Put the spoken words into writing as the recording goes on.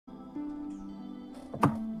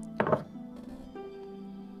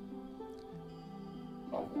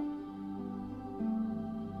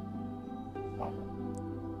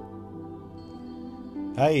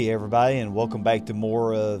Hey everybody, and welcome back to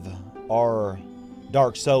more of our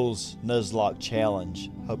Dark Souls Nuzlocke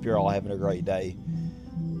challenge. Hope you're all having a great day.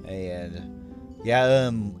 And yeah,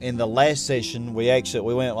 in the last session we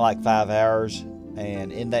went like 5 hours,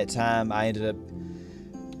 and in that time I ended up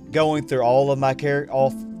going through all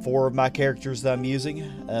 4 of my characters that I'm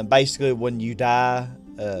using. Basically, when we die,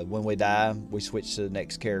 we switch to the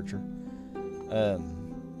next character.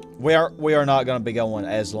 We are not going to be going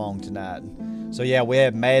as long tonight. So yeah, we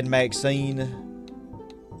have Mad Maxine,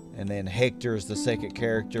 and then Hector is the second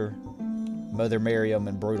character. Mother Miriam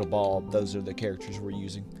and Brutal Bob, those are the characters we're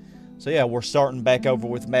using. So yeah, we're starting back over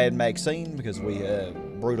with Mad Maxine because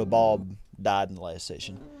Brutal Bob died in the last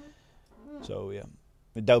session. So yeah,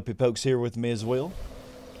 Dopeypoke's here with me as well.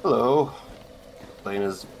 Hello. Playing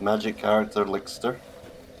his magic character, Lickster.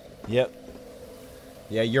 Yep.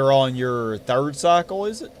 Yeah, you're on your 3rd cycle,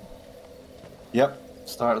 is it? Yep,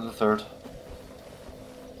 start of the 3rd.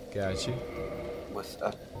 Gotcha. With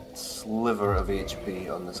a sliver of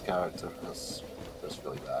HP on this character. That's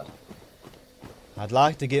really bad. I'd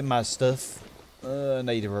like to get my stuff. I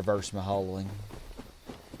need to reverse my hollowing.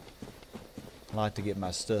 I'd like to get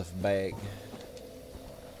my stuff back.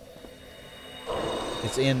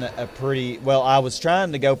 It's in a pretty... Well, I was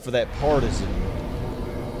trying to go for that partisan,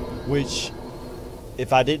 which,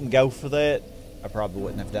 if I didn't go for that, I probably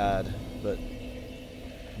wouldn't have died. But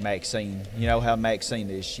Maxine, you know how Maxine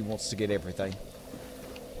is. She wants to get everything.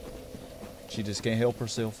 She just can't help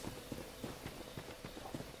herself.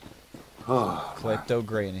 Oh, Klepto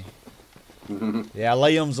Granny. Yeah,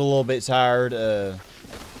 Liam's a little bit tired.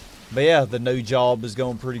 But yeah, the new job is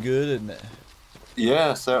going pretty good, isn't it?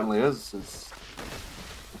 Yeah, it certainly is.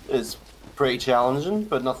 It's pretty challenging,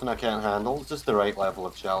 but nothing I can't handle. It's just the right level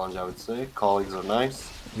of challenge, I would say. Colleagues are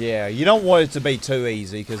nice. Yeah, you don't want it to be too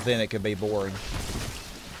easy, because then it could be boring.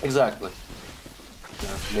 Exactly.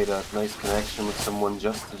 Yeah, I've made a nice connection with someone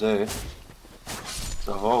just today.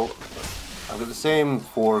 So I've got the same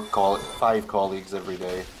 5 colleagues every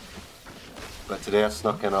day. But today I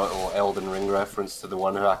snuck in a little Elden Ring reference to the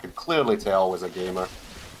one who I could clearly tell was a gamer.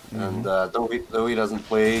 And though he doesn't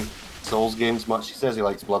play Souls games much, he says he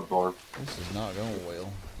likes Bloodborne. This is not going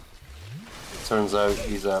well. It turns out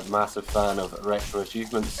he's a massive fan of retro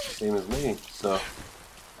achievements, same as me. So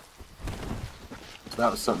that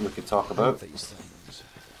was something we could talk about. These things.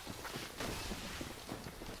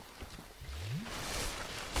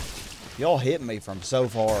 Y'all hit me from so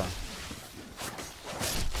far.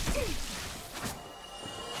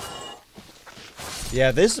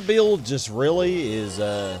 Yeah, this build just really is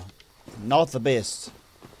not the best.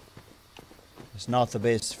 It's not the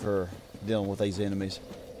best for dealing with these enemies.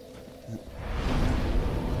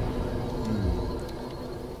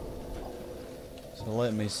 So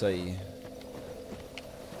let me see.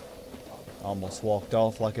 Almost walked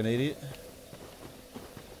off like an idiot.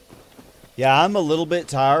 Yeah, I'm a little bit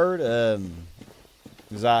tired.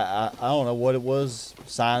 Because I don't know what it was.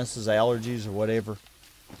 Sinuses, allergies, or whatever.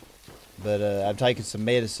 But I've taken some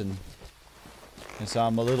medicine. And so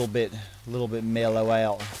I'm a little bit mellow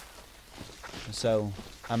out. So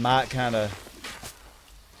I might kind of,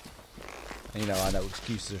 you know, I know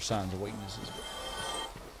excuses are signs of weaknesses.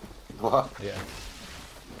 But What? yeah.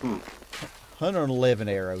 111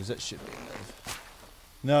 arrows, that should be enough.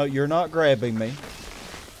 No, you're not grabbing me.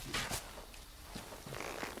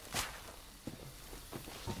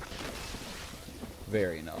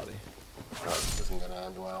 Very naughty. That isn't going to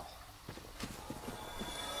end well.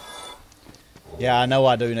 Yeah, I know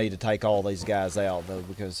I do need to take all these guys out, though,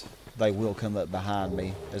 because they will come up behind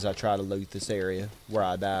me as I try to loot this area where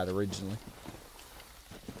I died originally.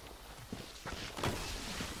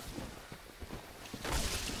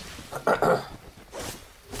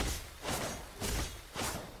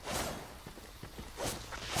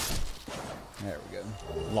 There we go.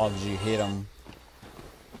 As long as you hit them,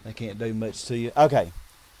 they can't do much to you. Okay,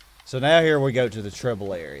 so now here we go to the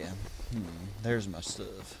trouble area. There's my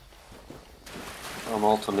stuff. I'm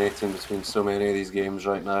alternating between so many of these games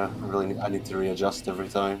right now. I need to readjust every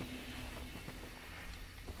time.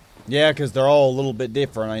 Yeah, because they're all a little bit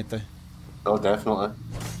different, ain't they? Oh, definitely.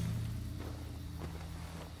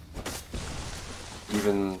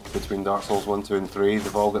 Even between Dark Souls 1, 2, and 3,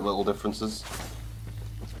 they've all got little differences.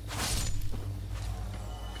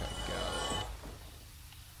 Okay, got it.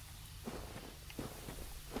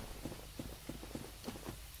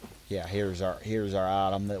 Yeah, here's our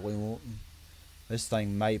item that we want. This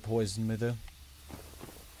thing may poison me though.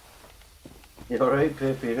 You alright,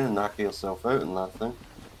 Pepe? You're gonna knock yourself out in that thing.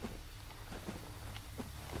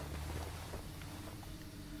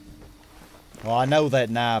 Well, I know that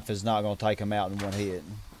knife is not going to take him out in one hit.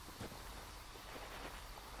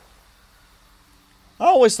 I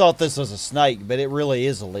always thought this was a snake, but it really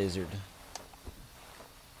is a lizard.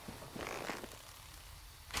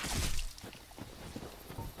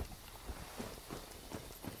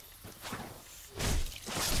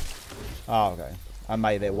 Oh, okay. I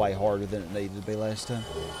made that way harder than it needed to be last time.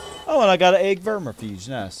 Oh, and I got an egg vermifuge.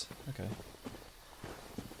 Nice. Okay.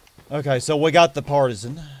 Okay, so we got the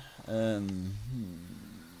partisan. We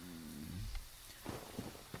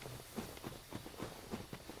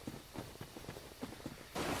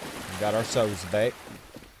got our souls back.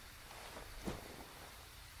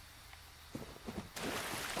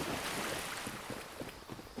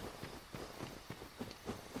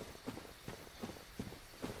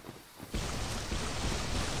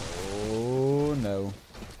 Oh no.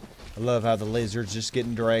 I love how the lizard's just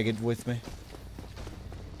getting dragged with me.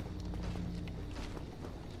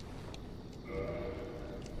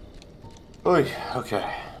 Oy,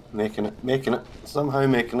 okay. Making it. Somehow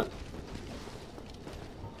making it.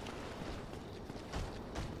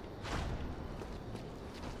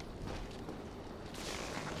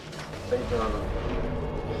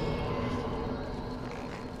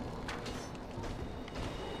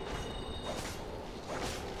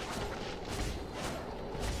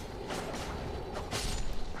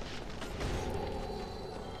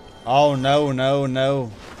 Oh no, no,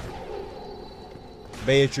 no.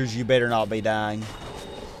 Beatrice, you better not be dying.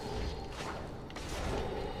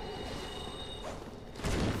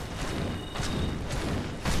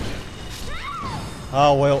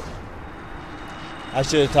 Oh well. I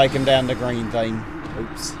should have taken down the green thing.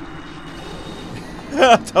 Oops.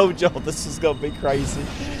 I told y'all this is gonna be crazy.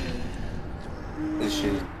 Is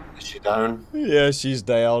she down? Yeah, she's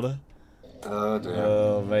down. Oh dear.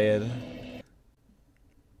 Oh man.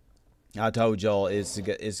 I told y'all it's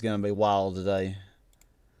gonna be wild today.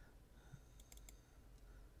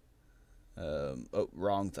 Oh,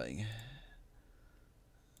 wrong thing.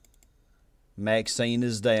 Maxine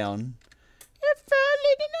is down. If I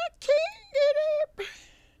can't get up.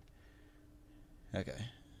 Okay.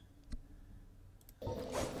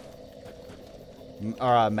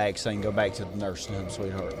 Alright, Maxine, go back to the nursing home,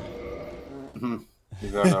 sweetheart. You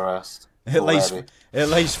got an arrest. At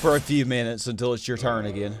least for a few minutes until it's your turn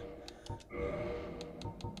again.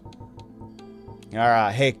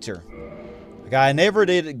 Alright, Hector. Okay, I never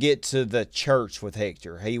did get to the church with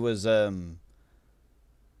Hector. He was, okay,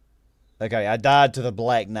 I died to the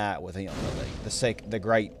Black Knight with him, I think. The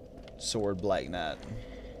Great Sword Black Knight.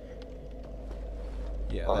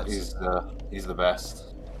 Yeah, oh, he's the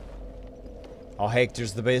best. Oh,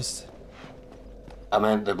 Hector's the best? I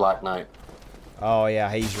meant the Black Knight. Oh, yeah,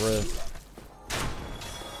 he's rough.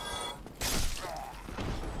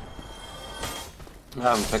 I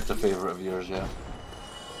haven't picked a favourite of yours yet.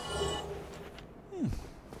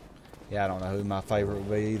 Yeah, I don't know who my favorite would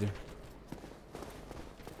be either.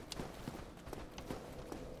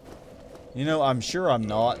 You know, I'm sure I'm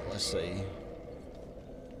not. Let's see.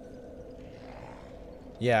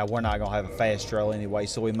 Yeah, we're not going to have a fast trail anyway,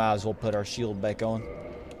 so we might as well put our shield back on.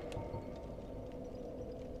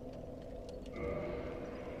 There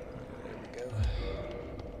we go.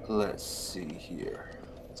 Let's see here.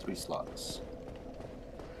 3 slots.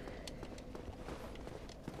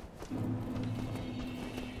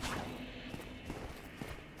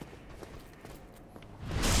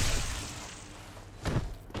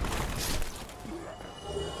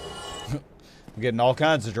 I'm getting all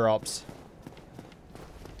kinds of drops.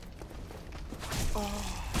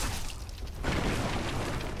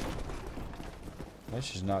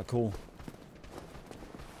 That's just not cool.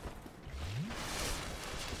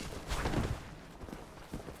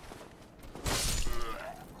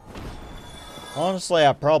 Honestly,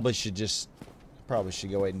 I probably should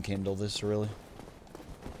go ahead and kindle this, really.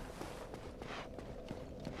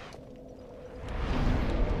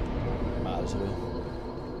 Might as well.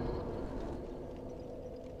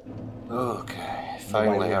 Okay,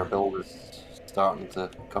 finally our build is starting to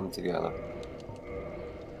come together.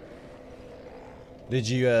 Did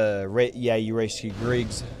you, yeah, you rescued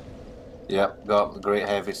Griggs? Yep, got the great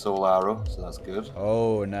heavy soul arrow, so that's good.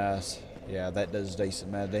 Oh, nice. Yeah, that does a decent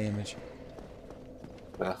amount of damage.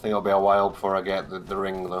 But I think it'll be a while before I get the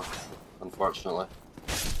ring, though, unfortunately.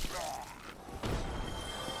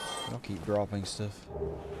 I'll keep dropping stuff.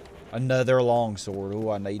 Another longsword.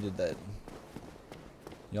 Oh, I needed that.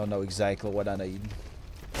 Y'all know exactly what I need.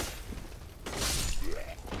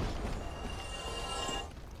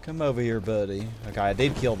 Come over here, buddy. Okay, I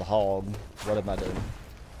did kill the hog. What am I doing?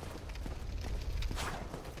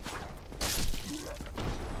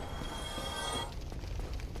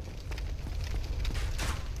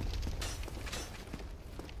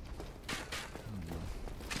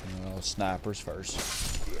 snipers first.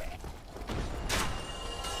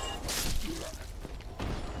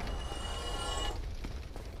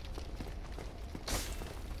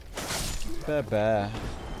 Bye-bye.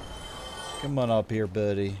 Come on up here,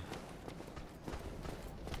 buddy.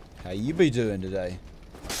 How you be doing today?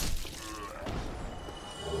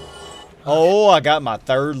 Oh, I got my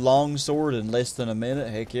 3rd longsword in less than a minute.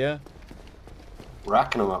 Heck yeah.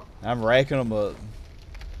 Racking them up. I'm racking them up.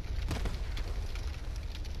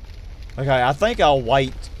 Okay, I think I'll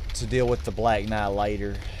wait to deal with the Black Knight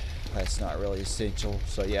later. That's not really essential.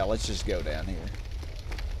 So yeah, let's just go down here.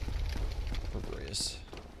 Progress.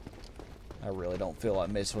 I really don't feel like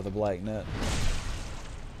messing with a Black Knight.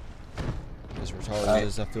 As retarded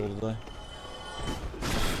as I feel today.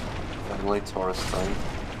 Finally, Taurus time.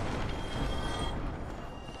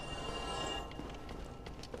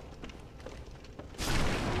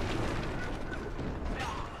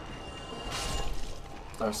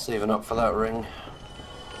 Start saving up for that ring.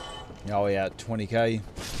 Oh yeah, 20k.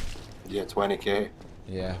 Yeah, 20k.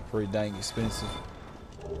 Yeah, pretty dang expensive.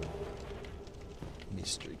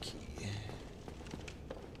 Mystery key.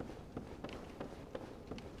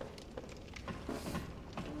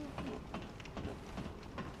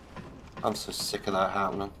 I'm so sick of that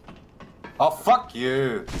happening. Oh, fuck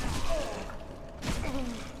you!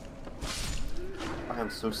 I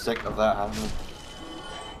am so sick of that happening.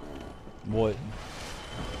 What?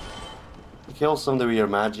 You kill somebody with your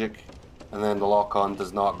magic, and then the lock-on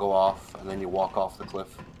does not go off, and then you walk off the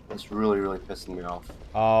cliff. That's really, really pissing me off.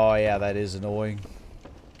 Oh yeah, that is annoying.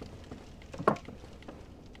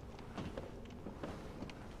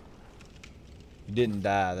 You didn't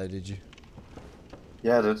die though, did you?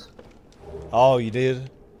 Yeah, I did. Oh, you did?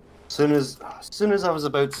 As soon as I was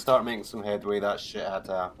about to start making some headway, that shit had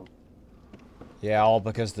to happen. Yeah, all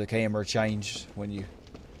because the camera changed when you...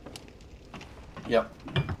 Yep.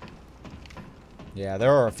 Yeah,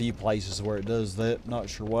 there are a few places where it does that. Not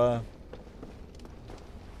sure why.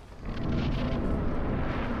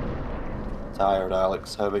 Tired,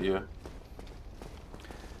 Alex. How about you?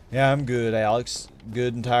 Yeah, I'm good, Alex.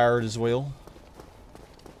 Good and tired as well.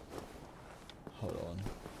 Hold on.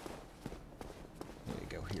 Need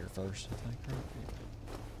to go here first, I think. Right?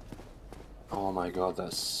 Oh my god,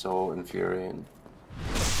 that's so infuriating.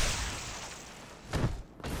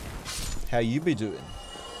 How you be doing?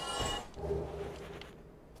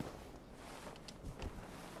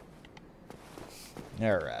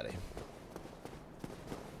 Alrighty.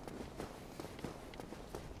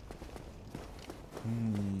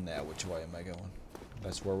 Now which way am I going?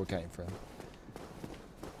 That's where we came from.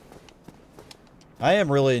 I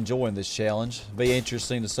am really enjoying this challenge. It'll be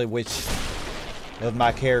interesting to see which of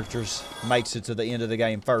my characters makes it to the end of the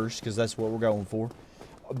game first, because that's what we're going for.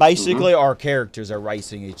 Basically, our characters are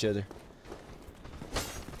racing each other.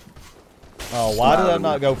 Oh, why did I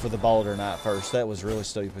not go for the Boulder Knight first? That was really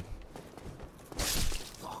stupid.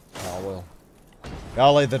 Oh, well.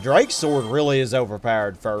 Golly, the Drake Sword really is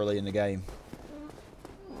overpowered for early in the game.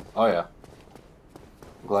 Oh yeah.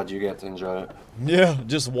 I'm glad you get to enjoy it. Yeah,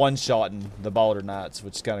 just one-shotting the Boulder Knights,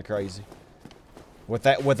 which is kind of crazy.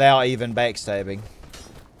 Without even backstabbing.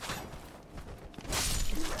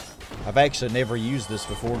 I've actually never used this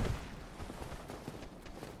before.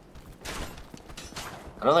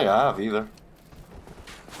 I don't think I have either.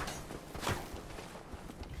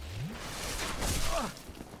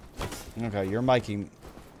 Okay, you're making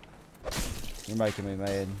me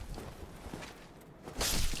mad.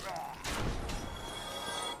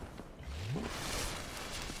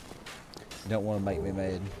 You don't want to make me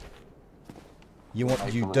mad.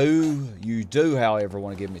 You do, however,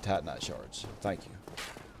 want to give me Titanite shards. Thank you.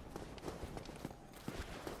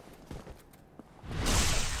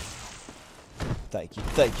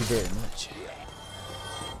 Thank you very much.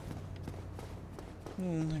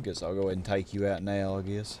 I guess I'll go ahead and take you out now, I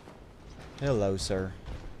guess. Hello, sir.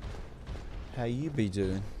 How you be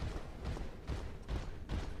doing?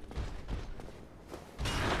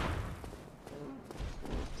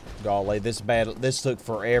 Golly, this took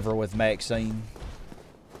forever with Maxine.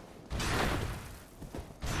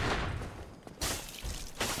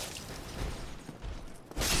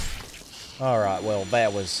 Alright, well,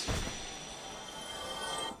 that was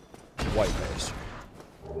way faster.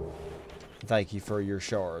 Thank you for your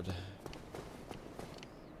shard.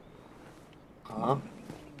 Huh?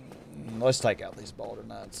 Let's take out these Boulder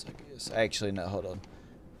Knights, I guess. Actually, no, hold on.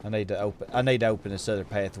 I need to open this other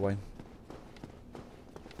pathway.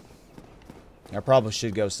 I probably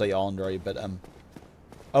should go see Andre, but I'm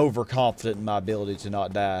overconfident in my ability to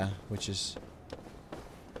not die, which is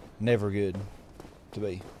never good to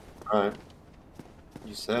be. Alright.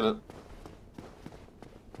 You said it.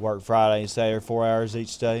 Work Friday and Saturday, 4 hours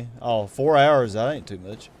each day. Oh, 4 hours, that ain't too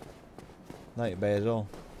much. That ain't bad at all.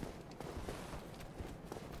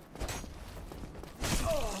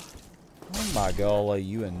 Oh my golly,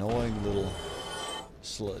 you annoying little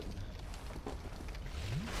slut.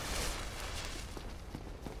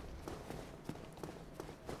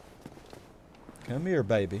 Come here,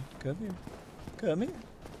 baby. Come here. Come here.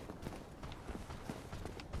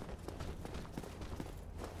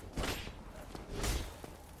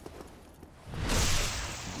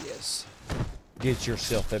 Yes. Get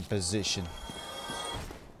yourself in position.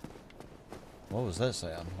 What was that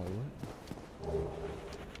sound? Wait, what?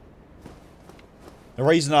 The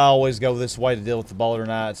reason I always go this way to deal with the Boulder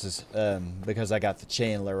Knights is because I got the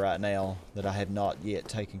Chandler right now that I have not yet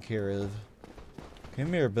taken care of.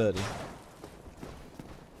 Come here, buddy.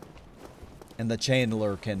 And the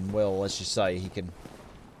Chandler can, well, let's just say he can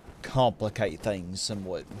complicate things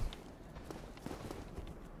somewhat.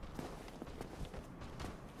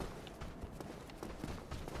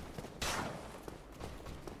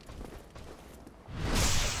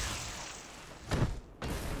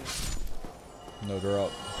 No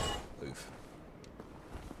drop. Oof.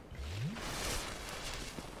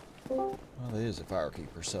 Well, there is a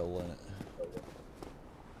Firekeeper soul in it.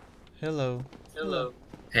 Hello. Hello.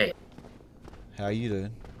 Hey. How you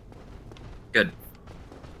doing? Good.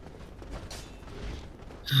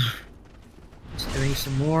 Just doing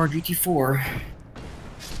some more GT4.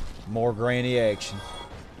 More granny action.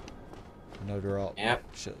 No drop. Yep.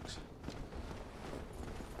 Shucks.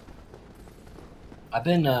 I've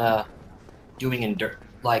been doing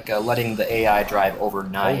letting the AI drive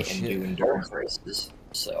overnight and do endurance races.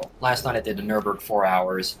 So last night I did the Nürburgring 4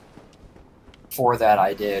 hours. Before that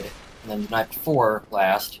I did, and then the night before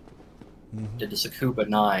last, did the Tsukuba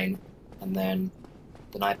 9, and then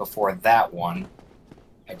the night before that one,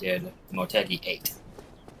 I did the Motegi 8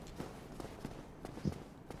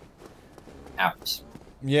 hours.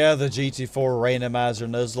 Yeah, the GT4 randomizer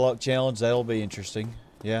Nuzlocke challenge, that'll be interesting.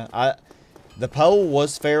 Yeah, the poll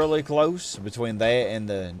was fairly close between that and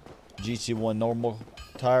the GT1 normal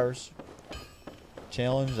tires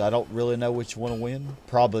challenge. I don't really know which one will win.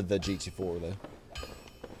 Probably the GT4 though,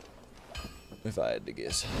 if I had to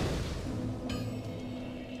guess.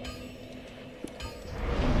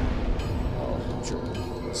 Oh, I'm sure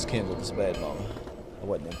this Kindle is bad, mama. I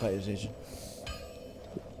wasn't even paying attention.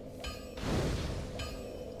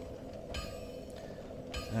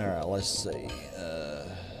 Alright, let's see.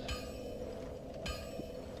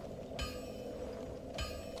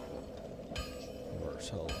 Where's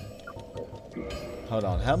hold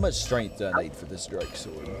on. How much strength do I need for this Drake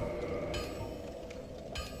sword?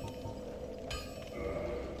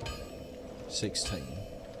 16.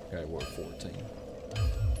 Okay, we're at 14.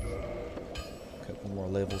 Couple more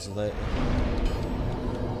levels of that.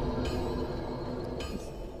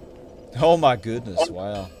 Oh my goodness,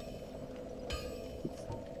 wow.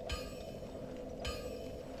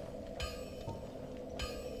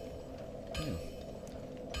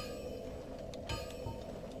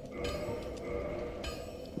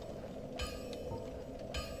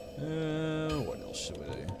 What else should we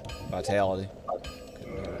do? Vitality.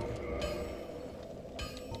 Couldn't hurt.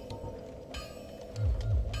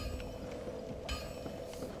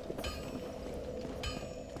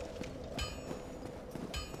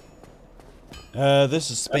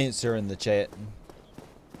 This is Spencer in the chat.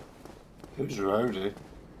 Who's Rowdy?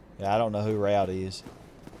 Yeah, I don't know who Rowdy is.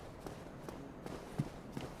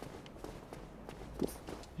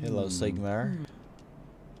 Hello, Sigmar.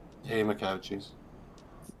 Hey, McCouchies.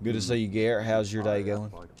 Good to see you, Garrett. How's your day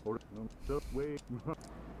going?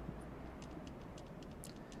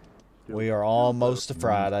 We are almost to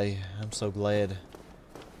Friday. I'm so glad.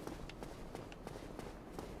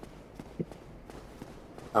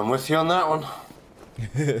 I'm with you on that one.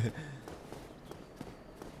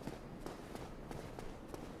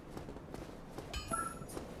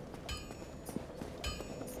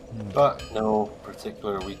 But no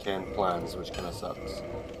particular weekend plans, which kind of sucks.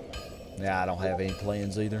 Yeah, I don't have any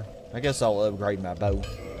plans either. I guess I'll upgrade my bow.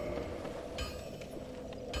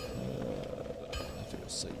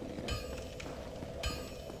 Let's see.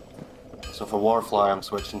 So for Warfly, I'm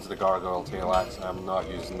switching to the Gargoyle tail axe, and I'm not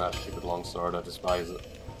using that stupid longsword. I despise it.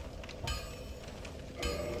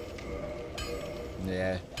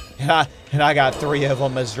 Yeah. And I got 3 of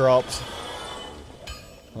them as drops.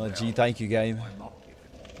 Well, gee, thank you, game.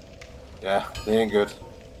 Yeah, they ain't good.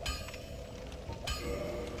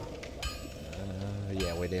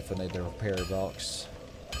 Yeah, we definitely need the repair box.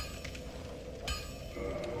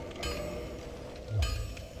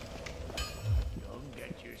 Don't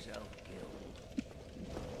get yourself killed.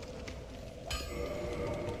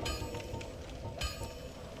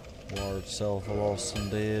 Large self, lost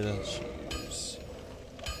and dead.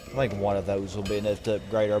 I think one of those will be enough to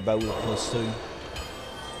upgrade our bow with +2.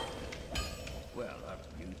 Well, that's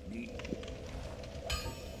neat.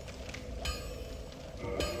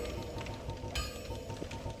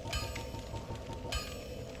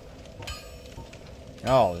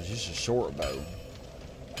 Oh, it's just a short bow.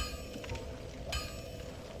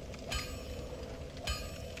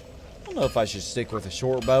 I don't know if I should stick with a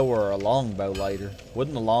short bow or a long bow later.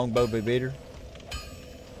 Wouldn't the long bow be better?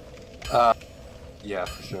 Yeah,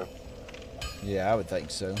 for sure. Yeah, I would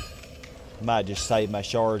think so. Might just save my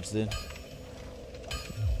shards then.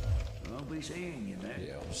 I'll be seeing you then.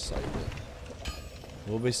 Yeah, I'll just save it.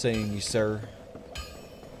 We'll be seeing you, sir.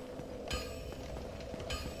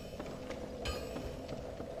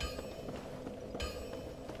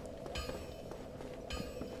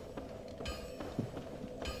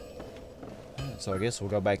 So I guess we'll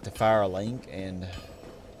go back to Firelink and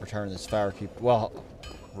return this fire cube. Well,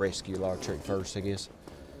 rescue Log Trick first, I guess.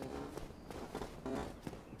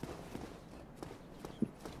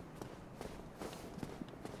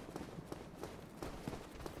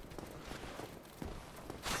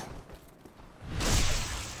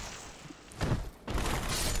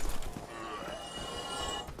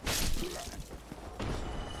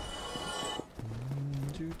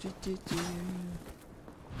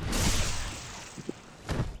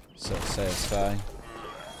 So satisfying.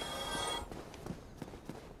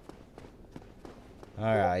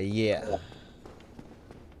 Alright, yeah.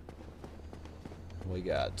 We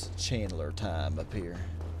got Chandler time up here.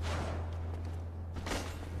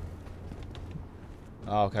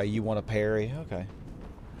 Okay, you want to parry? Okay.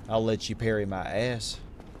 I'll let you parry my ass.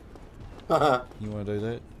 You want to do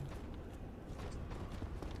that?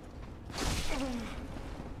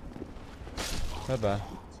 Bye-bye.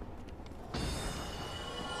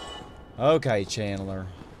 Okay, Chandler.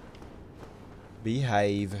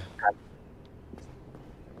 Behave.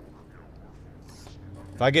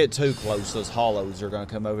 If I get too close, those hollows are going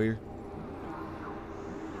to come over here.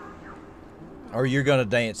 Or you're going to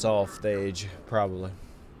dance off the edge, probably.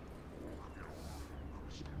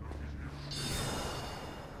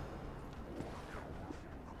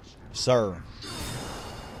 Sir.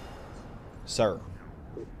 Sir.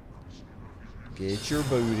 Get your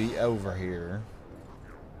booty over here.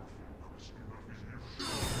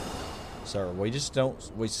 Sir, we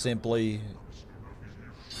simply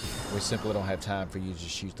don't have time for you to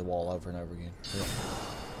just shoot the wall over and over again.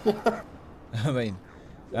 Yeah. I mean,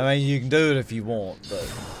 you can do it if you want, but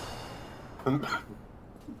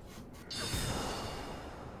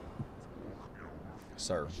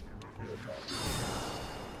sir,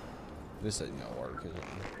 this ain't gonna work, is it?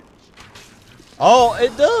 Oh,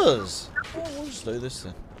 it does. Well, we'll just do this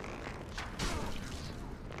then.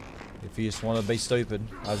 If you just want to be stupid,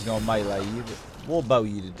 I was gonna melee you, but we'll bow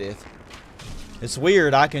you to death. It's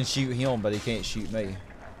weird, I can shoot him, but he can't shoot me.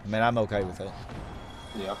 I mean, I'm okay with that.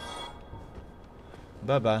 Yep.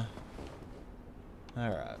 Bye-bye.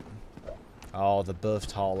 Alright. Oh, the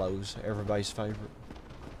buffed hollows. Everybody's favorite.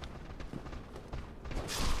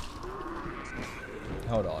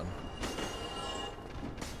 Hold on.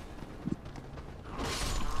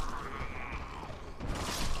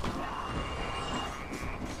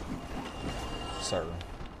 Sir.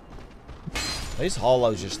 These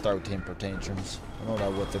hollows just throw temper tantrums. I don't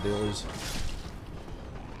know what the deal is.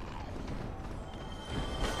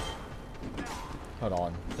 Hold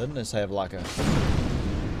on. Doesn't this have like a...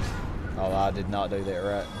 Oh, I did not do that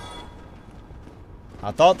right.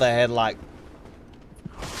 I thought they had like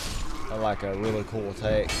a really cool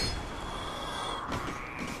attack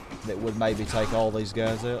that would maybe take all these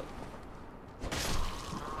guys out.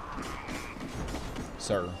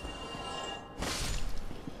 Sir.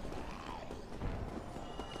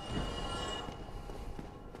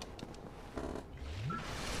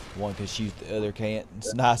 One can shoot, the other can't.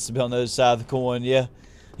 It's nice to be on the other side of the coin. Yeah,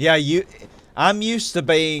 yeah. I'm used to it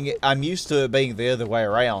being the other way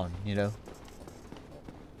around. You know,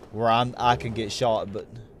 where I can get shot, but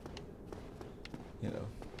you know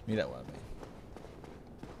what I mean.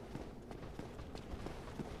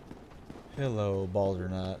 Hello, Baldur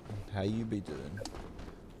Knight. How you be doing?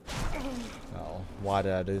 Oh, why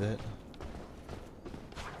did I do that?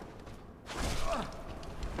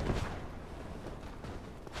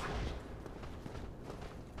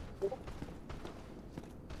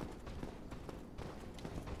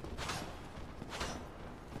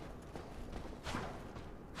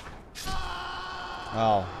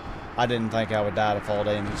 Oh, I didn't think I would die to fall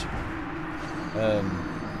damage.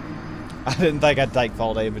 I didn't think I'd take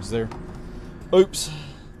fall damage there. Oops.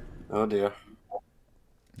 Oh dear.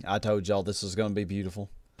 I told y'all this was going to be beautiful.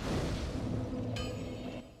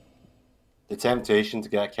 the temptation to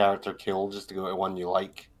get a character killed just to go to one you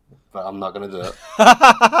like, but I'm not going to do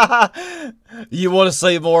it. You want to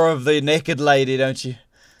see more of the naked lady, don't you?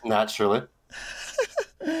 Naturally.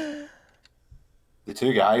 The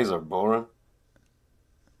two guys are boring.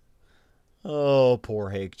 Oh, poor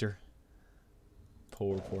Hector.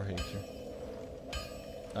 Poor Hector.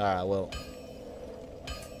 Alright, well.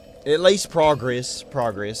 At least progress.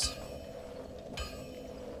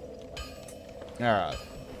 Alright.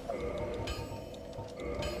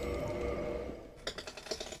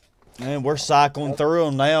 Man, we're cycling through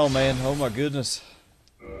them now, man. Oh my goodness.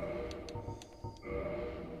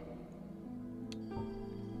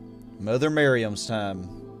 Mother Miriam's time.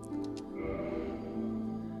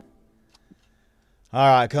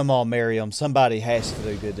 Alright, come on, Miriam. Somebody has to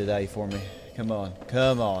do good today for me. Come on.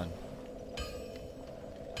 Come on.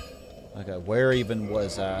 Okay, where even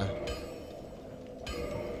was I?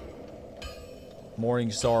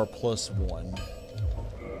 Morningstar +1.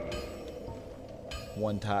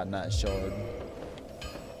 1 Titanite shard.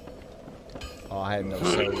 Oh, I have no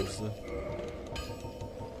souls though.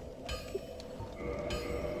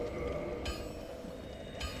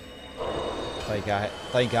 I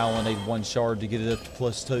think I only need 1 shard to get it up to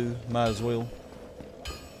 +2. Might as well.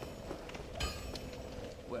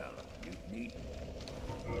 Well, you need.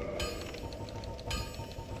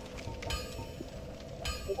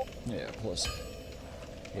 Yeah, plus.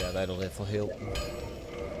 Yeah, that'll definitely help.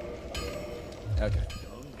 Okay.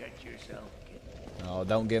 Don't get yourself killed. Oh,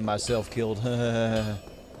 don't get myself killed. No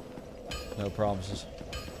promises.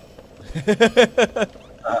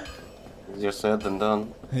 Easier said than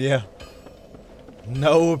done. Yeah.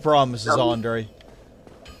 No promises, Andre.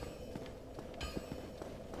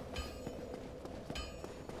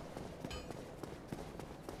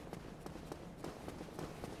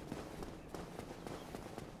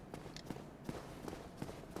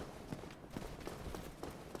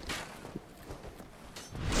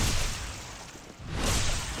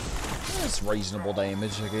 That's reasonable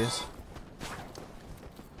damage, I guess.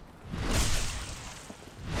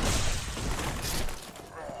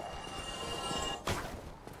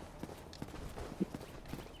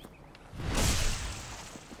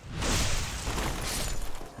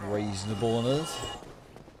 Reasonable enough.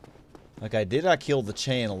 Okay, did I kill the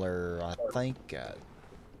channeler? I think I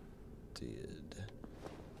did.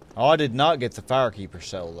 Oh, I did not get the Firekeeper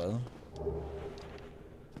soul, though.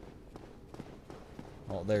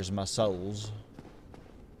 Oh, there's my souls.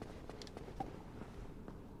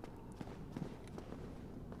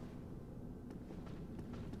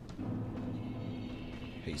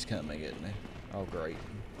 He's coming at me. Oh, great.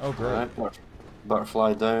 Oh, great. Right,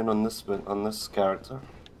 butterfly down on this character.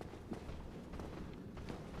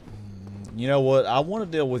 You know what? I want to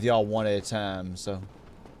deal with y'all one at a time, so.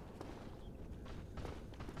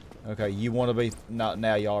 Okay, you want to be. Not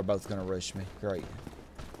now, y'all are both going to rush me. Great.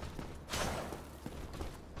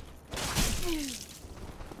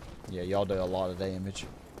 Yeah, y'all do a lot of damage.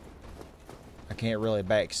 I can't really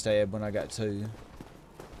backstab when I got 2.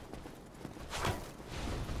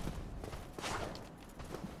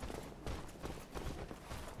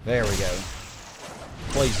 There we go.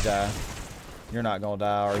 Please die. You're not going to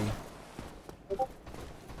die, are you?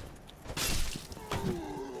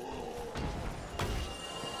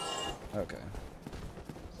 Okay.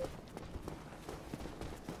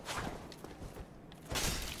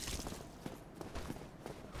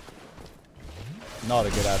 Not a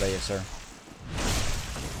good idea, sir.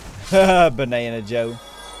 Banana Joe.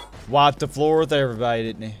 Wiped the floor with everybody,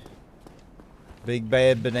 didn't he? Big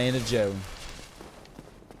bad Banana Joe.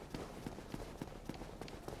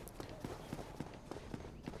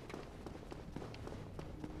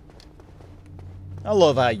 I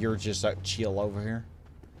love how you're just like chill over here.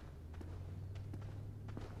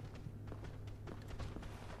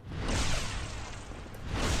 I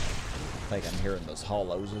think I'm hearing those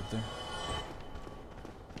hollows up there.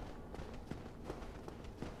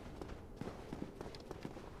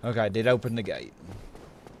 Okay, I did open the gate.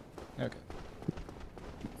 Okay.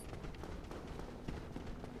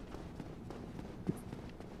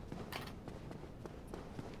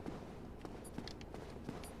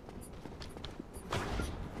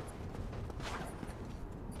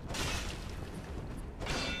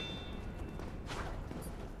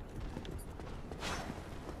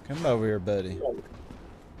 Come over here, buddy.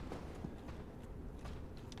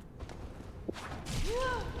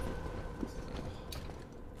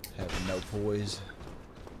 Having no poise.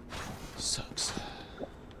 Sucks.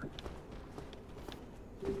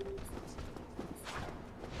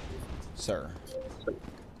 Sir.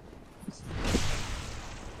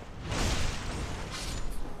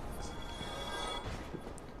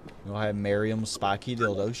 You'll have Miriam's spiky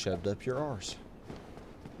dildo shoved up your arse.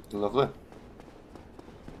 Lovely.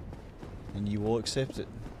 And you will accept it.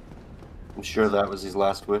 I'm sure that was his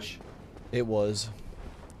last wish. It was.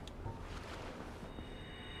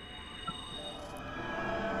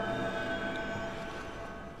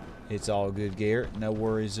 It's all good, Garrett. No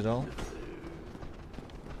worries at all.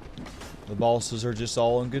 The bosses are just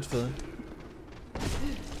all in good fun.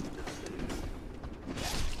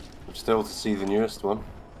 Still to see the newest one.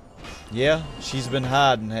 Yeah, she's been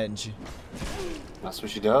hiding, hadn't she? That's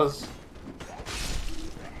what she does.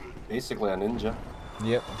 Basically a ninja.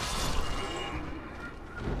 Yep.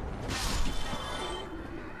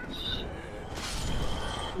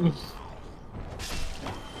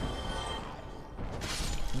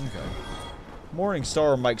 Okay.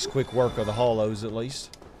 Morningstar makes quick work of the hollows, at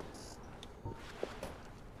least.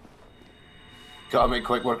 Gotta make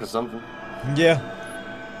quick work of something. Yeah.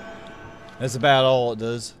 That's about all it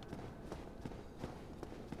does.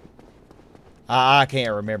 I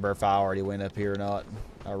can't remember if I already went up here or not.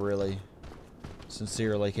 I really,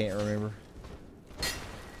 sincerely can't remember.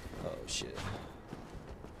 Oh, shit.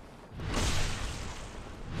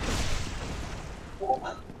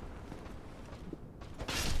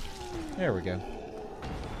 There we go.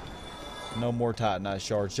 No more Titanite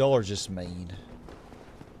shards. Y'all are just mean.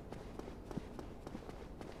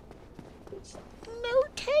 No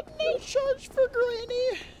Titanite shards for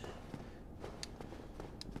Granny.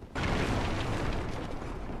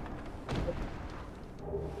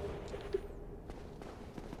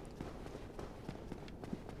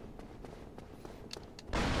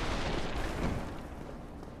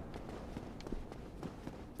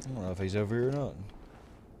 I don't know if he's over here or not.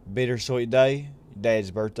 Bittersweet Day, your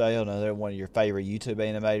dad's birthday. I know they're one of your favorite YouTube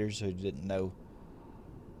animators who didn't know.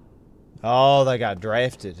 Oh, they got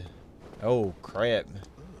drafted. Oh, crap.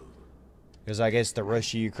 Because I guess the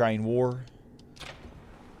Russia-Ukraine war.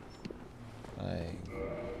 Dang.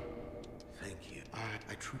 Thank you.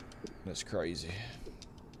 I truly... That's crazy.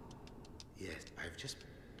 Yes, I've just...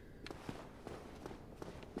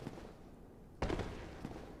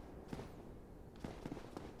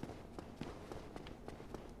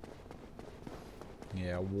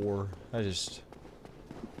 Yeah, war. You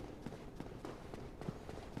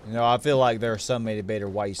know, I feel like there are so many better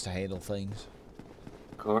ways to handle things.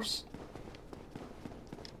 Of course.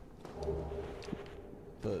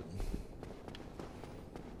 But,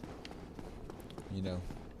 you know,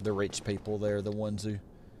 the rich people, they're the ones who...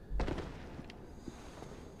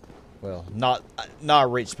 Well, not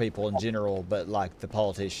rich people in general, but like the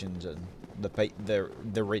politicians and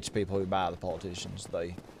the rich people who buy the politicians.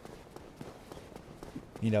 They,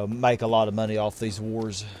 you know, make a lot of money off these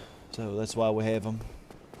wars. So that's why we have them.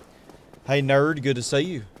 Hey, nerd, good to see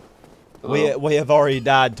you. We have already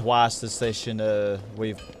died twice this session.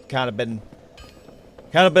 We've kind of been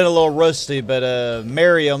a little rusty, but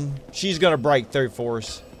Miriam, she's gonna break through for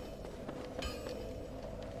us.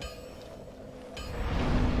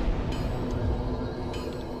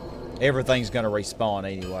 Everything's gonna respawn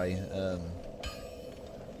anyway.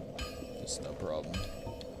 It's no problem.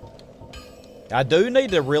 I do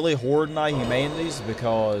need to really hoard my humanities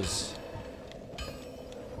because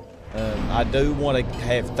I do want to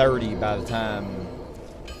have 30 by the time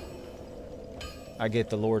I get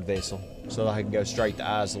the Lord Vessel, so that I can go straight to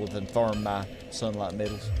Isleth and farm my Sunlight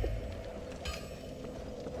Metals.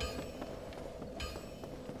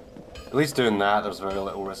 At least doing that, there's very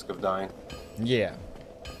little risk of dying. Yeah.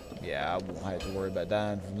 Yeah, I won't have to worry about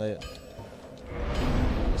dying from that.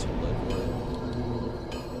 That's what that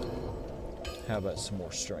was. How about some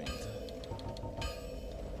more strength?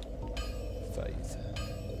 Faith.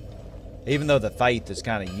 Even though the faith is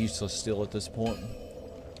kind of useless still at this point.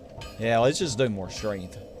 Yeah, let's just do more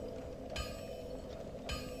strength.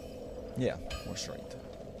 Yeah, more strength.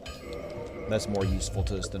 That's more useful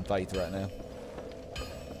to us than faith right now.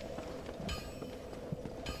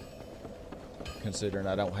 Considering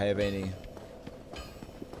I don't have any.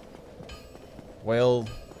 Well,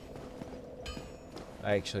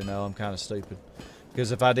 actually no, I'm kind of stupid.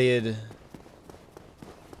 Because if I did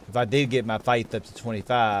get my faith up to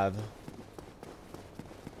 25,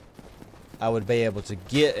 I would be able to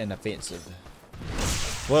get an offensive.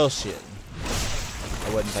 Well, shit. I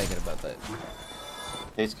wasn't thinking about that.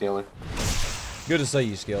 Hey, Scaly. Good to see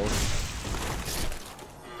you, Skills.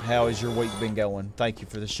 How has your week been going? Thank you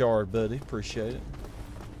for the shard, buddy. Appreciate it.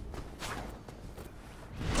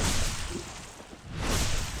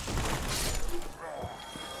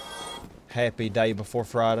 Happy day before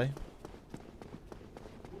Friday.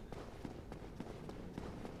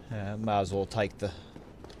 Might as well take the...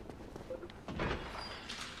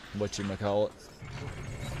 whatchamacallit.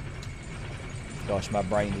 Gosh, my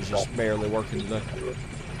brain is just barely working today.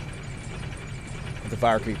 The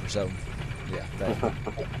Firekeeper, so yeah,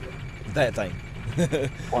 that thing.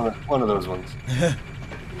 one of those ones.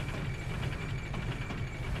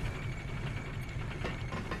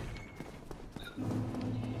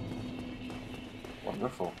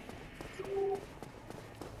 Wonderful.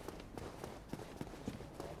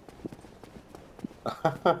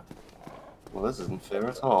 Well, this isn't fair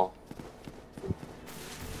at all.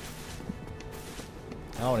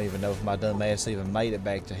 I don't even know if my dumb ass even made it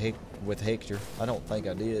back to with Hector. I don't think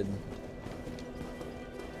I did.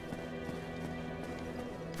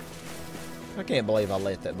 I can't believe I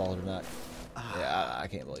let that ball tonight. Yeah, I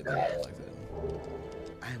can't believe I did it like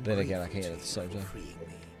that. Then again, I can't at the same time.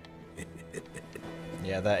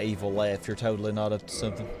 Yeah, that evil laugh. You're totally not up to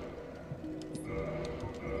something.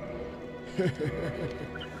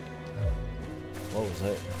 What was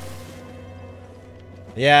that?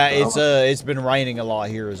 Yeah, it's been raining a lot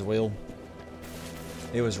here as well.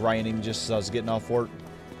 It was raining just as I was getting off work.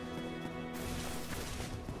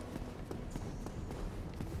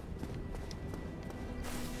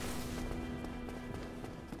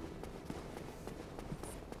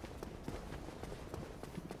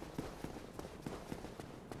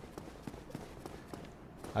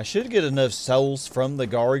 I should get enough souls from the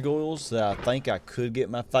Gargoyles that I think I could get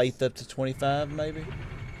my faith up to 25, maybe.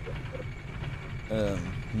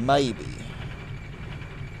 Maybe.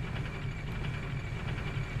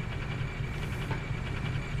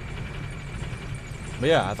 But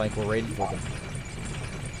yeah, I think we're ready for them.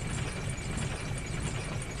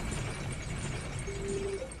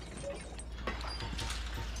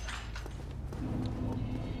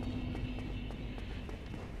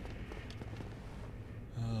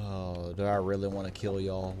 Oh, do I really want to kill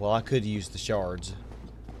y'all? Well, I could use the shards.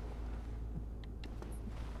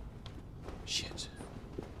 Shit.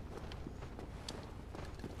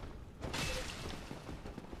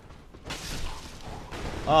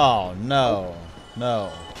 Oh, no.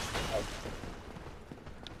 No.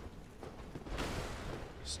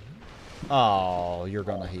 Oh, you're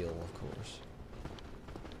gonna heal, of course.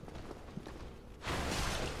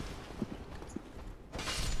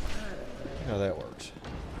 Look how that works.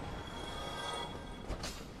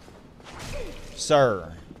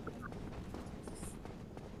 Sir.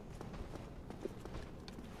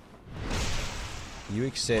 You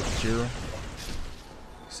accept your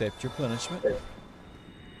punishment.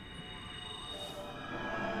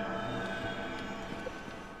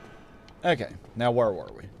 Okay, now where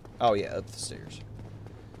were we? Oh yeah, up the stairs.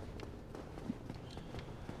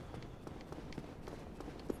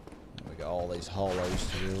 We got all these hollows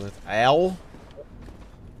to deal with. Ow!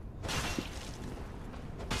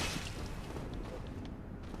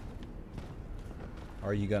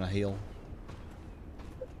 Are you gonna heal?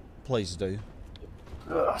 Please do.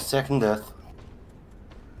 Second death.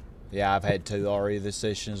 Yeah, I've had 2 already this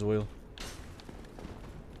session as well.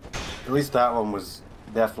 At least that one was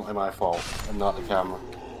definitely my fault and not the camera.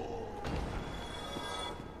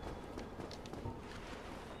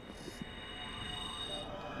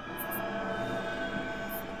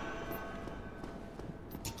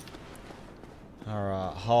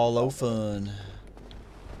 Alright, hollow fun.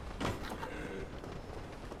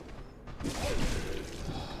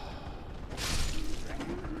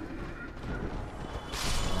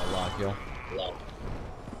 I like y'all.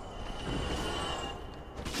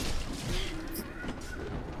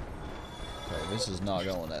 Okay, this is not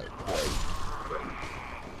going that way.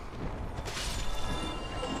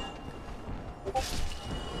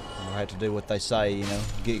 I'll have to do what they say, you know,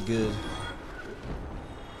 get good.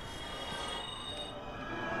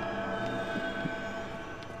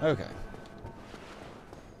 Okay.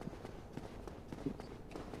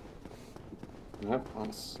 Yep,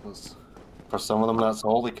 that's for some of them that's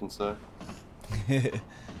all they can say.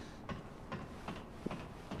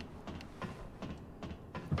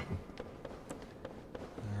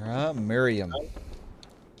 Alright, Miriam.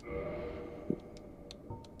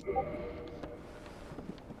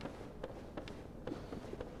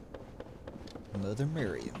 Mother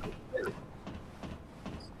Miriam.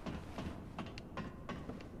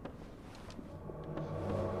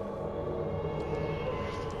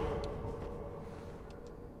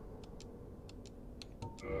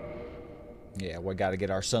 Yeah, we got to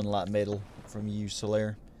get our sunlight medal from you,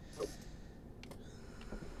 Solaire.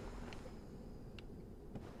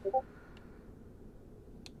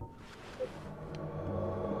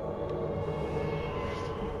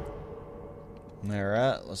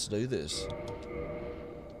 Alright, let's do this.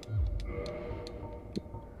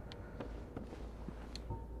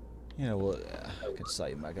 You know what? I could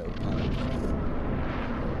save my gold pipe.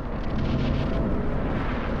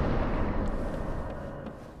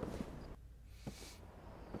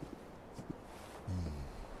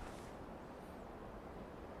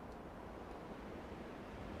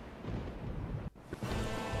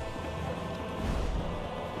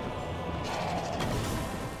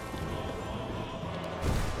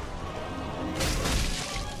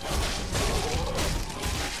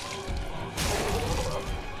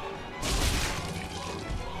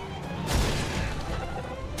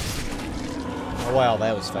 Wow,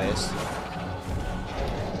 that was fast.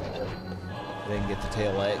 Didn't get the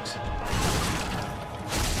tail X.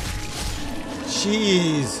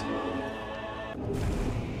 Jeez.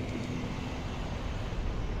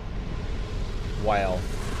 Wow.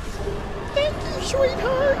 Thank you,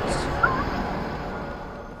 sweethearts.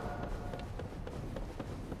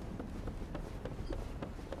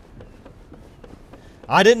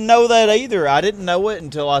 I didn't know that either. I didn't know it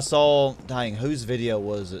until I saw, dang, whose video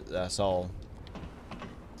was it I saw?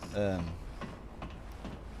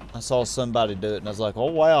 I saw somebody do it, and I was like,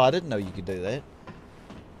 oh, wow, I didn't know you could do that.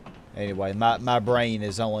 Anyway, my brain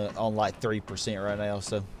is only on like 3% right now,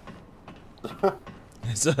 so.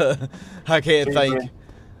 It's, I can't think.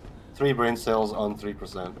 3 brain cells on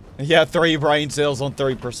 3%. Yeah, 3 brain cells on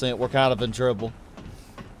 3%. We're kind of in trouble.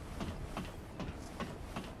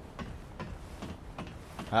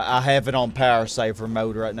 I have it on power saver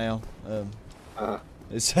mode right now.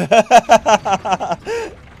 It's Suck.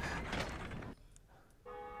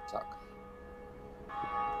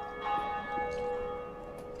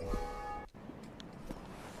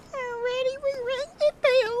 Already, we rang the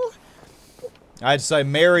bell. I'd say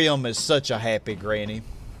Miriam is such a happy granny.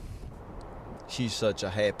 She's such a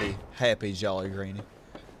happy, jolly granny.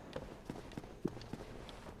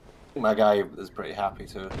 My guy is pretty happy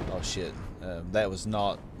too. Oh shit, that was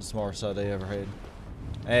not the smartest idea I ever had.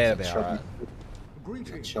 It'll be alright.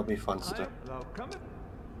 Chubby funster.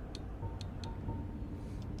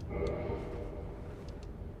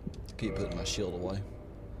 Keep putting my shield away.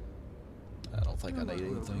 I don't think I need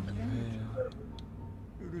anything.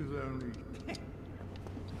 It is only.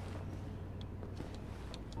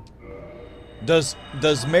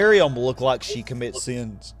 Does Miriam look like she commits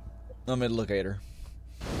sins? Let me look at her.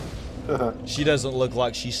 She doesn't look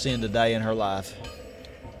like she sinned a day in her life.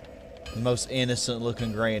 The most innocent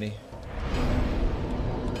looking granny.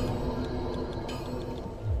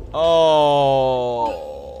 Oh.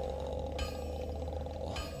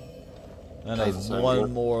 I need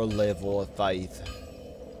one more level of faith.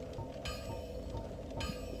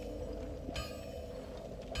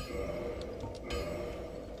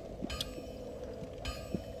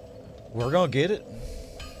 We're gonna get it.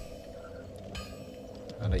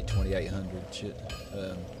 I need 2,800. Shit.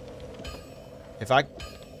 If I.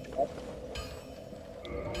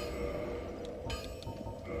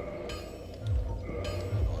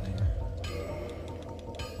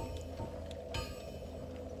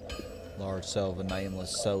 Large cell of a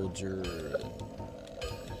nameless soldier.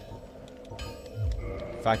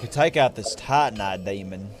 If I could take out this Titanite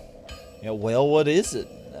demon. You know, well, what is it?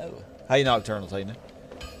 No. Hey, Nocturnal Tina.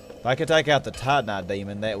 If I could take out the Titanite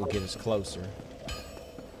demon, that would get us closer.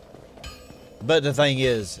 But the thing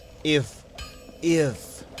is, if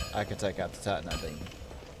I could take out the Titanite demon.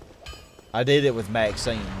 I did it with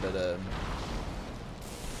Maxine, but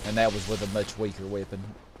and that was with a much weaker weapon.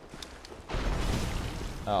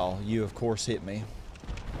 Oh, you of course hit me.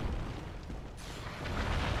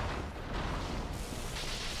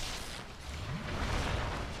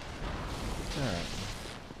 Alright.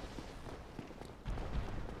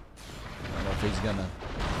 I don't know if he's gonna...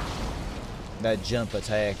 That jump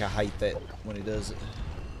attack, I hate that when he does it.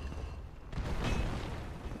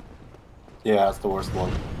 Yeah, that's the worst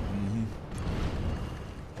one.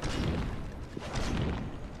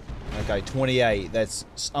 Okay, 28. That's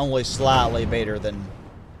only slightly better than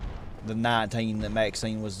the 19 that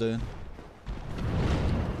Maxine was doing.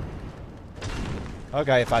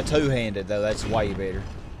 Okay, if I two-handed though, that's way better.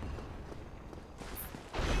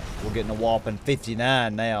 We're getting a whopping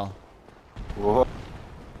 59 now. Whoa.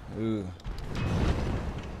 Ooh.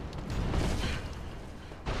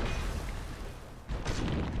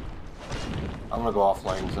 I'm gonna go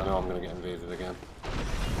offline because I know I'm gonna get invaded again.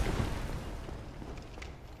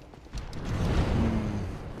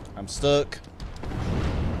 I'm stuck.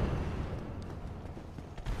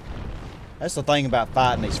 That's the thing about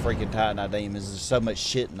fighting these freaking Titanite demons, there's so much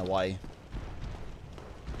shit in the way.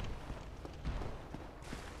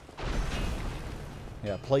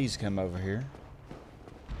 Yeah, please come over here.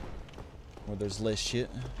 Where there's less shit.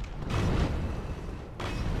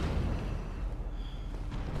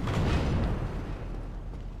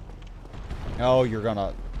 Oh, you're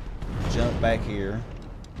gonna jump back here.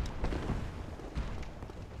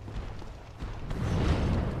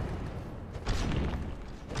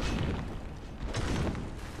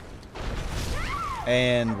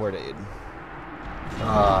 And we're dead.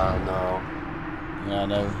 No. Yeah, I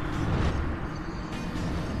know.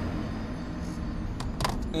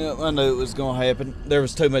 Yeah, I knew it was gonna happen. There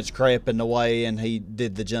was too much crap in the way, and he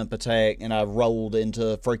did the jump attack, and I rolled into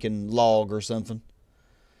a freaking log or something.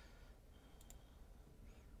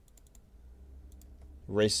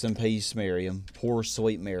 Rest in peace, Miriam. Poor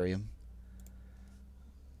sweet Miriam.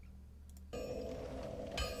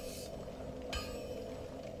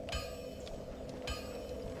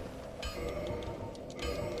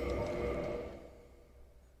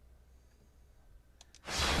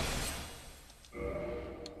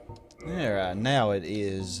 Alright, now it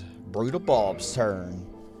is Brutal Bob's turn.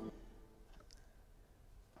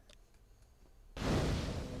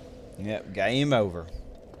 Yep, game over.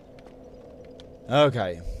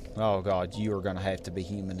 Okay. Oh god, you are gonna have to be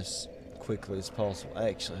human as quickly as possible.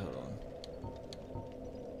 Actually, hold on.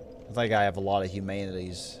 I think I have a lot of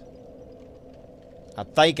humanities. I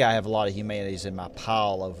think I have a lot of humanities in my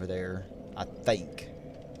pile over there. I think.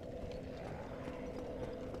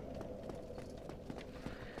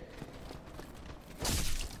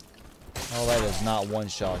 Oh, that does not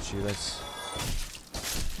one-shot you. That's...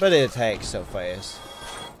 But it attacks so fast.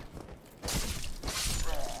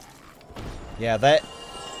 Yeah,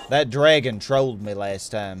 that dragon trolled me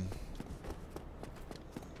last time.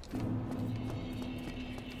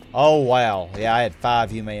 Oh, wow. Yeah, I had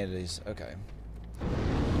 5 humanities. Okay.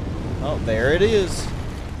 Oh, there it is.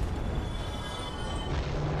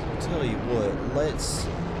 I'll tell you what, let's...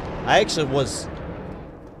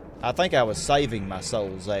 I think I was saving my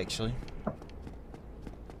souls, actually.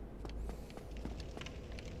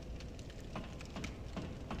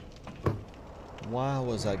 Why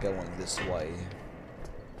was I going this way?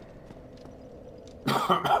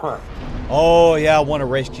 Oh, yeah, I want to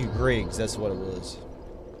rescue Griggs. That's what it was.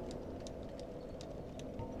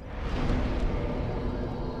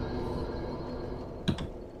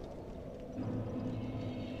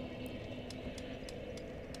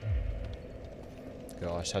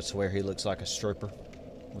 Gosh, I swear he looks like a stripper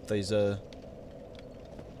with these, you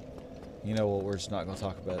know what, we're just not going to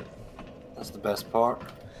talk about it. That's the best part.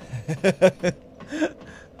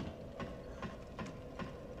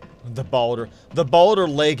 The Balder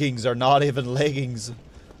leggings are not even leggings.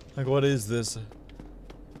 Like, what is this?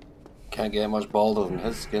 Can't get much balder than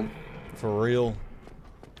his skin. For real?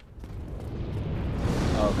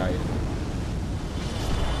 Okay.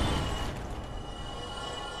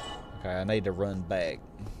 Okay, I need to run back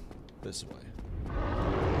this way.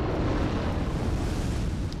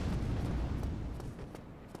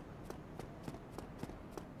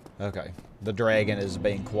 Okay. The dragon is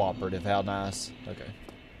being cooperative. How nice. Okay.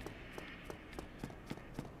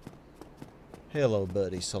 Hello,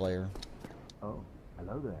 buddy, Slayer. Oh,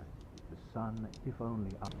 hello there. The sun, if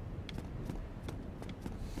only up.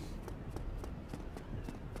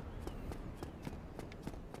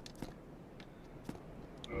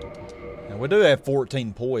 And we do have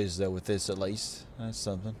 14 poise, though, with this at least. That's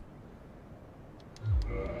something.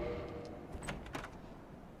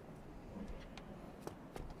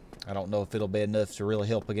 I don't know if it'll be enough to really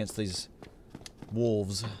help against these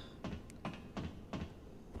wolves.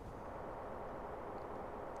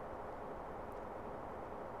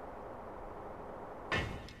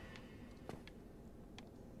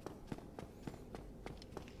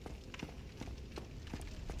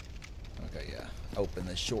 Okay, yeah. Open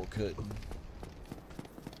this shortcut.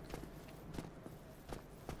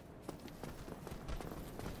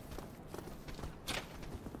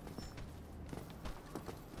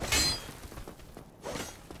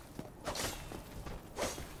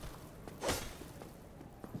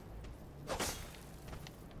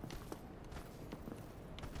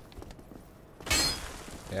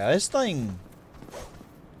 Yeah, this thing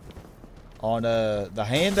on the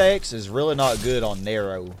hand axe is really not good on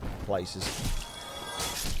narrow places.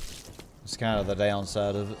 It's kind of the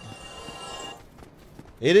downside of it.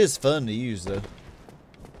 It is fun to use though.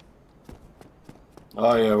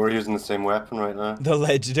 Oh yeah, we're using the same weapon right now. The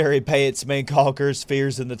legendary Pantsman conquers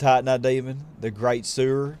fears in the Titanite Demon, the Great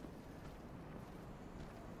Sewer.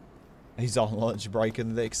 He's on lunch break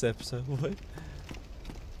in the next episode. What?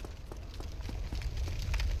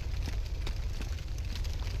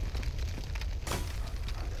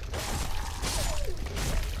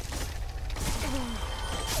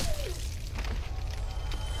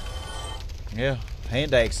 Yeah,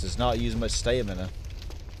 hand axe does not use much stamina.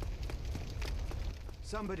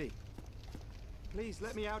 Somebody, please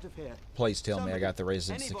let me out of here. Please tell me I got the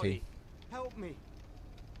residency Anybody, key. help me.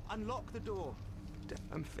 Unlock the door.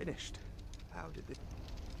 I'm finished. How did this...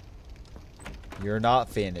 You're not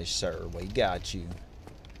finished, sir. We got you.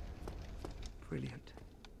 Brilliant.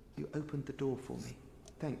 You opened the door for me.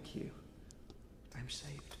 Thank you. I'm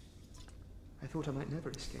saved. I thought I might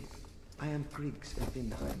never escape. I am Griggs of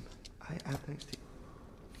Vinheim. I add thanks to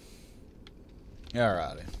you.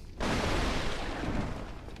 Alrighty.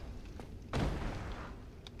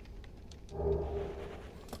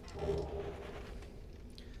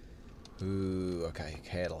 Ooh, okay,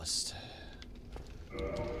 catalyst.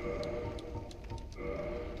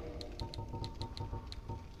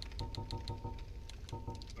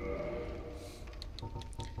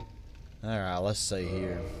 Alright, let's see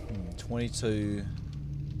here. 22.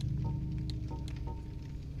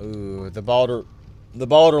 Ooh, the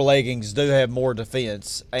Balder leggings do have more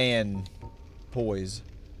defense and poise.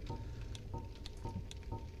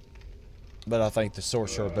 But I think the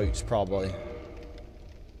Sorcerer boots probably.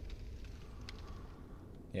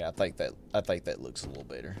 Yeah, I think that looks a little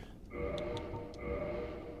better.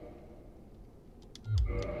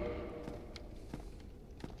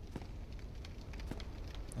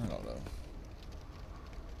 I don't know.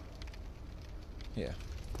 Yeah,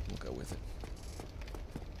 we'll go with it.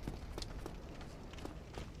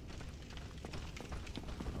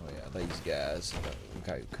 Oh yeah, these guys.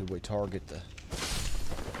 Okay, could we target the...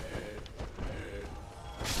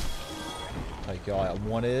 Take y'all out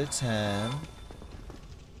one at a time.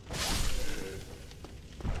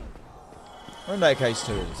 Or in that case,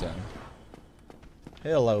 two at a time.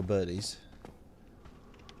 Hello, buddies.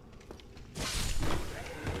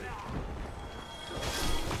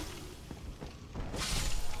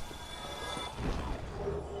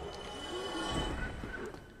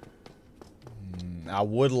 I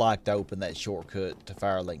would like to open that shortcut to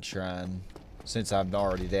Firelink Shrine since I'm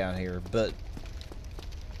already down here, but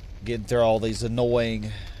getting through all these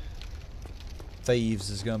annoying thieves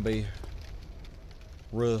is gonna be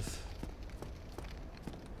rough.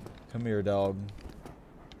 Come here, dog.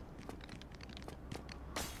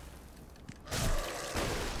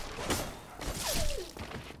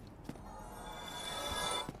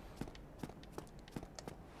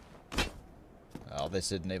 Oh,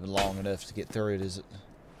 this isn't even long enough to get through it, is it?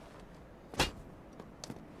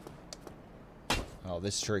 Oh,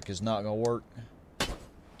 this trick is not gonna work.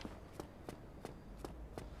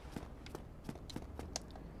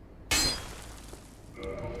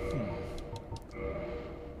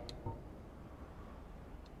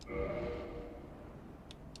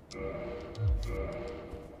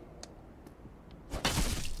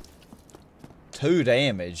 Two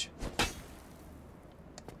damage.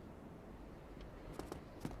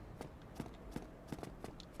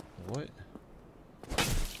 What?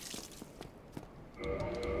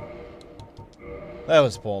 That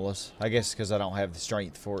was pointless. I guess because I don't have the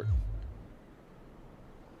strength for it.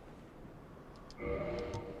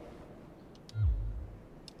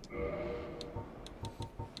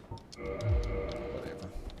 Whatever.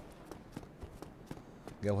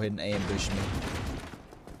 Go ahead and ambush me.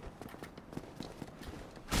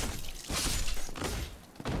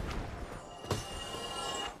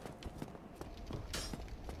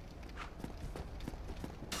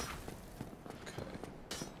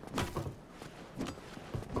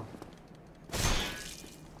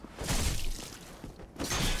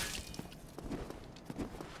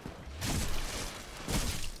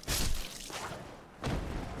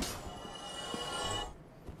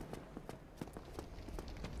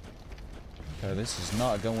 Okay, this is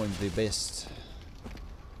not going the best.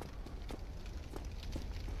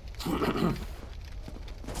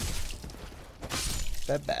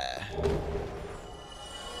 Bye-bye.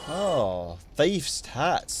 Oh, Thief's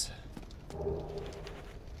Tats.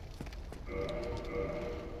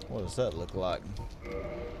 What does that look like?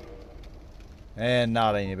 And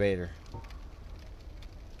not any better.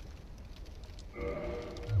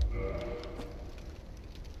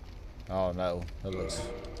 Oh no, that looks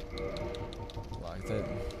like that.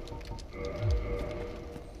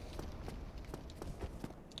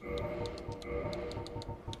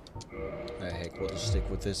 Ah, heck, we'll just stick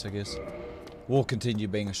with this, I guess. We'll continue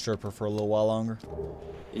being a stripper for a little while longer.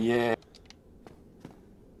 Yeah.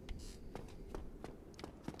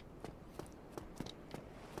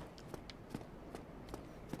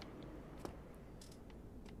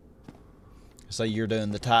 So you're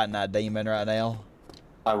doing the Titanite Demon right now?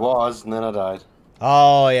 I was, and then I died.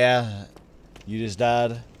 Oh, yeah. You just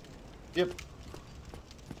died? Yep.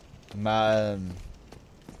 My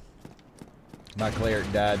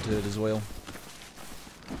Cleric died to it as well.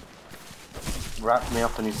 Wrapped me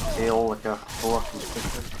up in his tail like a boa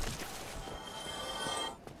constrictor.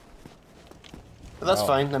 But that's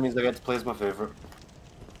fine, that means I get to play as my favourite.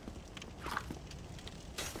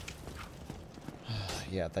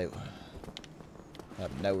 Yeah, they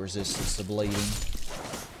have no resistance to bleeding.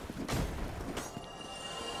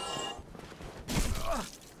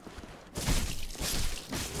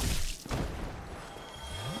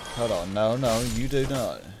 Hold on, no, you do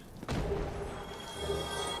not.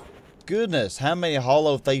 Goodness, how many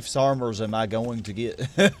Hollow Thief's armors am I going to get?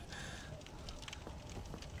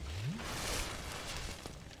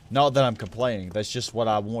 Not that I'm complaining. That's just what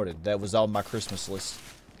I wanted. That was on my Christmas list.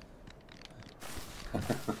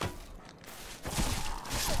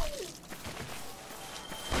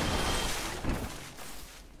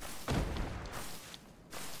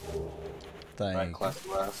 Right, class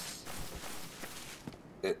class.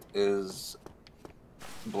 It is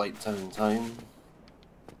Blighttown time.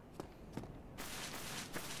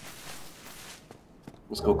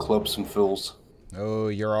 Let's go club some fools. Oh,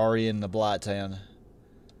 you're already in the Blighttown.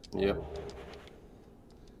 Yep.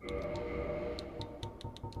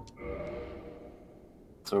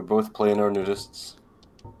 So we're both playing our nudists.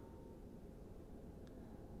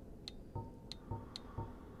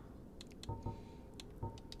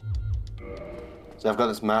 So I've got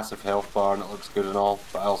this massive health bar and it looks good and all,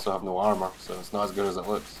 but I also have no armor, so it's not as good as it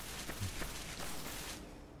looks.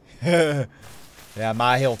 Yeah,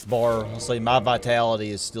 my health bar, let's see, my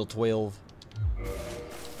vitality is still 12.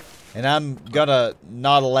 And I'm gonna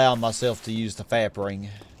not allow myself to use the FAP ring.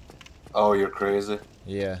 Oh, you're crazy.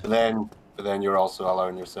 Yeah. But then you're also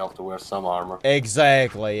allowing yourself to wear some armor.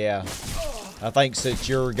 Exactly, yeah. I think since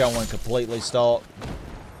you're going completely stock,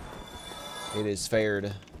 it is fair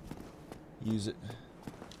to use it.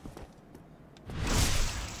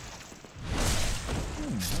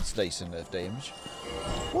 That's decent enough damage.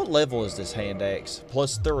 What level is this hand axe?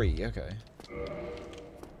 +3, okay.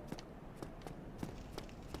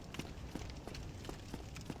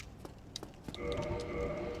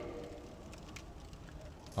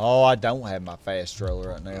 Oh, I don't have my fast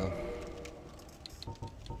roller right now.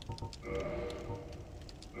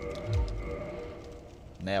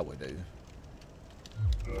 Now we do.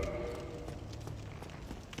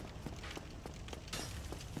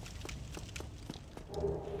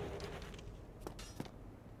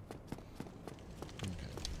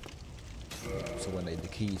 Okay. So we need the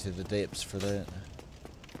key to the depths for that.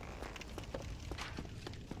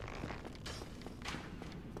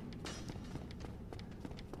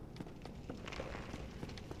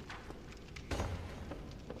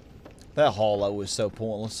 That hollow is so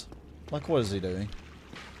pointless. Like, what is he doing?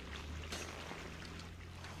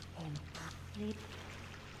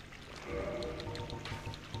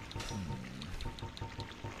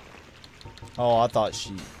 Oh, I thought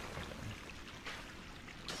she...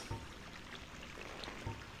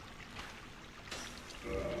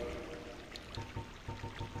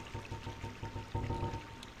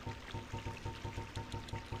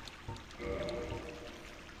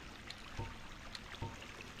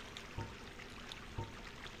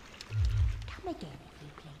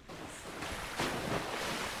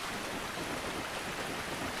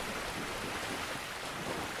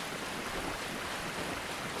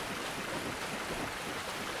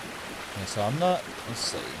 So I'm not, let's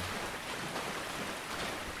see.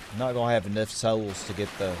 I'm not gonna have enough souls to get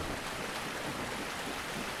that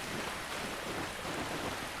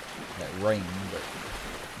ring, but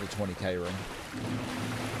the 20k ring.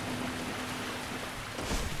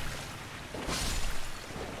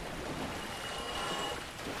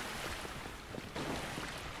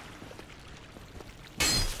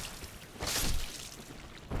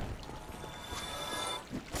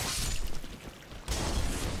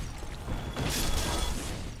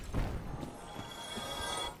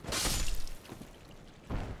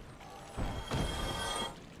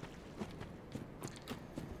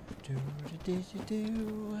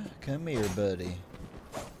 Come here, buddy.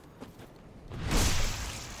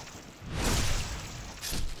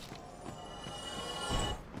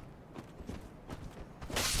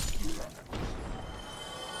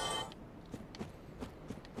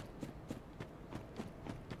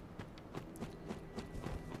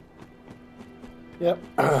 Yep.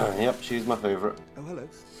 Yep, she's my favorite. Oh, hello.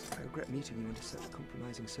 I regret meeting you under such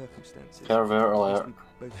compromising circumstances. Pervert alert.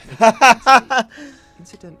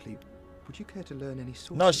 Incidentally, would you care to learn any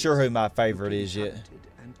sorcery? Not sure who my favorite is yet.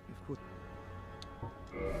 And of course,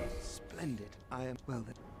 splendid. I am well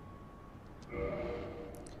then.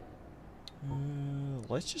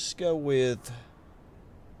 Let's just go with.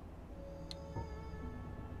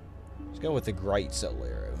 Let's go with the Great Soul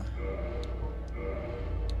Arrow.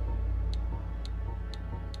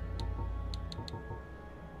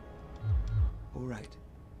 All right,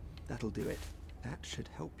 that'll do it. That should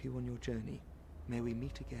help you on your journey. May we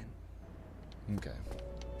meet again. Okay.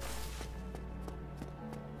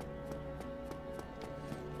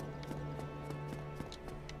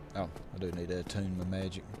 Oh, I do need to attune my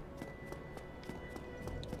magic.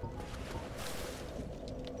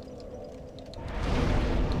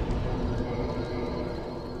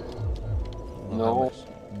 No. How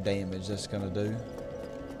much damage that's gonna do.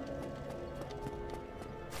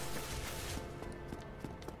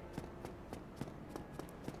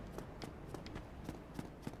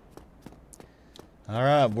 All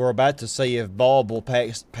right, we're about to see if Bob will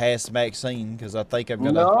pass Maxine because I think I'm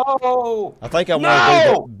gonna. No! I think I want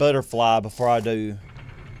to do the butterfly before I do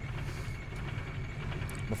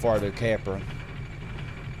Capra.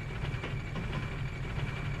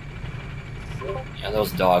 Yeah,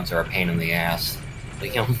 those dogs are a pain in the ass.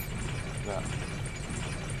 Liam. Yeah.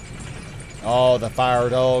 Oh, the fire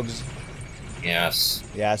dogs. Yes.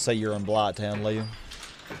 Yeah, I say you're in Blighttown, Liam.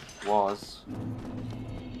 Was.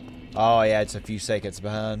 Oh yeah, it's a few seconds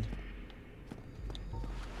behind.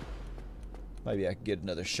 Maybe I can get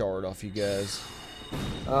another shard off you guys.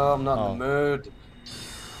 Oh, I'm not in the mood.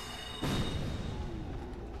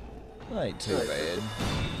 That ain't too bad.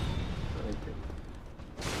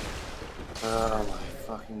 Oh my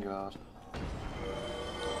fucking god.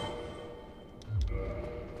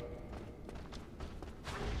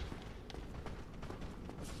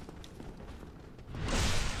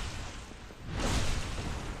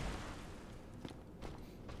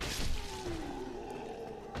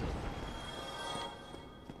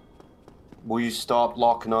 Will you stop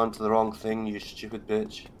locking on to the wrong thing, you stupid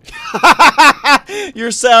bitch?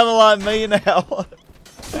 You're sounding like me now. Oh,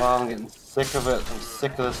 I'm getting sick of it. I'm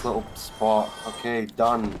sick of this little spot. Okay,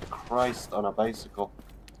 done. Christ on a bicycle.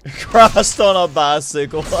 Christ on a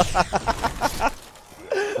bicycle.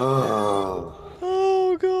 Oh.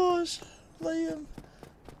 Oh gosh, Liam.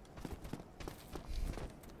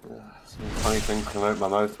 Some funny things come out my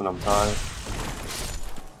mouth when I'm tired.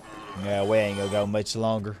 Yeah, we ain't gonna go much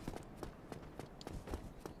longer.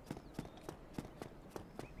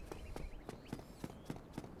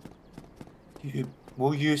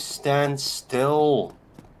 Will you stand still?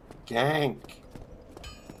 Gank.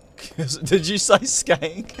 Did you say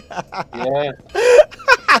skank? Yeah.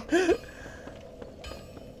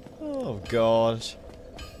 Oh gosh.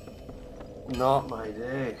 Not my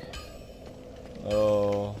day.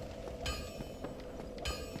 Oh.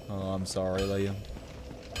 Oh, I'm sorry, Liam.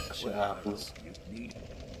 Shit happens.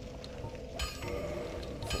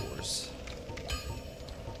 Force.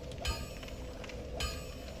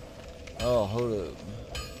 Oh, hold up.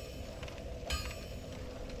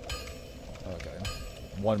 Okay.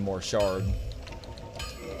 One more shard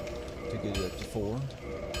to get it up to 4.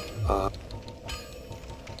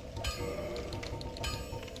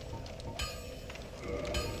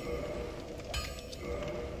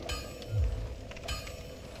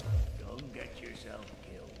 Don't get yourself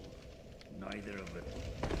killed. Neither of it.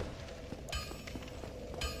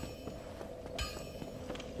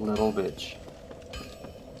 Little bitch.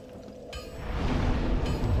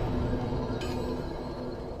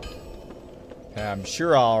 I'm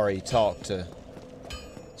sure I already talked to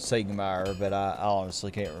Siegmeyer, but I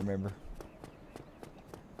honestly can't remember.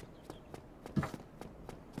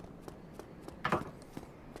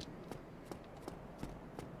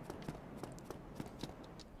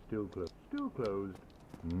 Still closed. Still closed.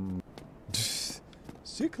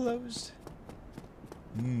 Still closed.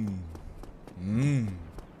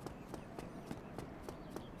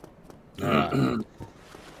 Alright.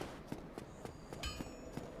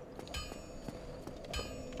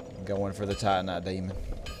 Going for the Titanite Demon.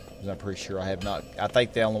 Because I'm pretty sure I have not. I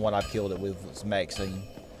think the only one I've killed it with was Maxine.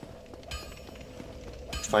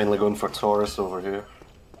 Finally going for Taurus over here.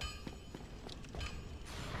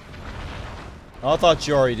 Oh, I thought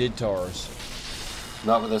you already did Taurus.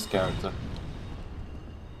 Not with this character.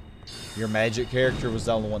 Your magic character was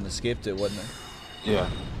the only one that skipped it, wasn't it? Yeah.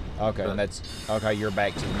 Okay, and that's okay. You're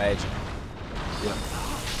back to the magic. Yeah.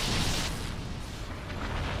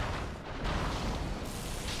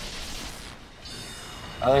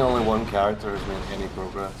 I think only one character has made any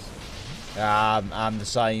progress. I'm the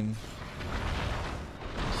same.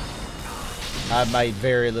 I've made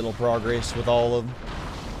very little progress with all of them.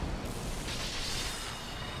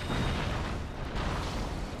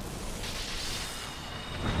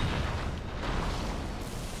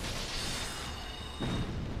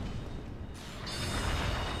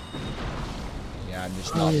 Yeah, I'm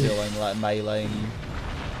just not feeling like meleeing you.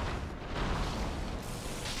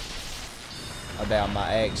 I doubt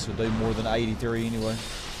my axe would do more than 83 anyway.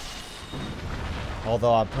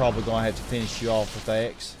 Although I'm probably going to have to finish you off with the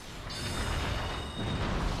axe.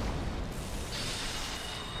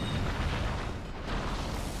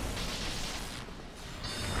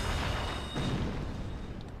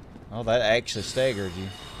 Oh, that actually staggered you.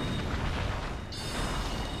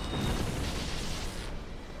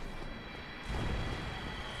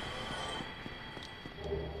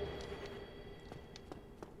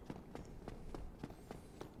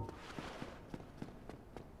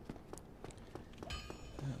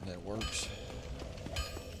 That works.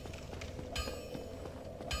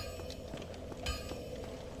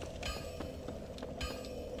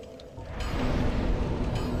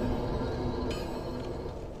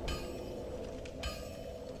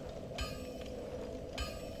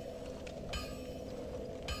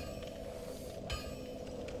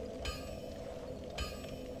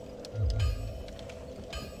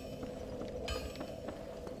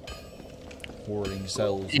 hoarding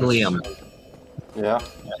souls. Liam. Yeah.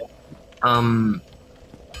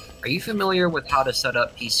 Are you familiar with how to set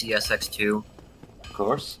up PCSX2? Of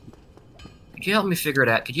course. Could you help me figure it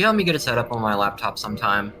out? Could you help me get it set up on my laptop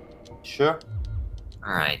sometime? Sure.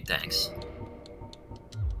 Alright, thanks.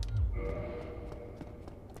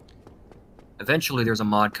 Eventually there's a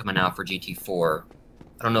mod coming out for GT4.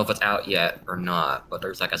 I don't know if it's out yet or not, but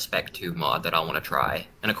there's like a Spec 2 mod that I want to try.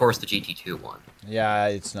 And of course the GT2 one. Yeah,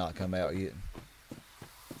 it's not come out yet.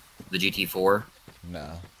 The GT4?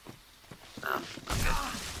 No. Oh, okay.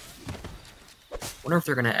 Wonder if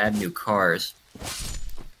they're gonna add new cars.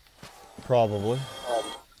 Probably.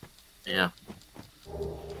 Yeah.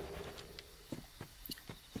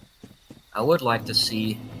 I would like to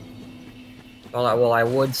see. I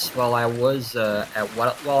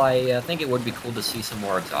think it would be cool to see some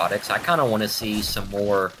more exotics. I kind of want to see some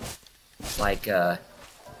more, like,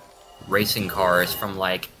 racing cars from,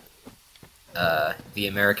 like, the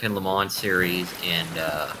American Le Mans series and,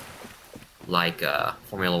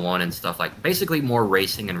 Formula 1 and stuff. Like, basically more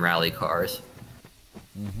racing and rally cars.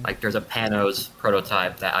 Mm-hmm. Like, there's a Panos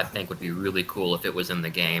prototype that I think would be really cool if it was in the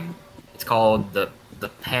game. It's called the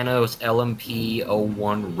Panos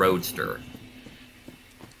LMP01 Roadster.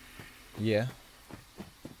 Yeah.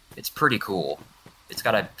 It's pretty cool. It's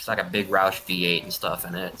like a big Roush V8 and stuff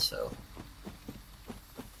in it, so.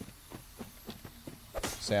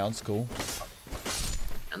 Sounds cool.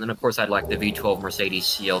 And then of course I'd like the V12 Mercedes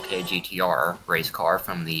CLK GTR race car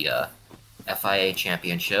from the FIA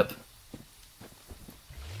Championship.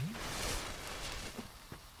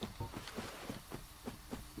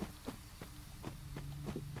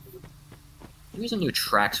 Maybe some new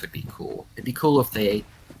tracks would be cool. It'd be cool if it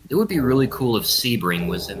would be really cool if Sebring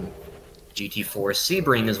was in GT4.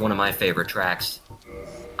 Sebring is one of my favorite tracks.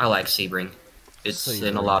 I like Sebring. It's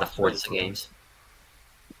in a lot of Forza games.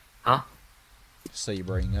 Huh?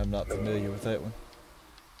 Sebring, I'm not familiar with that one.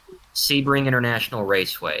 Sebring International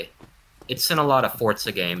Raceway. It's in a lot of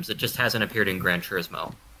Forza games. It just hasn't appeared in Gran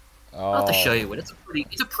Turismo. I'll have to show you it. It's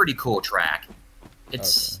a pretty cool track.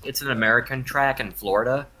 It's an American track in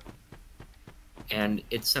Florida. And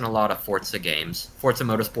it's in a lot of Forza games. Forza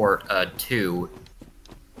Motorsport 2.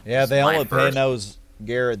 Yeah, the only Panos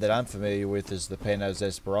Garrett that I'm familiar with is the Panos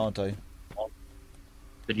Esperanto.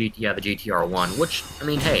 The GTR 1, which, I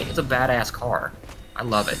mean, hey, it's a badass car. I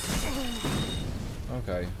love it.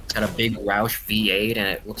 Okay. It's got a big Roush V8, and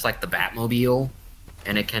it looks like the Batmobile.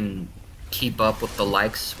 And it can keep up with the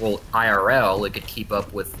likes, well, IRL, it could keep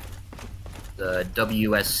up with the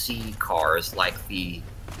WSC cars, like the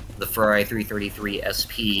Ferrari 333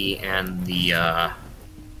 SP and the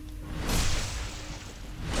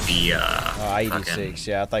 86,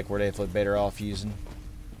 yeah, I think we're definitely better off using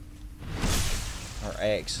our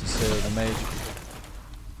X instead of the Magic.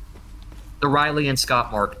 The Riley and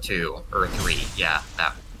Scott Mark II, or 3, yeah,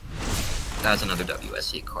 that's another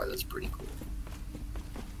WSC car that's pretty cool.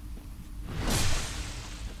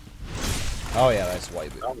 Oh yeah, that's way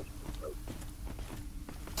better.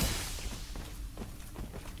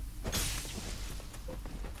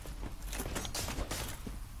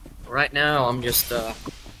 Right now, I'm just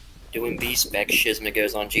doing B-Spec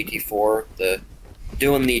Shizmigos on GT4.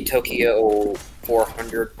 Doing the Tokyo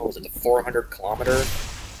 400, what was it, the 400 kilometer?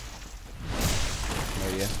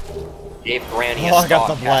 Oh yeah. Dave Granny. Oh, I got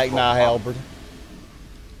the Black Knight Halberd.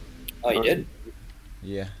 Oh, you did?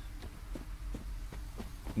 Yeah.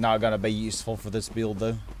 Not gonna be useful for this build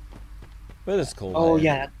though. But it's cool. Oh man.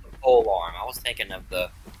 yeah, that's the pole arm. I was thinking of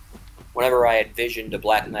whenever I envisioned a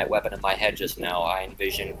Black Knight weapon in my head just now, I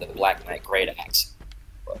envisioned the Black Knight Great Axe.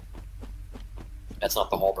 But that's not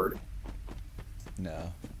the halberd.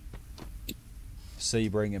 No.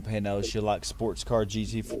 Sebring and Panos, you like sports car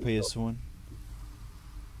GT for PS1?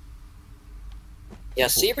 Yeah,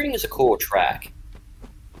 Sebring is a cool track.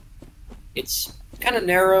 It's kind of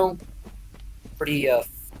narrow, pretty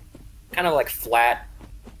kind of like flat,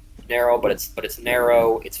 narrow, but it's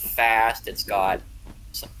narrow. It's fast. It's got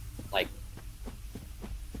some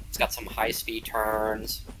some high speed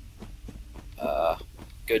turns.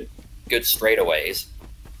 Good straightaways.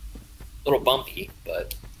 A little bumpy,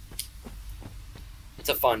 but it's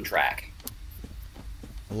a fun track.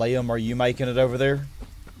 Liam, are you making it over there?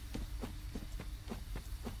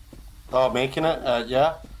 Oh, making it? Yeah.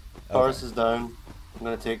 Okay. Forest is down. I'm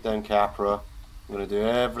going to take down Capra. I'm going to do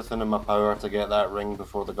everything in my power to get that ring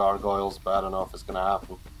before the Gargoyles, but I don't know if it's going to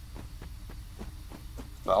happen.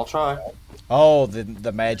 But I'll try. Oh,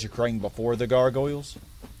 the magic ring before the Gargoyles?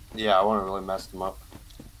 Yeah, I want to really mess them up.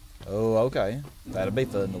 Oh, okay. That'll be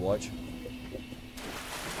fun to watch.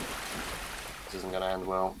 This isn't going to end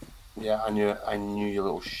well. Yeah, I knew you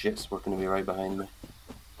little shits were going to be right behind me.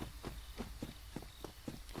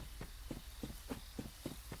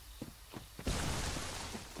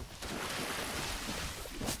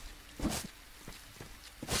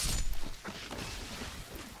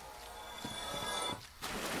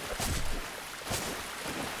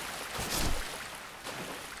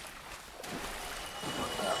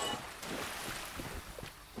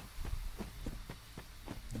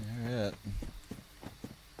 Alright.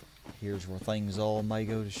 Here's where things all may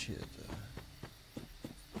go to shit.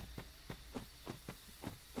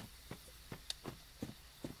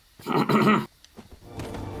 I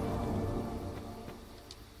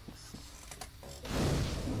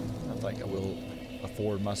think I will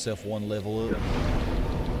afford myself one level up.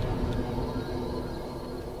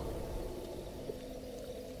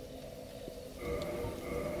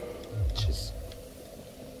 Just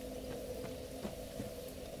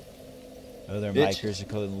Other Bitch. makers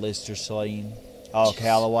including Lister Slain. Oh,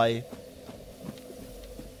 Callaway.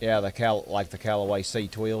 Yeah, like the Callaway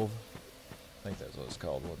C12. I think that's what it's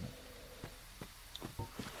called, wasn't it?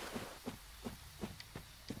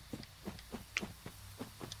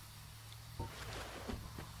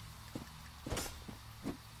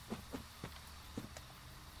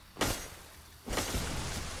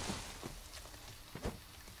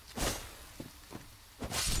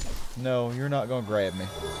 No, you're not gonna grab me.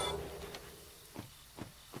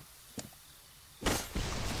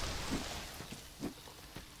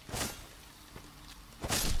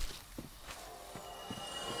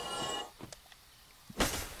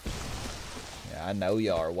 Yeah, I know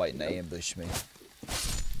y'all are waiting to ambush me.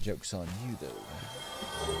 Joke's on you, though.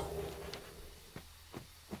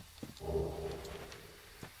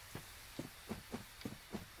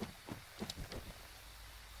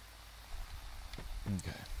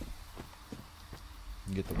 Okay.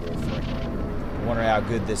 Get the wolf ring. I wonder how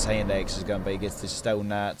good this hand axe is gonna be against these stone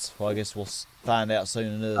knights. Well, I guess we'll find out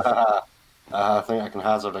soon enough. I think I can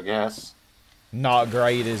hazard a guess. Not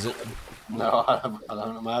great, is it? No, I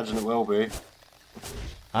don't imagine it will be.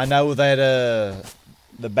 I know that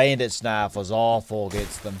the bandit's knife was awful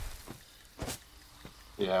against them.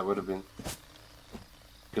 Yeah, it would have been.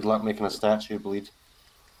 Good luck making a statue bleed.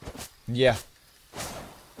 Yeah.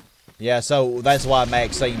 Yeah, so that's why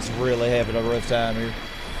Maxine's really having a rough time here.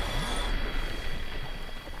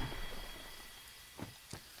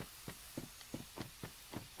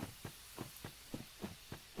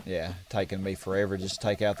 Yeah, taking me forever just to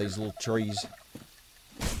take out these little trees.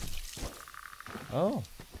 Oh.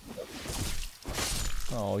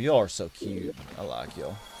 Oh, y'all are so cute. I like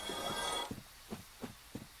y'all.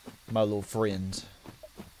 My little friends.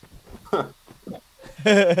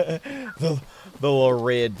 the little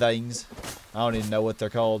red things. I don't even know what they're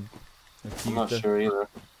called. They're cute, I'm not though. sure either.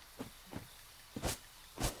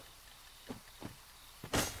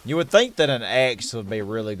 You would think that an axe would be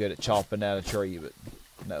really good at chopping down a tree, but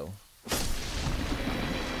no.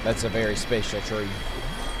 That's a very special tree.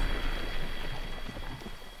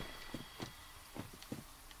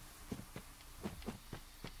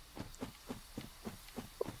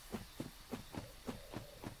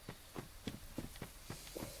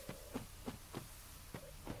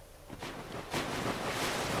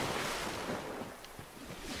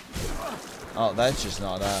 Oh, that's just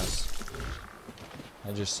not nice.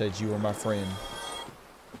 I just said you were my friend.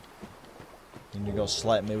 And you're gonna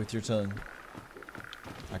slap me with your tongue.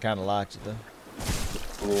 I kinda liked it though.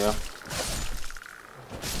 Yeah.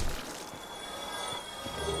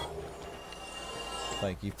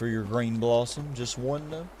 Thank you for your green blossom. Just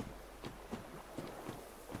one though.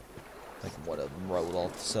 I think one of them rolled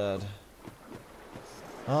off the side.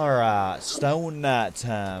 Alright, Stone Night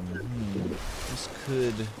time. This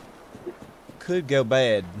could go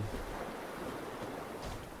bad.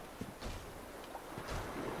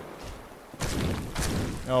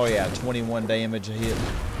 Oh yeah, 21 damage a hit.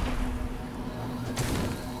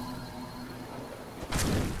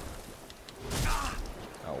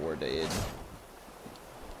 Oh, we're dead.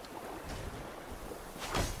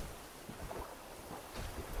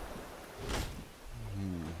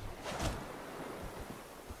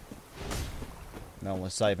 The only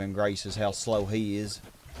saving grace is how slow he is.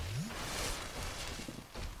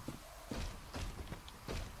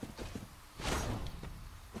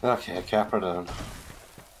 Okay, Capra down.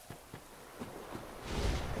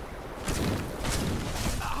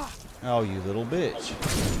 Oh, you little bitch.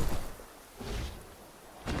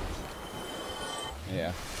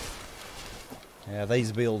 Yeah. Yeah,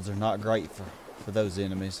 these builds are not great for those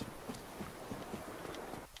enemies.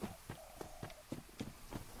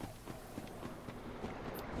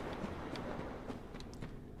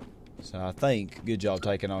 So I think, good job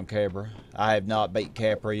taking on Capra. I have not beat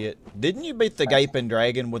Capra yet. Didn't you beat the Gaping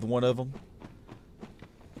Dragon with one of them?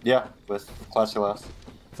 Yeah, with Classy Lass.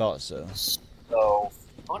 Thought so. So,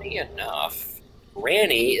 funny enough,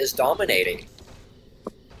 Granny is dominating.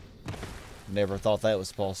 Never thought that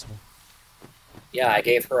was possible. Yeah, I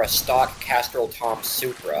gave her a stock Castrol Tom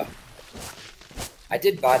Supra. I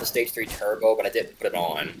did buy the Stage 3 Turbo, but I didn't put it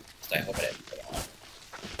on. So I hope I didn't put it on.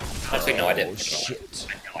 Actually, no, I didn't put it shit.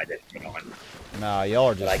 on. No, I didn't put it on. Nah, y'all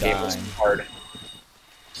are But I just gave her dying. some hard...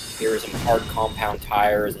 Here are some hard compound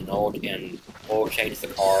tires and oil changed the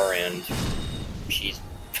car, and she's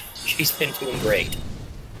been doing great.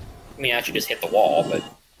 I mean, I actually just hit the wall, but it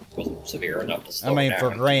wasn't severe enough to slow I mean, her for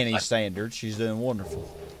down. Granny standards, she's doing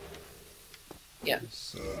wonderful. Yeah.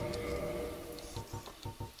 So.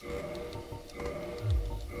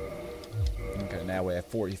 Okay, now we have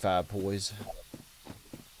 45 poise.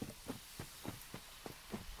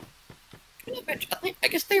 I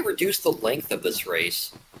guess they reduced the length of this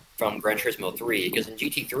race from Gran Turismo 3, because in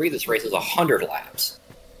GT3 this race is 100 laps,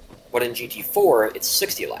 but in GT4 it's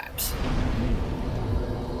 60 laps.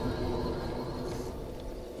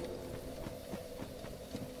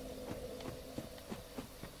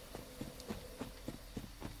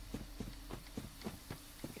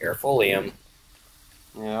 Careful, Liam.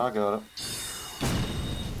 Yeah, I got it.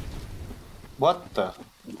 What the?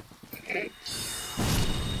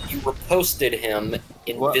 You reposted him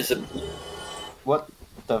invisibly. What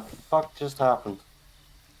the fuck just happened?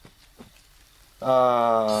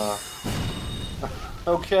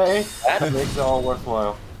 Okay. That makes it all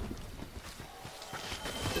worthwhile.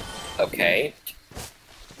 Okay.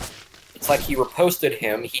 It's like he reposted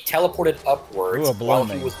him, he teleported upwards Ooh, while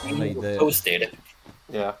he me. was being Need that. reposted.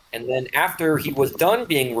 Yeah. And then after he was done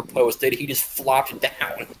being reposted, he just flopped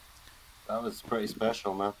down. That was pretty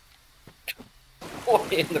special, man.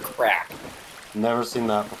 In the crack. Never seen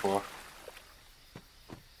that before.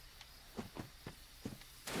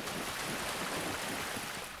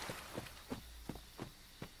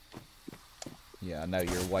 Yeah, I know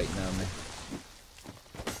you're waiting on me.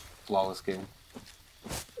 Flawless game.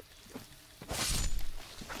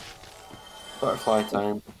 Butterfly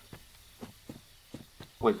time.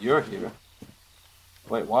 Wait, you're here?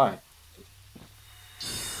 Wait, why?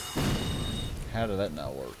 How did that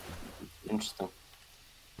not work? Interesting.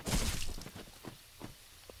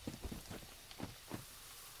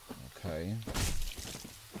 Okay.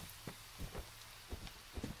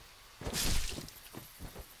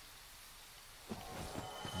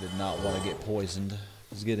 Did not want to get poisoned,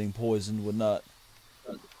 because getting poisoned would not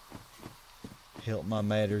help my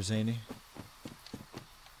matters any.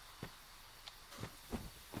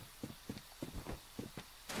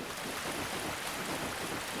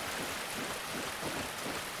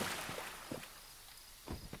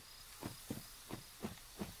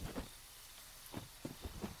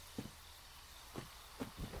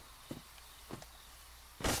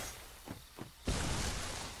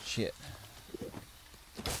 Shit.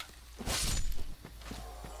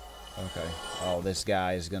 Okay. Oh, this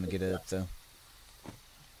guy is gonna get up though.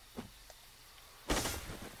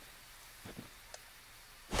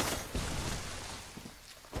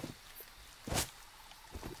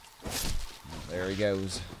 There he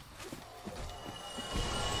goes.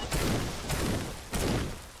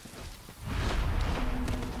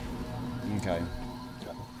 Okay.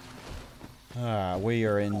 We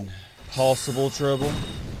are in possible trouble.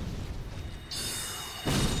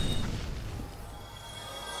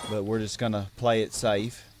 But we're just gonna play it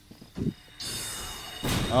safe.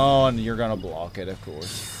 Oh, and you're gonna block it, of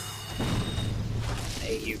course.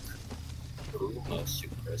 Hey, you.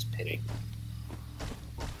 Super is pitting.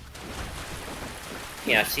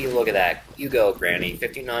 Yeah, see, look at that. You go, Granny.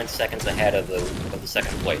 59 seconds ahead of the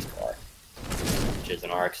second place car, which is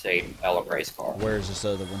an RX-8 Ella race car. Where's this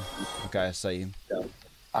other one? Okay, I see him.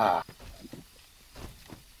 Ah.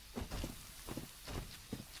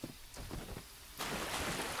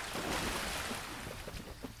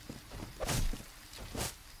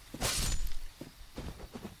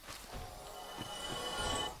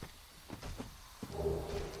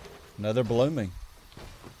 Another blooming.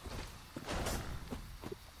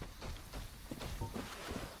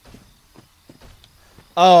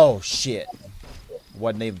 Oh, shit.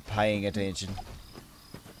 Wasn't even paying attention.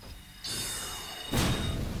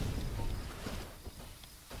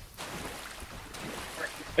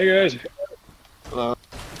 Hey guys. Hello.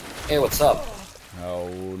 Hey, what's up? Oh,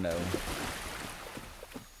 no.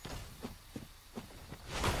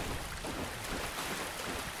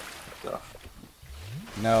 Stuff.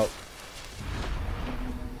 No.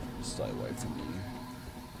 Stay away from you.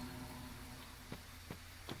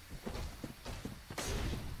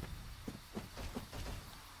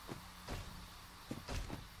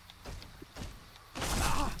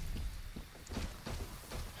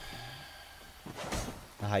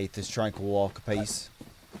 hate this tranquil walk of peace.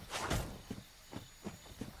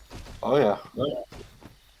 Oh yeah.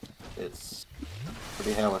 It's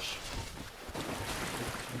pretty hellish.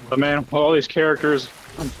 But man, with all these characters,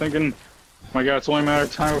 I'm thinking, my God, it's only a matter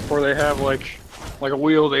of time before they have like a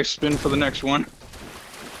wheel they spin for the next one.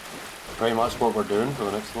 Pretty much what we're doing for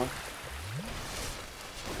the next one.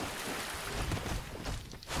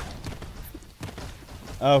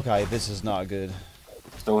 Okay, this is not good.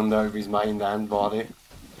 Stoned out of his mind and body.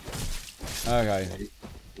 Okay.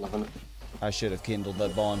 Loving it. I should have kindled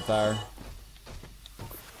that bonfire.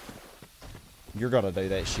 You're gonna do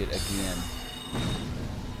that shit again.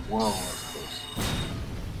 Whoa, that's close.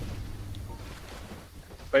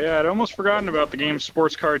 But yeah, I'd almost forgotten about the game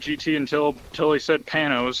Sports Car GT until he said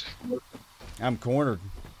Panos. I'm cornered.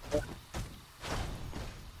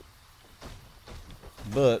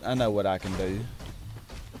 But I know what I can do.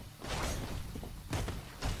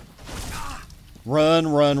 Run,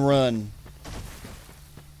 run, run.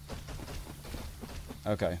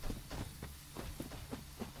 Okay.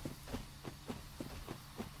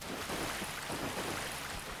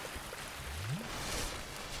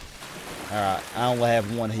 Alright, I only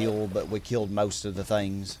have one heal, but we killed most of the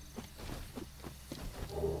things.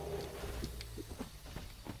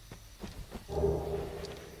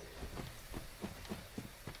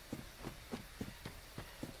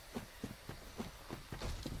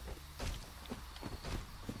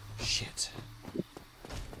 Shit.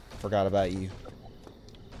 Forgot about you.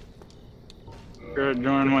 Good,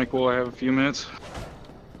 join Mike. We'll have a few minutes.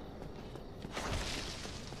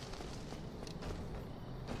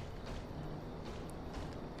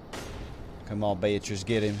 Come on, Beatrice,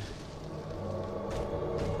 get him.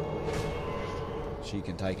 She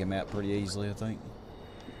can take him out pretty easily, I think.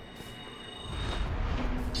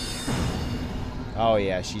 Oh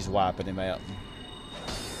yeah, she's wiping him out.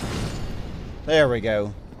 There we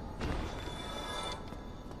go.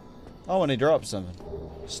 Oh, and he dropped something.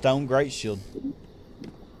 Stone Great Shield.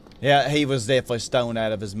 Yeah, he was definitely stoned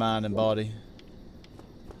out of his mind and body.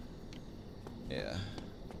 Yeah.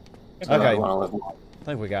 Okay. I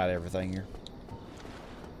think we got everything here.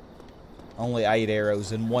 Only 8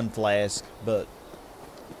 arrows and 1 flask, but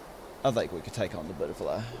I think we could take on the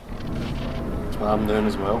butterfly. That's what I'm doing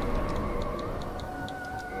as well.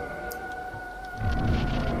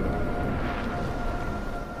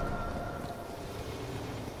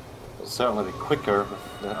 It'll certainly be quicker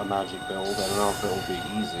with a magic build. I don't know if it'll be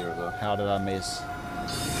easier though. How did I miss?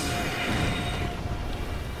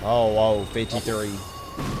 Oh, whoa, 53.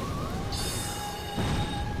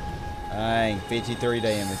 Dang, 53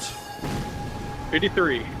 damage.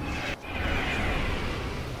 83.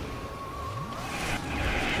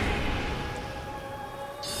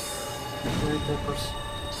 Peppers.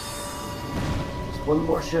 Just one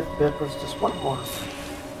more shift, Peppers. Just one more.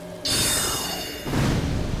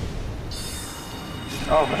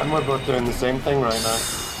 Oh man, we're both doing the same thing right now.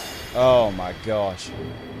 Oh my gosh.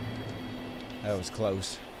 That was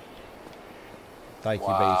close. Thank you,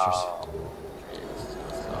 Beatrice.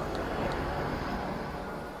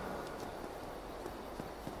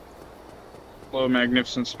 Hello,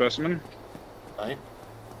 magnificent specimen. Right.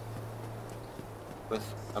 With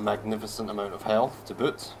a magnificent amount of health to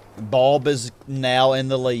boot. Bob is now in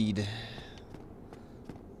the lead.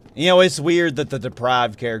 You know, it's weird that the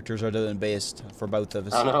deprived characters are doing best for both of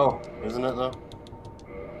us. I know, isn't it though?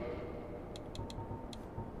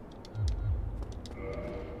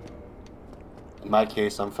 In my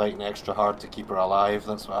case, I'm fighting extra hard to keep her alive,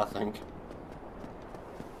 that's what I think.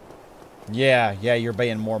 Yeah, you're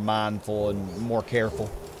being more mindful and more careful.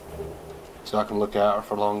 So I can look at her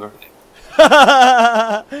for longer.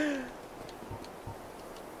 Uh-oh.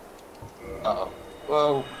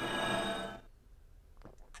 Whoa.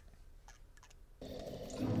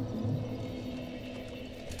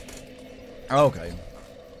 Okay.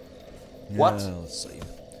 What? Let's see.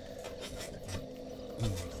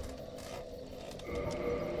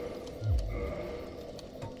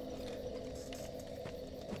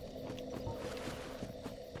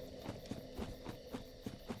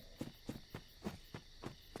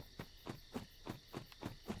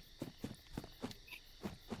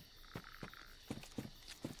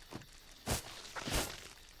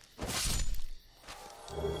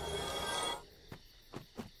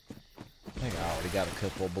 I think I already got a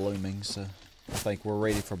couple of bloomings, so I think we're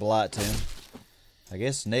ready for Blighttown. I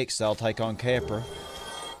guess next I'll take on Capra.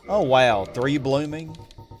 Oh wow, 3 blooming?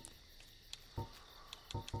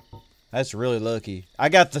 That's really lucky. I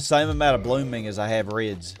got the same amount of blooming as I have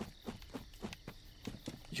reds.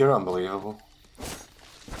 You're unbelievable.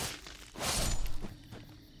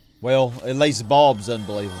 Well, at least Bob's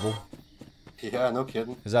unbelievable. Yeah, no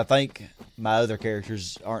kidding. Because I think my other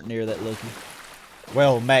characters aren't near that lucky.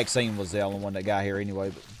 Well, Maxine was the only one that got here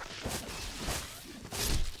anyway, but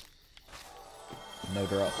no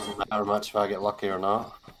drop. Doesn't matter much if I get lucky or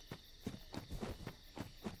not.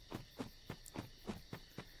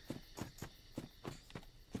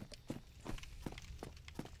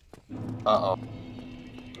 Uh-oh.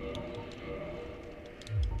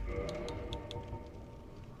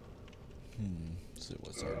 So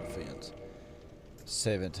what's our defense?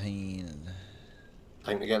 17 and...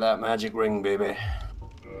 Time to get that magic ring, baby.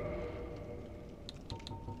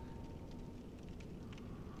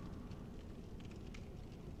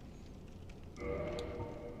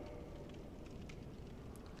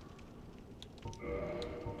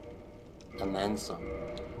 And then some.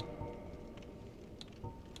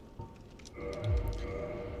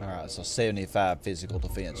 Alright, so 75 physical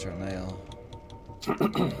defense right now.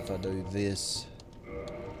 If I do this,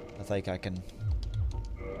 I think I can...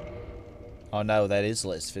 Oh no, that is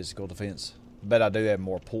less physical defense. Bet I do have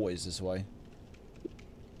more poise this way.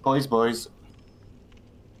 Boys.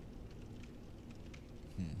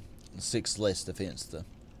 6 less defense though.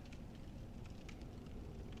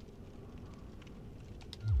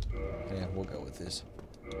 Yeah, we'll go with this.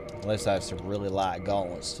 Unless I have some really light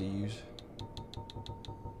gauntlets to use.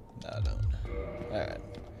 No, I don't. Alright.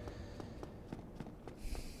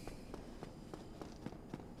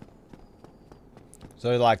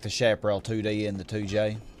 So like the Chaparral 2D and the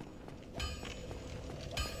 2J.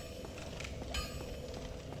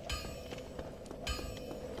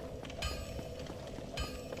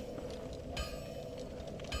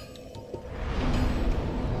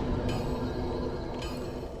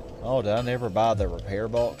 Oh, did I never buy the repair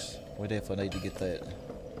box? We definitely need to get that.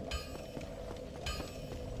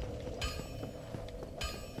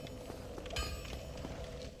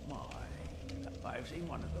 I've seen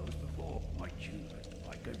one of those before. Quite cheap.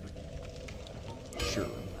 I could. Sure.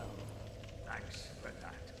 Thanks for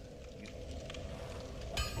that.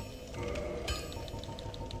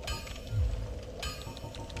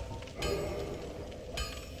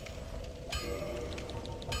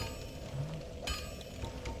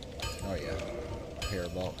 Oh yeah, repair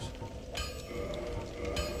box.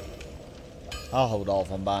 I'll hold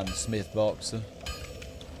off on buying the Smith box.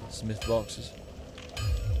 Smith boxes.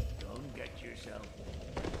 Don't get yourself.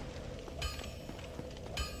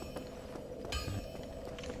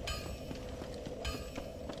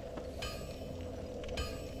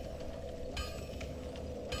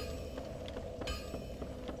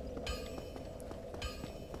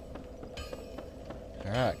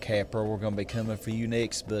 Alright, Capra, we're gonna be coming for you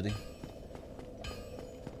next, buddy.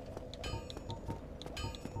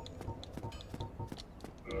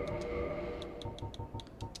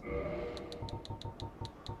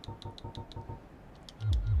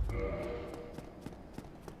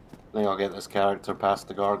 I think I'll get this character past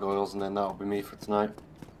the Gargoyles and then that'll be me for tonight.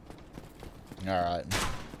 Alright.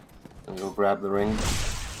 And go grab the ring.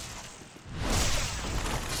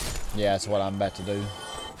 Yeah, that's what I'm about to do.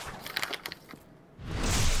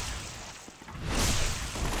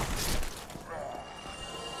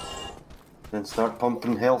 And start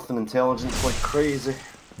pumping health and intelligence like crazy.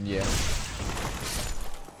 Yeah.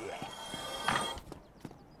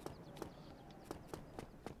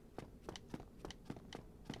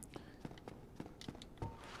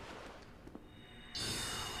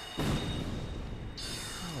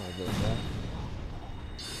 A little bit more.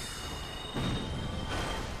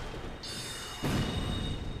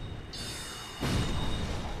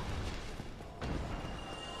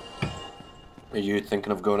 Are you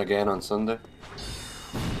thinking of going again on Sunday?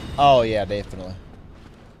 Oh yeah, definitely.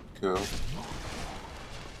 Cool.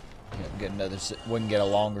 Yeah, get another. We can get a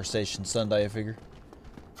longer session Sunday, I figure.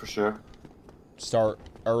 For sure. Start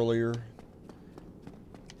earlier.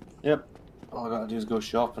 Yep. All I gotta do is go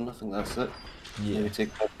shopping. I think that's it. Yeah. Maybe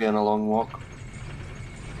take Peppy on a long walk.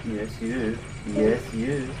 Yes, you. Yes,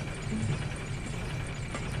 you.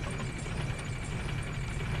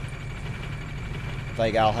 I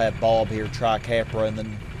think I'll have Bob here try Capra and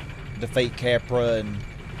then defeat Capra and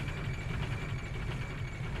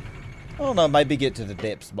I don't know, maybe get to the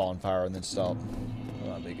depths bonfire and then stop. That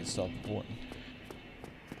might be a good stopping point.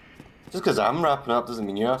 Just because I'm wrapping up doesn't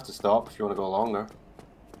mean you have to stop if you want to go longer.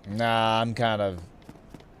 Nah, I'm kind of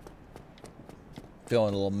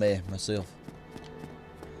feeling a little meh myself.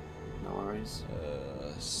 No worries.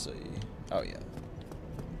 Let's see. Oh yeah,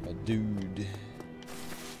 a dude.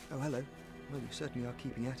 Oh, hello. Well, you certainly are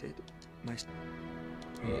keeping at it. Nice.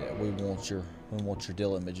 Yeah, we want your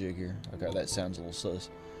Dylan Majig here. Okay, that sounds a little sus.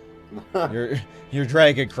 Your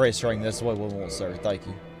Dragon Crest ring. That's what we want, sir. Thank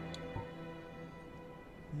you.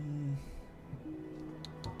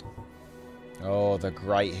 Oh, the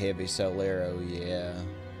great heavy soul arrow, yeah.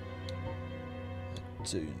 I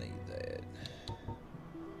do need that.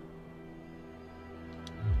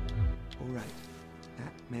 All right.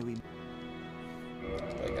 May we? I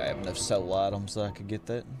think I have enough soul items so I could get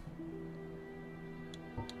that.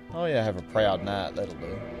 Oh yeah, I have a proud knight. That'll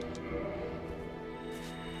do.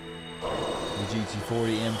 The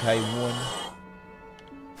GT40 MK1.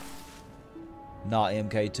 Not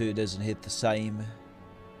MK2. It doesn't hit the same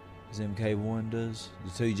as MK1 does.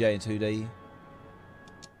 The 2J and 2D.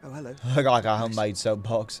 Oh, hello. Look like a homemade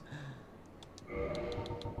soapbox.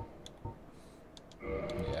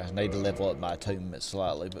 Yeah, I need to level up my attunement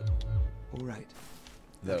slightly, but all right.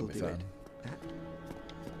 that'll be fine.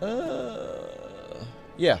 That?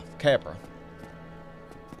 Yeah, Capra.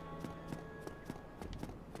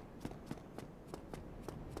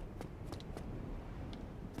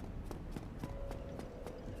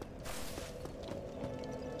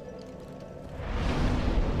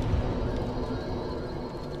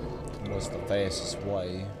 What's the fastest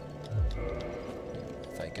way?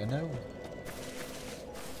 I think I know.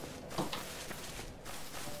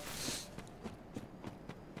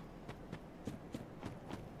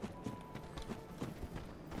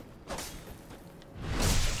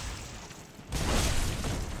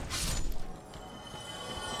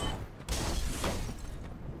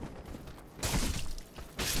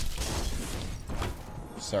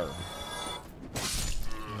 Sir.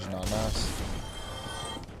 It's not nice.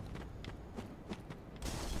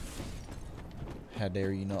 How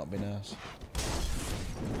dare you not be nice?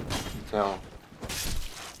 Tell him.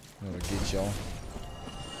 I'm gonna get y'all.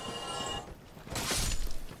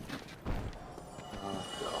 Oh,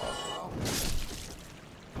 God.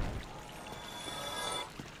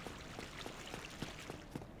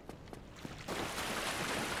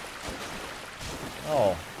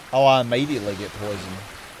 Oh, I immediately get poisoned.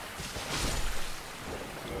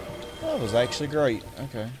 That was actually great.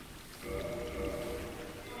 Okay.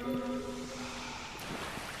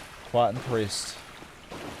 Quite impressed.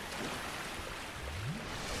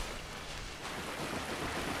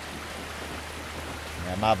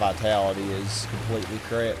 Yeah, my vitality is completely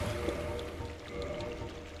crap.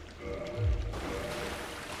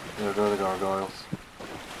 There go the gargoyles.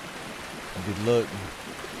 Good luck.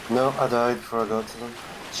 No, I died before I got to them.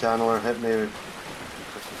 Channeler hit me with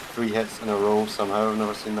 3 hits in a row somehow. I've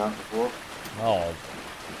never seen that before. Oh.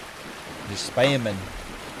 Just spamming.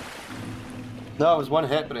 No, it was 1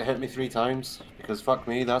 hit, but it hit me 3 times. Because fuck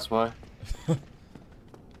me, that's why.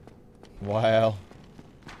 Wow.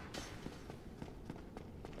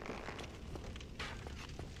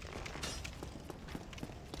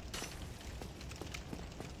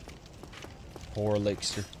 Poor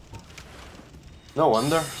elixir. No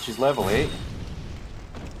wonder. She's level 8.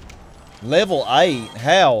 Level 8?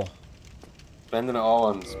 How? Spending it all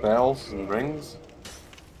on spells and rings.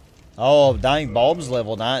 Oh, dang, Bob's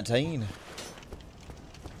level 19.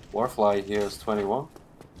 Warfly here is 21.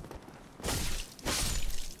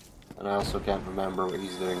 And I also can't remember what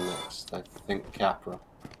he's doing next. I think Capra.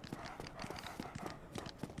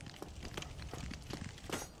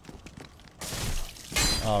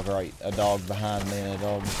 Oh, great. A dog behind me and a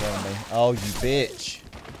dog in front of me. Oh, you bitch.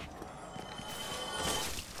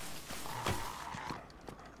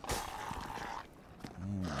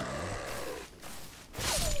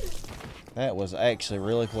 That was actually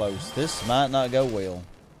really close. This might not go well.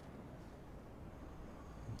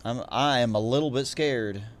 I am a little bit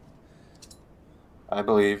scared. I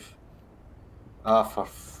believe. Ah, for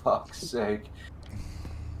fuck's sake.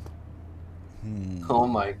 Oh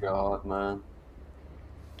my god, man.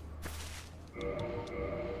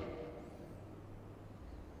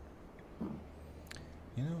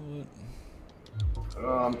 You know what?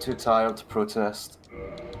 Oh, I'm too tired to protest.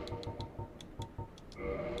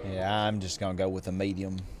 Yeah, I'm just gonna go with a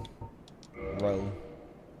medium roll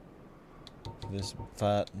for this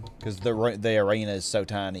fight because the arena is so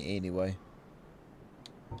tiny anyway.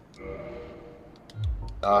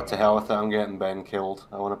 To hell with it, I'm getting Ben killed.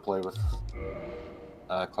 I want to play with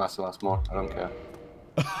Class of Last more. I don't care.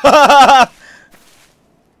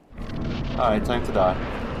 Alright, time to die.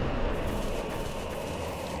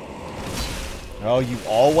 Oh, you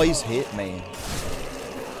always hit me.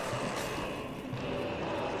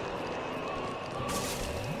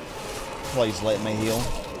 Please let me heal.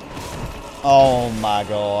 Oh my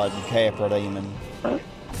god, Capra Demon.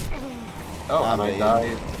 Oh, I'm and I dead.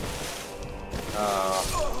 died.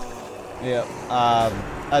 Yep,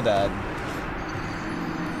 I died.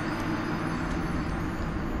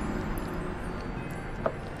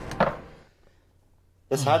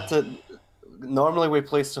 This had to... Normally we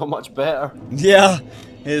play so much better. Yeah,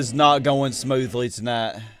 It is not going smoothly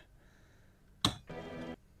tonight.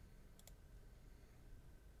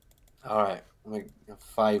 Alright, like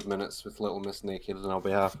 5 minutes with Little Miss Naked and I'll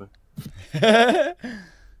be happy.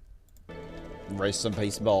 Rest in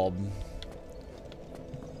peace, Bob.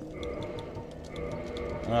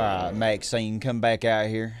 Alright, Maxine, come back out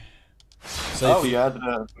here. So you had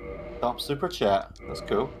a top super chat. That's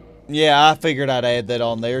cool. Yeah, I figured I'd add that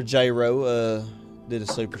on there. J-Ro did a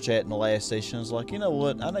super chat in the last session. I was like, you know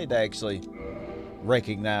what? I need to actually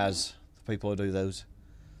recognize the people who do those.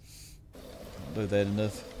 Don't do that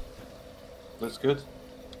enough. Looks good.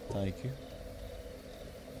 Thank you.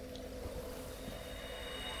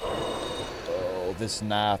 Oh, this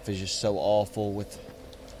knife is just so awful with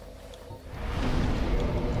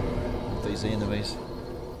these enemies.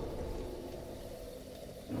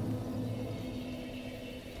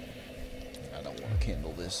 I don't want to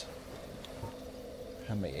kindle this.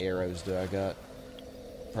 How many arrows do I got?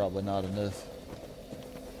 Probably not enough.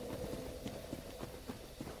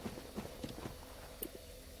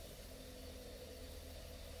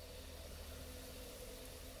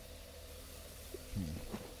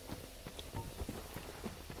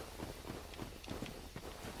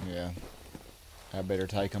 Yeah, I better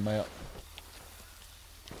take them out.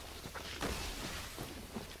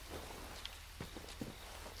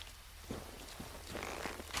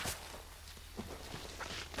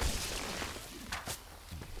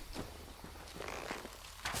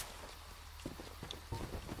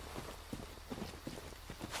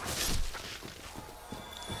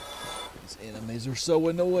 These enemies are so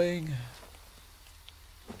annoying.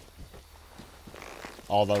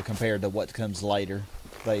 Although compared to what comes later,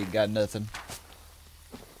 they got nothing.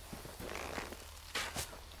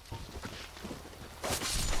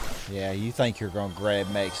 Yeah, you think you're gonna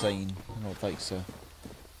grab Maxine. I don't think so.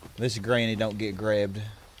 This granny don't get grabbed.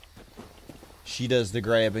 She does the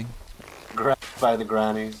grabbing. Grabbed by the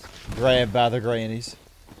grannies. Grabbed by the grannies.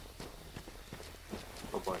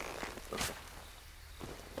 Oh boy. Okay.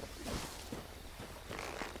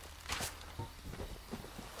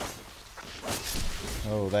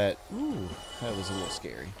 Oh, that was a little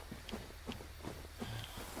scary.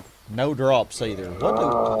 No drops either. What do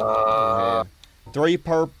we have? 3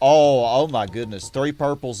 purple. Oh my goodness. 3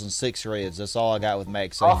 purples and 6 reds. That's all I got with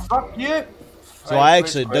Maxine. Oh, fuck you! So I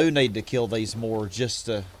actually do need to kill these more just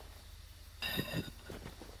to...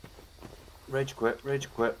 Rage quit,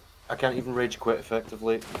 rage quit. I can't even rage quit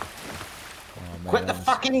effectively. Oh, man, Quit the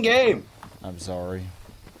fucking game! I'm sorry.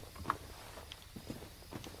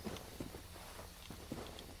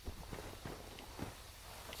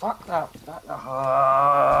 Fuck that.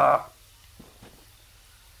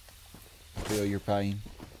 Feel your pain.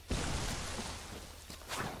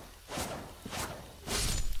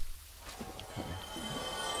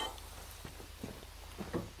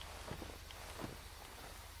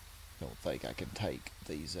 Don't think I can take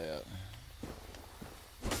these out.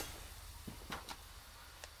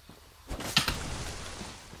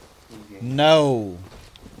 No!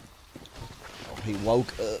 Oh, he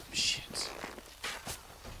woke up. Shit.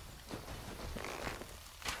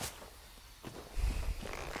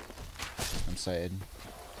 I'm sad.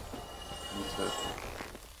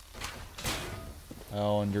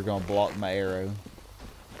 Oh, and you're gonna block my arrow.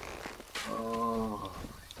 Oh,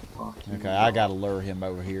 Okay, I gotta lure him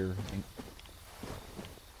over here and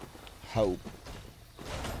hope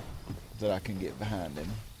that I can get behind him,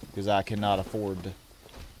 because I cannot afford to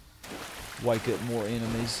wake up more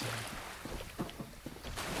enemies.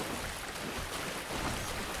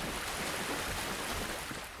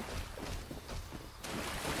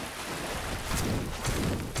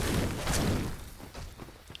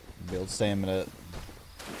 Build stamina up.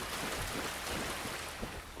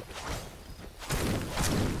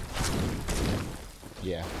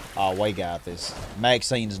 Yeah. Oh, we got this.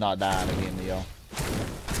 Maxine's not dying again, y'all.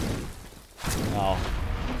 Oh.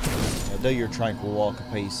 Now do your tranquil walk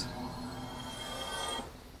of peace.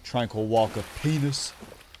 Tranquil walk of penis.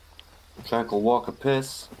 Tranquil walk of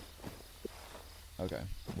piss. Okay.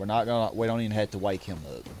 We don't even have to wake him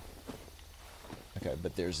up. Okay,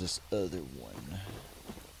 but there's this other one.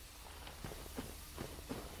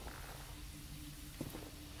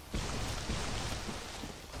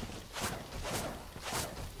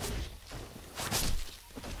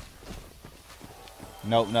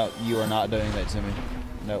 Nope, no, you are not doing that to me.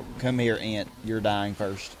 Nope, come here, Ant. You're dying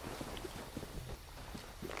first.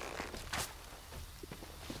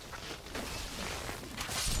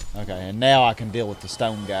 Okay, and now I can deal with the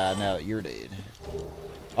stone guy now that you're dead.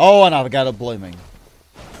 Oh, and I've got a blooming.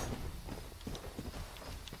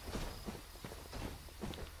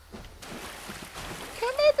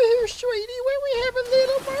 Come over here, sweetie, when we have a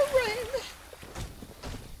little more room.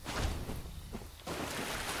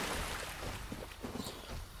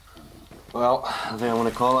 Well, I think I want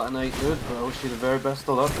to call it a night, dude, but I wish you the very best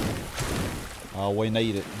of luck. Oh, we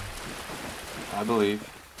need it. I believe.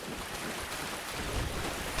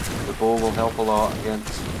 The bow will help a lot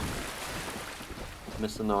against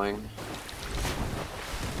Miss Annoying.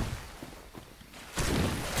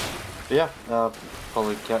 But yeah,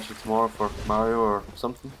 probably catch you tomorrow for Mario or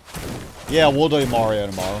something. Yeah, we'll do Mario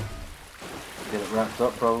tomorrow. Get it wrapped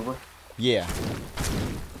up, probably. Yeah.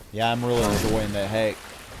 Yeah, I'm really enjoying that hack.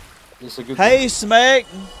 It's a good Hey, Smack!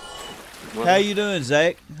 What? How you doing,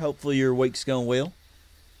 Zach? Hopefully your week's going well.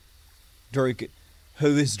 Who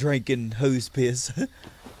is drinking whose piss?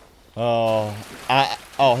 Oh,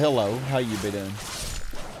 hello. How you be doing?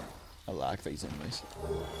 I like these enemies.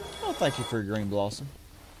 Oh, thank you for your green blossom.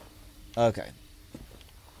 Okay.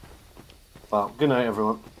 Well, good night,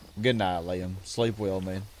 everyone. Good night, Liam. Sleep well,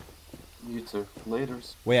 man. You too.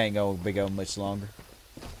 Laters. We ain't gonna be going much longer.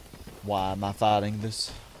 Why am I fighting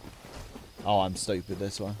this? Oh, I'm stupid,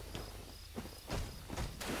 that's why.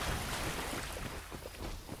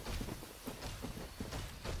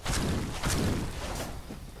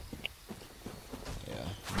 Yeah,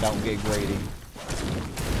 don't get greedy.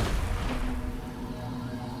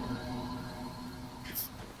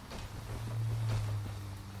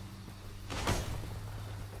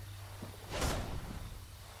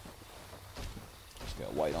 Just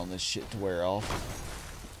gotta wait on this shit to wear off.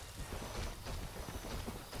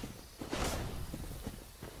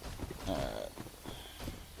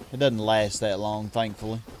 It doesn't last that long,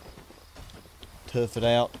 thankfully. Tough it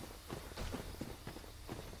out.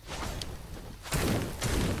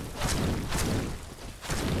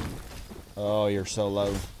 Oh, you're so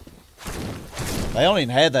low. They don't even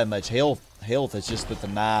have that much health. It's just that the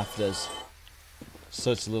knife does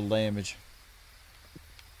such little damage.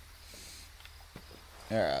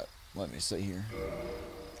 Alright, let me see here.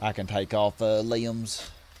 I can take off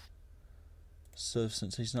Liam's stuff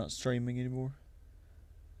since he's not streaming anymore.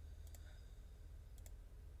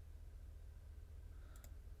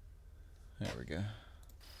 There we go.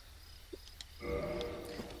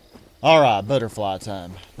 Alright, butterfly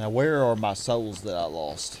time. Now, where are my souls that I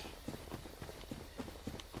lost?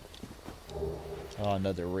 Oh,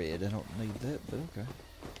 another red. I don't need that, but okay.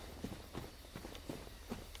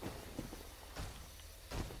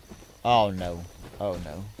 Oh, no. Oh,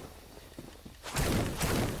 no.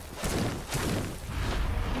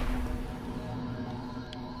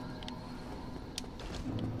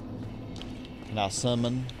 Can I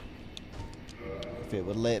summon? If it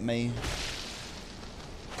would let me.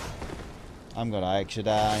 I'm gonna actually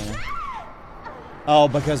die. Oh,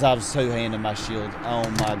 because I was two-handing my shield. Oh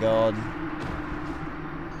my god.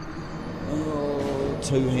 Oh,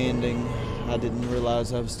 two-handing. I didn't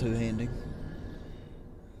realize I was two-handing.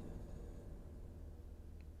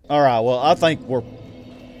 Alright, well, I think we're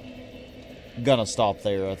gonna stop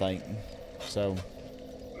there, I think. So.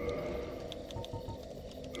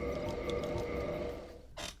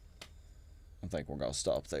 I think we're gonna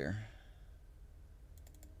stop there.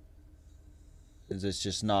 Is it's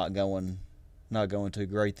just not going too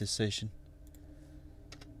great this session.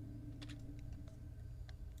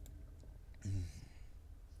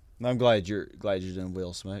 I'm glad you're doing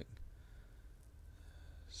well, Smack.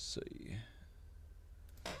 Let's see.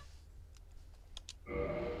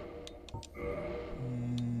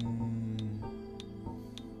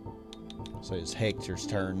 So it's Hector's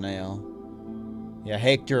turn now. Yeah,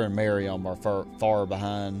 Hector and Mariam are far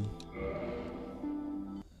behind.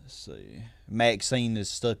 Let's see. Maxine is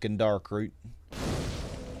stuck in Darkroot.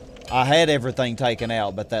 I had everything taken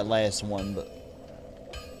out but that last one, but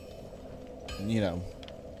you know.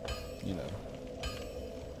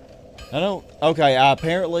 I don't. Okay,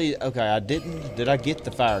 I didn't. Did I get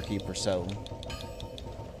the Firekeeper soul?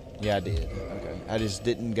 Yeah, I did. Okay. I just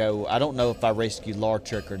didn't go. I don't know if I rescued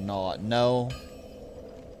Lartrick or not. No.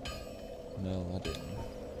 No, I didn't.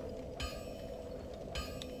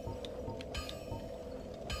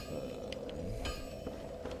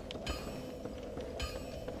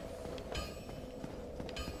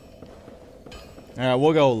 Alright,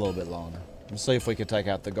 we'll go a little bit longer. Let's see if we can take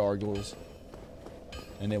out the Gargoyles.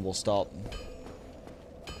 And then we'll stop.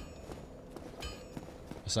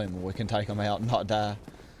 Assuming we can take them out and not die.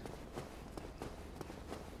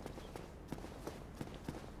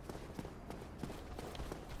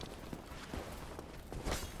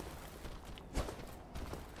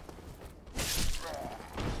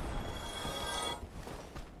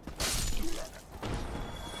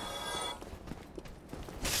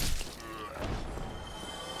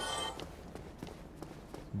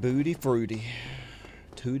 Booty fruity.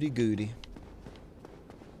 Tooty goody.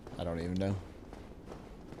 I don't even know.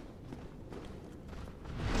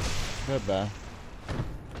 Goodbye.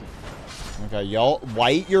 Okay, y'all,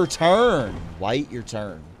 wait your turn. Wait your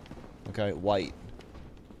turn. Okay, wait.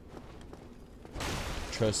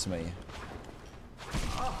 Trust me.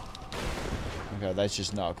 Okay, that's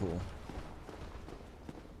just not cool.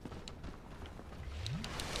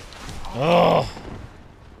 Ugh.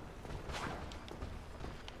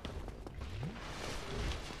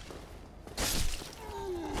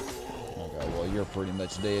 Okay, well, you're pretty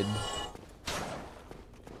much dead.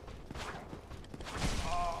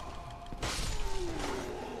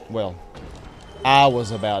 Well, I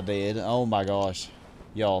was about dead. Oh my gosh.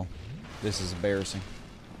 Y'all, this is embarrassing.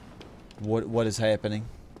 What is happening?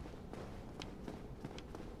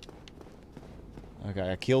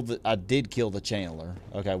 Okay, I did kill the Chandler.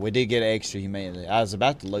 Okay, we did get extra humanity. I was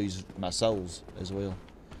about to lose my souls as well.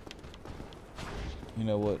 You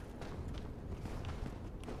know what?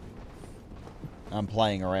 I'm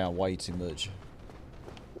playing around way too much.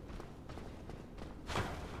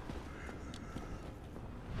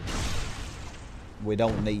 We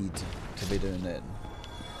don't need to be doing that.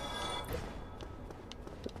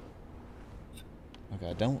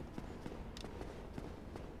 Okay, don't.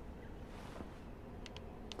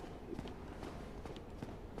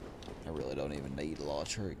 I really don't even need a law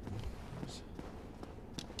trick.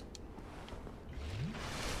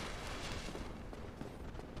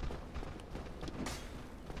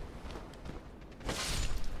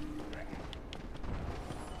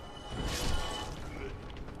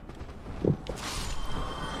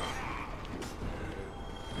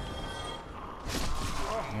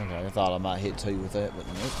 Okay, I thought I might hit 2 with that, but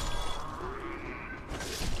nope.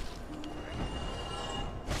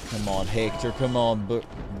 Come on, Hector. Come on,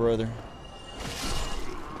 brother.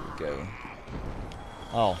 There we go.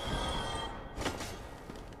 Oh.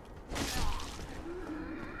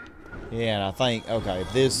 Yeah, and I think, okay,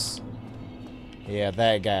 this... Yeah,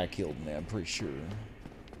 that guy killed me, I'm pretty sure.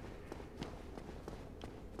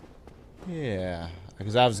 Yeah,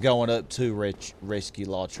 because I was going up to rescue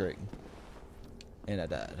Law Trick. And I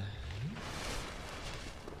died.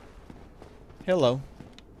 Hello.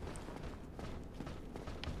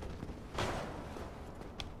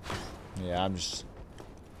 Yeah, I'm just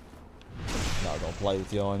not gonna play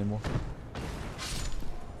with y'all anymore.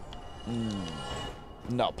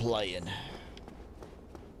 Not playing.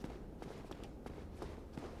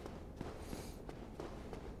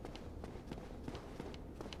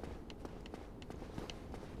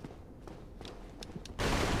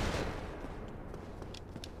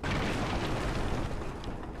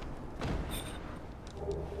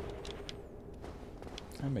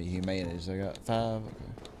 How many humanities? I got 5. Okay.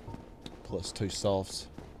 Plus 2 softs.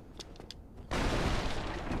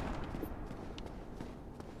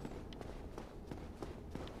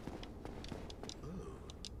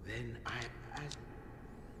 Then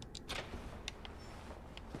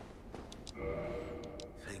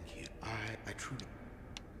thank you. I truly.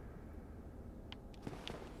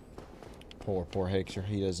 Poor Hector.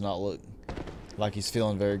 He does not look like he's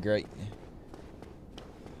feeling very great.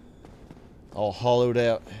 All hollowed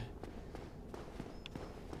out.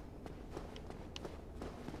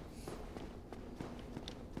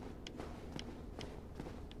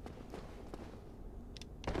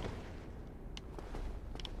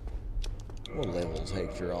 What level is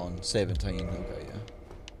Hector on? 17. Okay, yeah.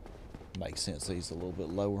 Makes sense he's a little bit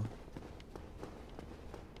lower.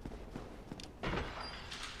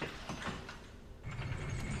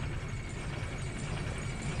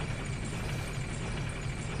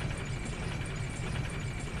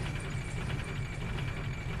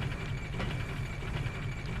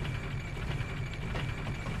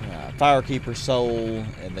 Firekeeper soul,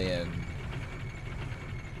 and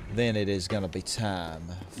then it is going to be time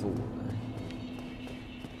for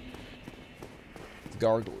the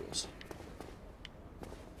Gargoyles.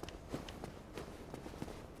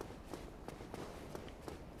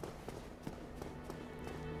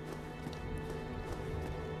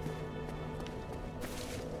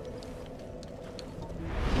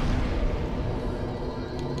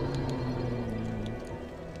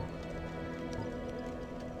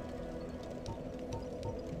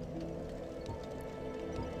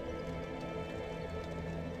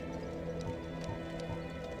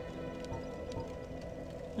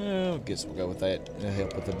 I guess we'll go with that. It'll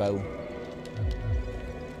help with the bow.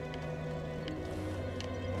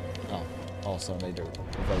 Oh, also need to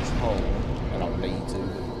reverse hold. I don't need to.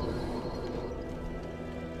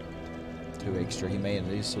 2 extra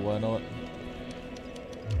humanities, so why not?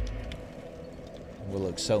 We'll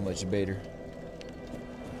look so much better.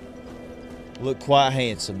 Look quite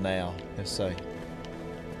handsome now, let's say.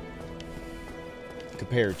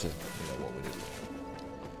 Compared to, what we did.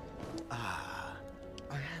 Ah,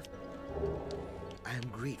 I am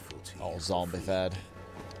grateful to you. All zombified.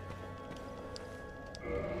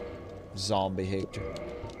 Zombie Hector.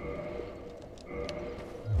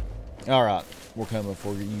 Alright, we're coming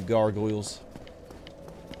for you, gargoyles.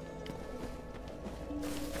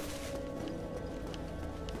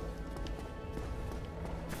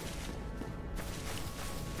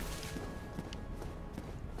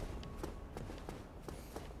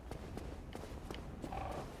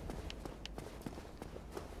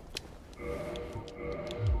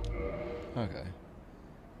 Okay.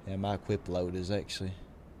 Yeah, my equip load is actually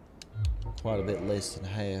quite a bit less than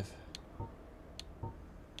half.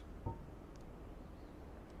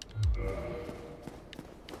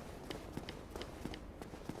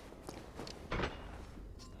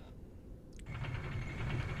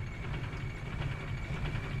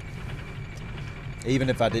 Even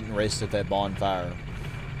if I didn't rest at that bonfire,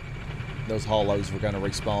 those hollows were going to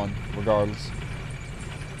respawn regardless.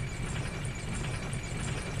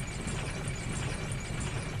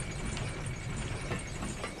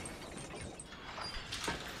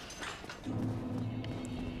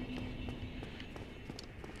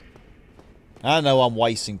 I know I'm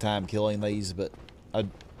wasting time killing these, but I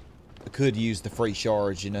could use the free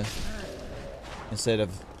shards, instead of...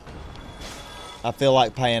 I feel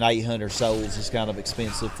like paying 800 souls is kind of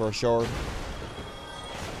expensive for a shard.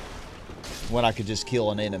 When I could just kill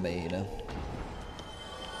an enemy,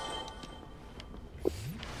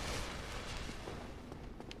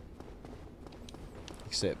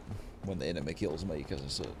 Except when the enemy kills me, because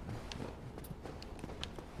it's a...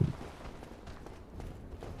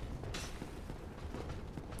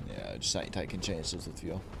 Yeah, I just ain't taking chances with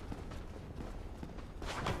you.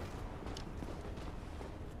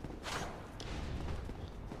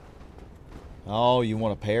 Oh, you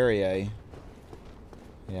want a parry, eh?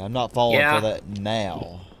 Yeah, I'm not falling for that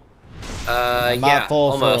now. I might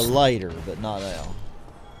fall for it later, but not now.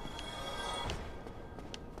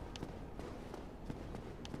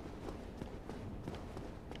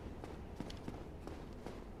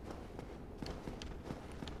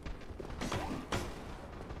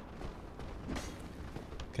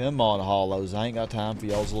 Come on, hollows. I ain't got time for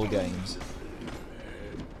y'all's little games.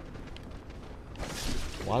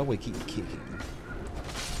 Why do we keep kicking?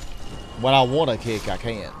 When I want to kick, I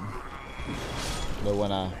can. But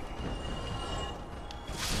when I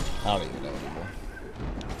don't even know anymore.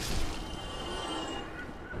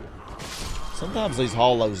 Sometimes these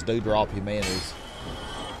hollows do drop humanities.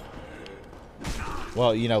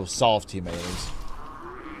 Well, soft humanities.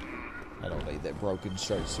 I don't need that broken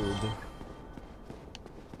straight sword, though.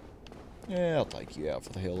 Yeah, I'll take you out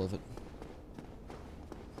for the hell of it.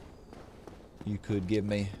 You could give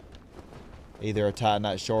me either a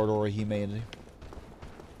Titanite shard or a humanity.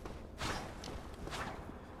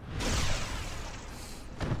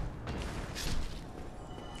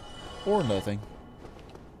 Or nothing.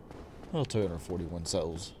 Well, 241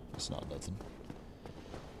 souls. It's not nothing.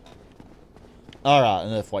 Alright,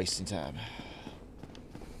 enough wasting time.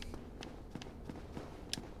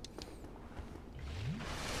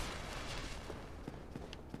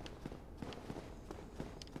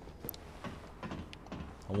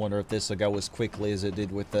 I wonder if this will go as quickly as it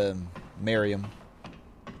did with Miriam.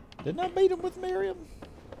 Didn't I beat him with Miriam?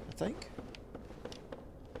 I think.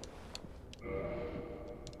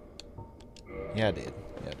 Yeah, I did.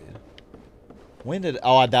 Yeah, I did. When did...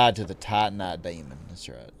 Oh, I died to the Titanite Demon. That's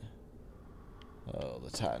right. Oh, the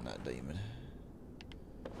Titanite Demon.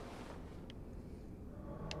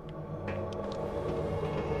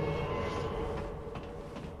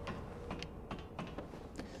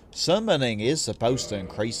 Summoning is supposed to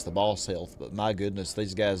increase the boss health, but my goodness,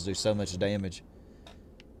 these guys do so much damage.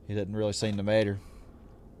 It doesn't really seem to matter.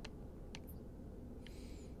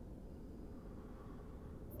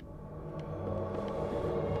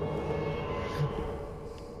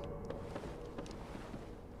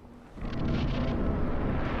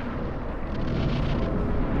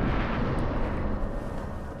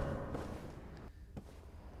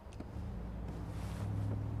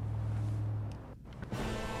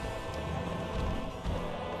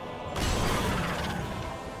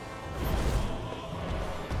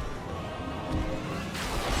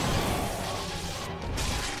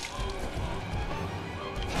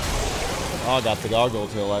 Oh, I got the gargoyle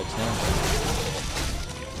tail axe now.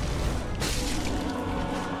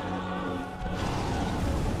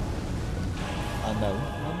 I know.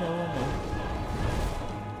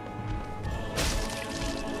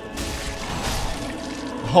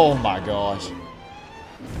 Oh my gosh.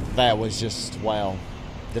 That was just, wow.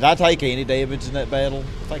 Did I take any damage in that battle?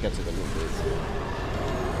 I think I took a little bit.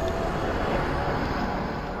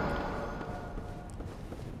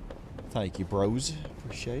 Thank you, bros.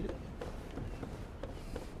 Appreciate it.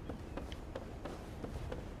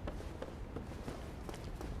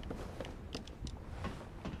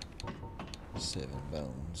 Seven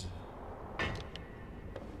bones.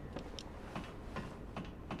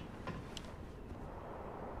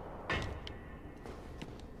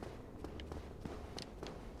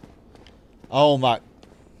 Oh my,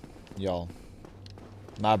 y'all,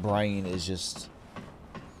 my brain is just,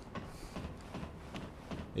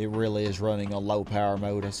 it really is running on low power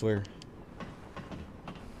mode, I swear.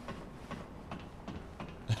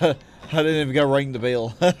 I didn't even go ring the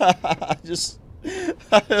bell. I just,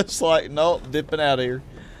 it's like, nope, dipping out of here.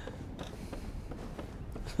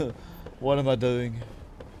 What am I doing?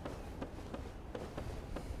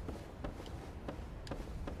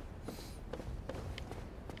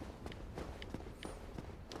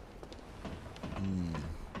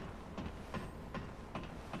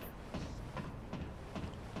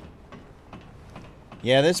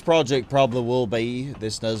 Yeah, this project probably will be,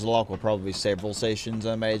 this Nuzlocke will probably be several sessions,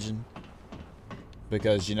 I imagine.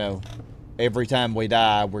 Because, you know, every time we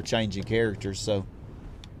die, we're changing characters, so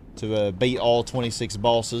to beat all 26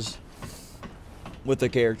 bosses with the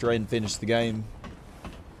character and finish the game.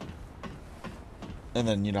 And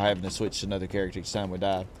then, you know, having to switch to another character each time we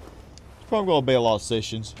die. It's probably going to be a lot of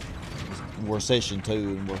sessions. We're session 2,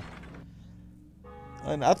 and we're...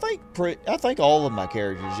 And I think all of my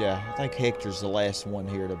characters, yeah. I think Hector's the last one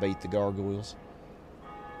here to beat the Gargoyles.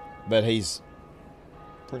 But he's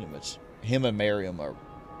pretty much, him and Miriam are,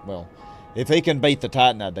 well, if he can beat the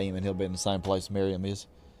Titanite Demon, he'll be in the same place Miriam is.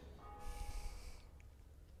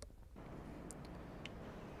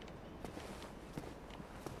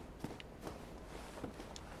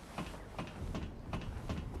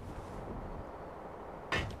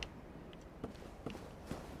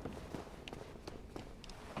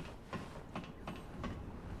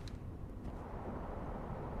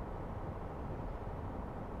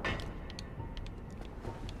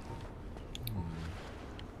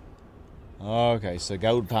 Okay, so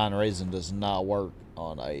gold pine resin does not work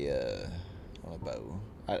on a bow.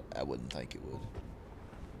 I wouldn't think it would.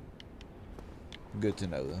 Good to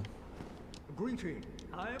know, though. Greeting.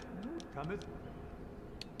 I am cometh.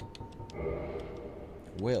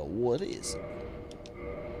 Well, what is it?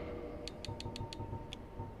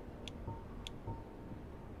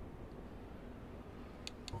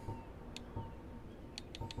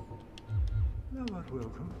 Thou art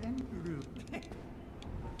welcome, and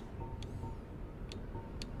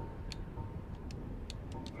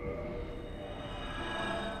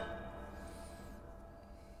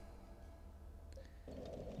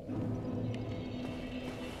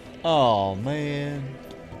Oh, man.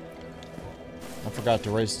 I forgot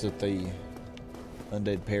to rest at the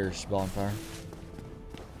Undead Parish bonfire.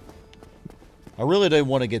 I really do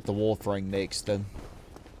want to get the wolf ring next, though.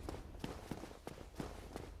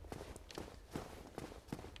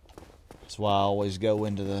 That's why I always go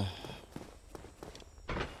into the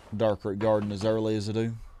Darkroot Garden as early as I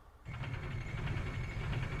do.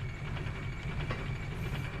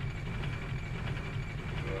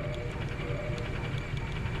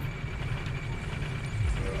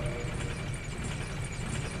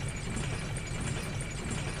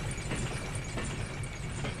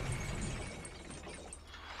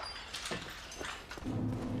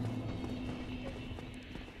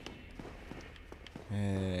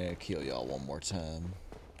 Kill y'all one more time.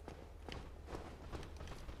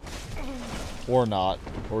 Or not.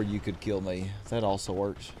 Or you could kill me. That also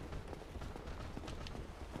works.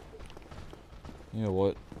 You know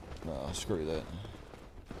what? No, screw that.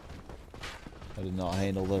 I did not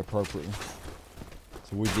handle that appropriately.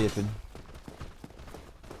 So we're dipping.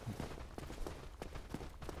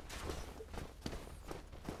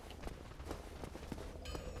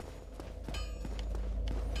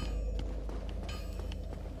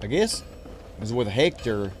 I guess, because with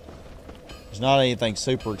Hector, there's not anything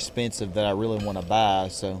super expensive that I really want to buy,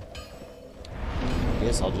 so I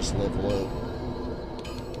guess I'll just level up.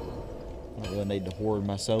 I don't really need to hoard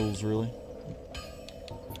my souls, really.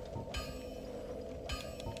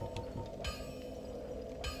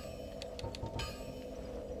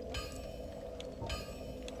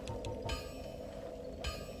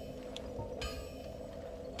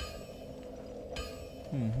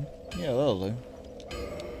 Yeah, that'll do.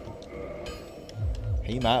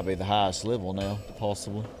 He might be the highest level now,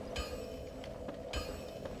 possibly.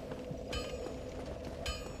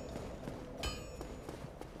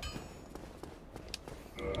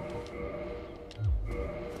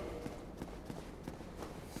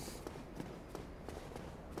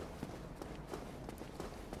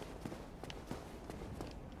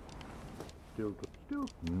 you?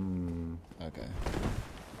 Hmm. Okay.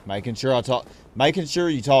 Making sure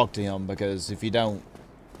you talk to him, because if you don't,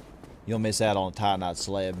 you'll miss out on a Titanite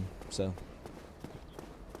slab. So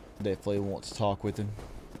definitely want to talk with him.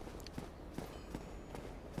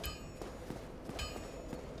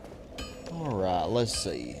 All right, let's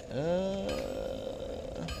see.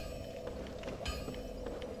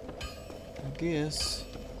 I guess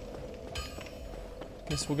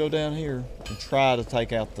we'll go down here and try to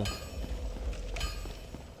take out the.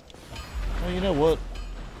 Well, you know what?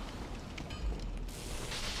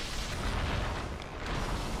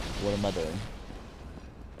 What am I doing?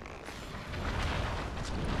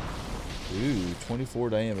 Ooh, 24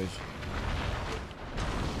 damage.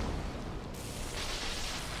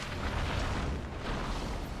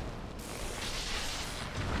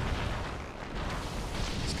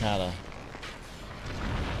 It's kind of.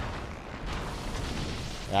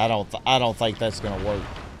 I don't think that's gonna work.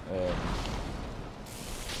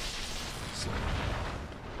 So.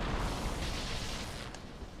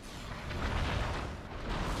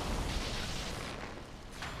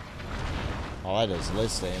 Oh, that does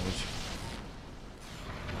less damage.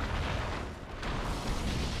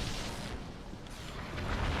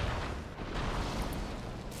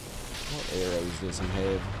 What arrows does he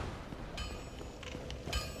have?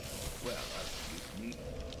 Well, that's neat.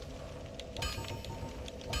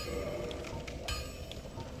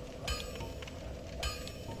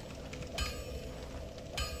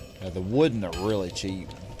 Now, the wooden are really cheap.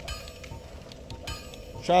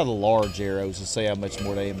 Try the large arrows to see how much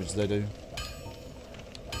more damage they do.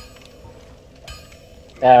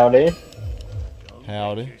 Howdy.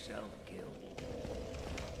 Howdy. Get yourself killed.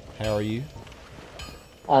 How are you?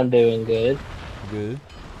 I'm doing good. Good.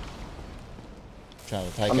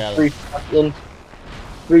 Trying to take I'm out.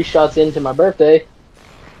 three shots into my birthday.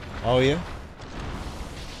 Oh yeah.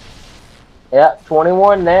 Yeah,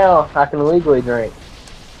 21 now. I can legally drink.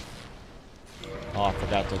 Oh, I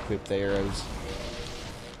forgot to equip the arrows.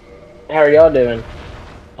 How are y'all doing?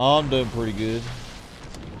 Oh, I'm doing pretty good.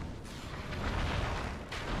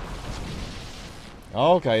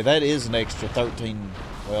 Okay, that is an extra 13.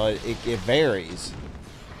 Well, it varies.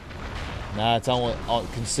 Nah, it's only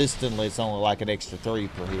consistently. It's only like an extra 3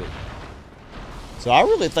 per hit. So I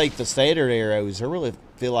really think the standard arrows, I really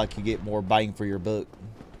feel like you get more bang for your buck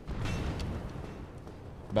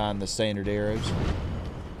buying the standard arrows.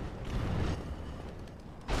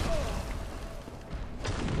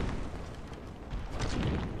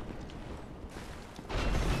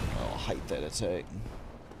 Oh, I hate that attack.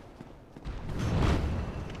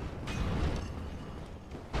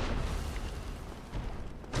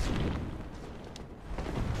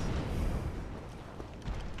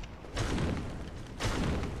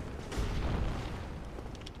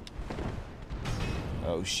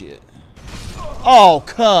 Oh shit. Oh,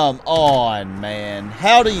 come on, man.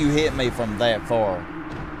 How do you hit me from that far?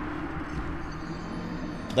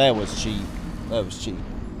 That was cheap. That was cheap.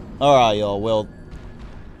 Alright, y'all. Well,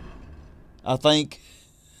 I think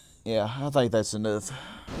that's enough.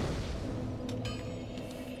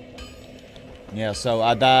 Yeah, so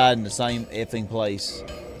I died in the same effing place.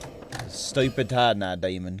 Stupid Titanite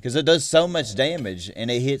Demon. Because it does so much damage,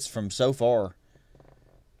 and it hits from so far.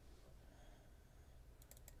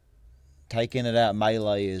 Taking it out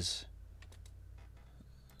melee is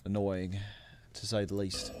annoying, to say the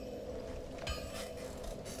least.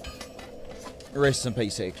 Rest in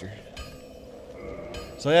peace, Hector.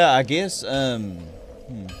 So yeah, I guess, where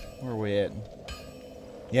are we at?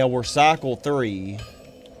 Yeah, we're cycle 3.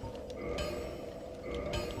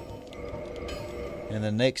 And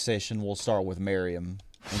the next session we'll start with Miriam.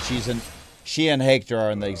 And she and Hector are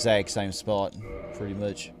in the exact same spot, pretty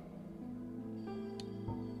much.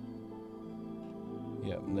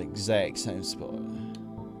 Yep, the exact same spot.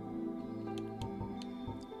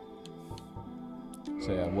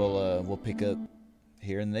 So yeah, we'll pick up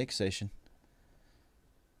here in the next session.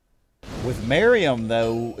 With Miriam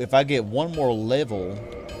though, if I get one more level,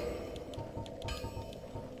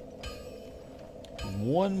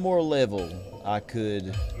 I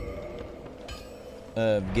could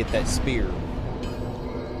get that spear.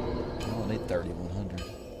 I don't need 3100.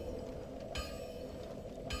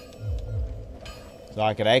 So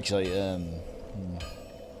I could actually,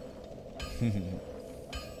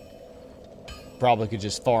 probably could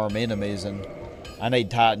just farm enemies, and I need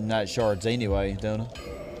Titanite shards anyway, don't I?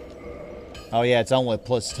 Oh yeah, it's only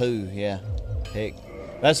 +2, yeah. Heck.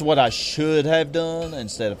 That's what I should have done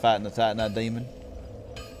instead of fighting the Titanite Demon.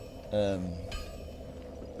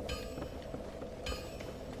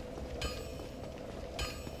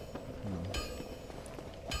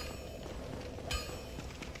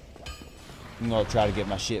 I'm gonna try to get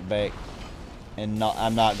my shit back, and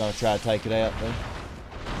I'm not gonna try to take it out though.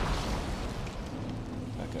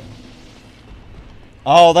 Okay.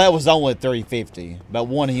 Oh, that was only 350, but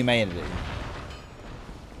 1 humanity,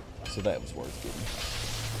 so that was worth getting.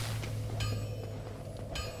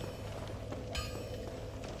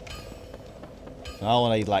 I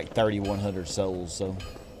only need like 3,100 souls, so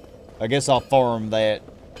I guess I'll farm that.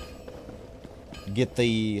 Get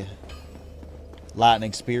the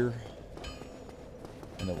lightning spear,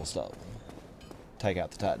 and then we'll stop. Take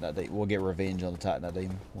out the Titanite demon. We'll get revenge on the Titanite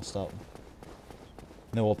demon. We'll stop.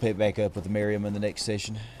 Then we'll pick back up with the Miriam in the next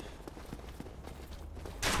session.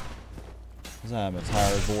 'Cause I'm a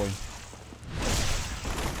tired boy.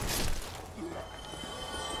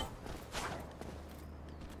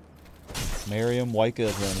 Miriam, wake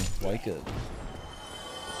up, honey. Wake up.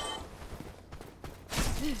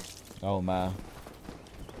 Oh my.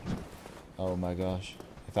 Oh my gosh.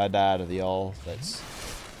 If I die to the all, that's...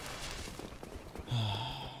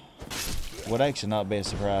 would actually not be a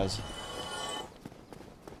surprise.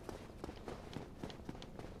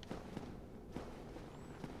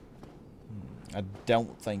 I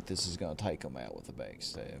don't think this is going to take them out with a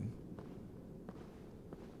backstab.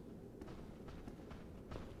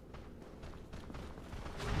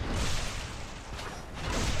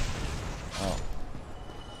 Oh.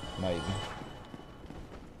 Maybe.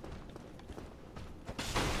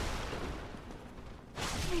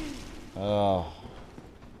 Oh.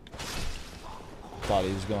 Thought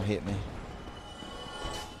he was going to hit me.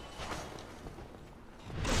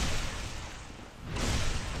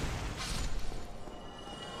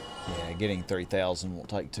 Yeah, getting 3,000 won't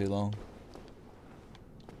take too long.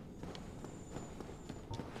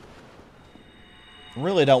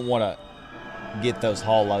 Really don't want to get those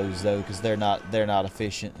hollows though, because they're not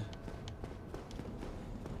efficient.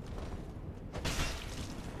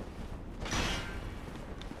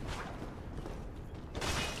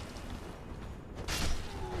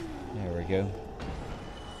 There we go.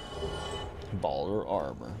 Baller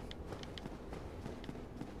armor.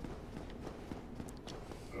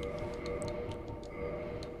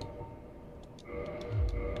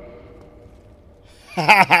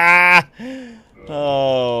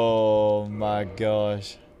 Oh my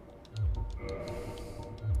gosh.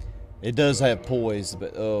 It does have poise,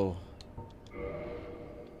 but oh.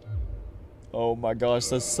 Oh my gosh,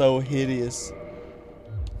 that's so hideous.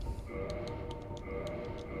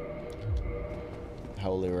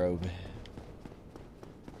 Holy robe.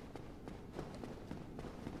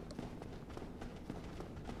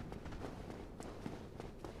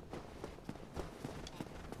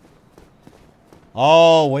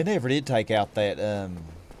 Oh, we never did take out that,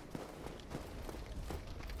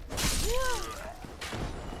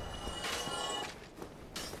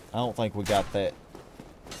 I don't think we got that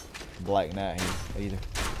Black Knight here either.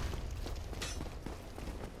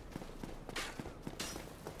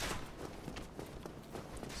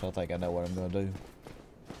 So I think I know what I'm gonna do.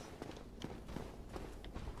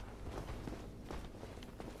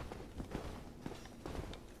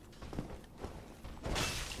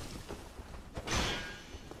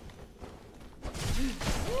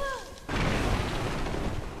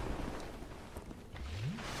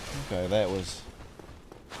 Okay, that was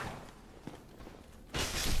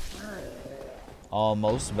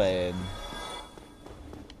almost bad.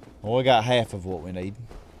 Well, we got half of what we need.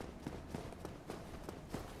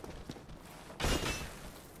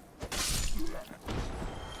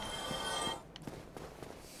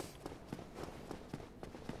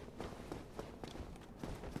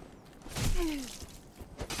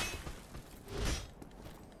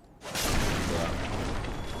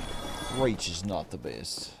 Reach is not the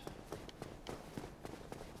best.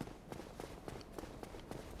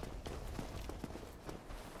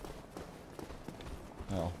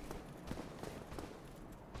 Oh.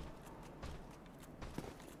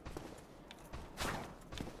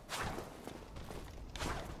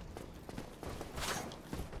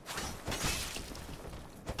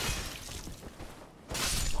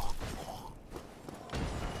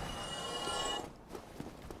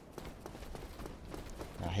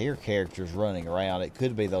 I hear characters running around. It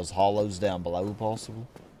could be those hollows down below, possible.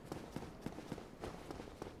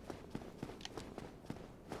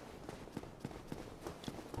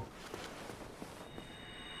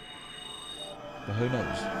 But who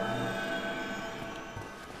knows?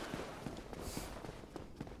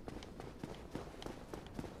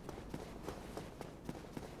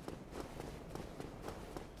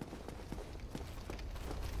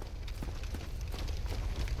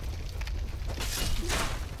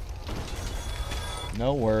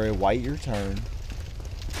 Don't worry, wait your turn.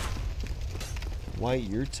 Wait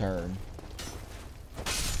your turn.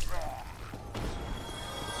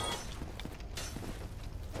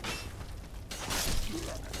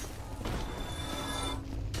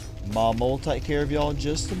 Mama will take care of y'all in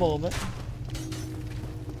just a moment.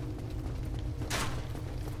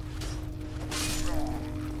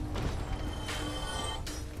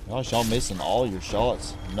 Gosh, y'all missing all your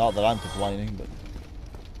shots. Not that I'm complaining, but...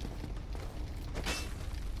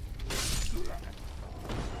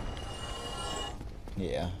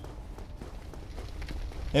 yeah.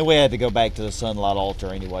 And we had to go back to the sunlight altar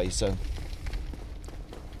anyway, so...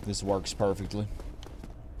 this works perfectly.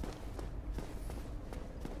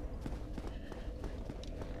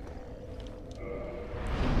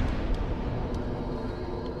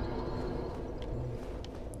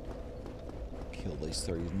 Kill these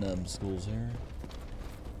 3 numbskulls here.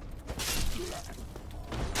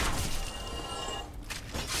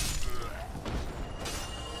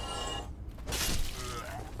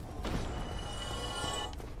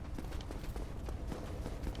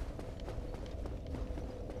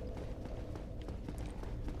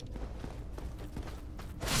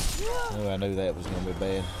 Oh, I knew that was going to be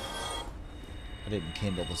bad. I didn't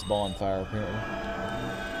kindle this bonfire, apparently.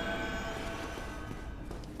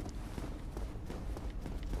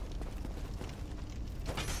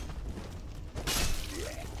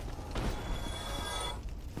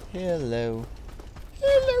 Hello.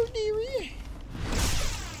 Hello, dearie.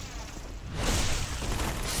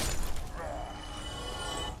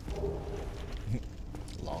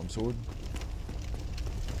 Longsword.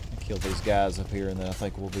 Kill these guys up here and then I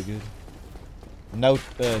think we'll be good. No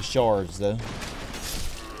shards though.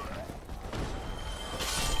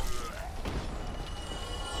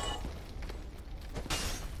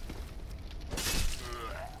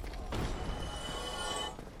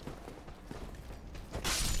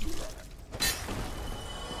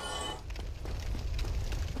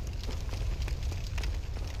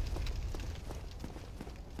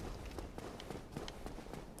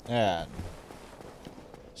 Alright.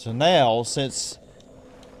 So now, since...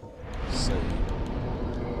 let's see.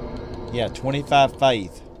 Yeah, 25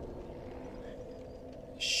 faith.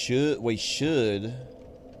 We should...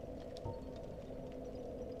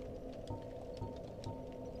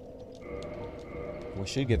 we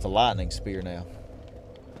should get the lightning spear now.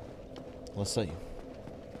 Let's see.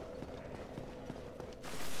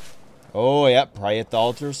 Oh, yep. Pray at the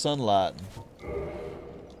altar of sunlight.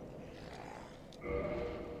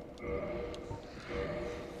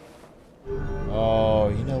 Oh,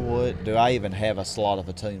 you know what? Do I even have a slot of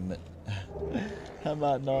attunement? I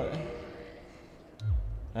might not.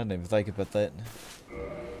 I didn't even think about that.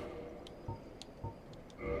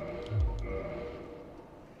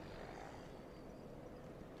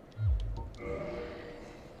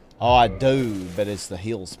 Oh, I do, but it's the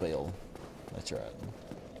heal spell. That's right.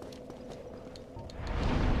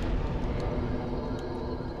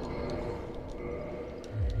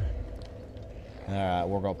 Alright,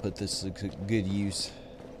 we're going to put this to good use.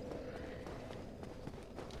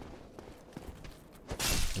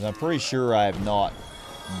 And I'm pretty sure I have not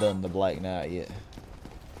done the Black Knight yet.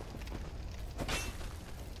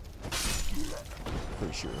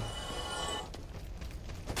 Pretty sure.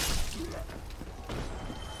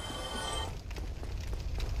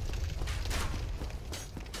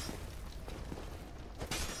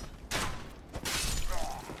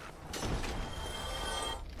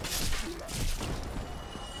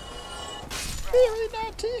 Very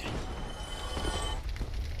naughty.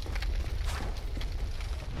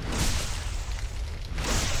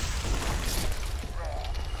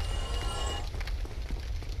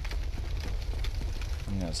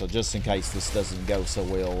 Yeah, so just in case this doesn't go so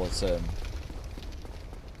well, let's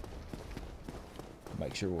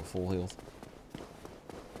make sure we're full health.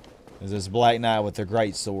 As this Black Knight with the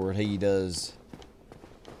great sword, he does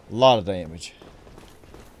a lot of damage.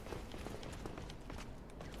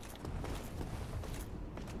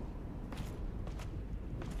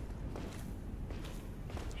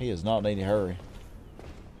 He is not in any hurry.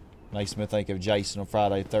 Makes me think of Jason on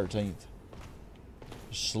Friday the 13th.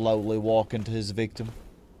 Slowly walking to his victim.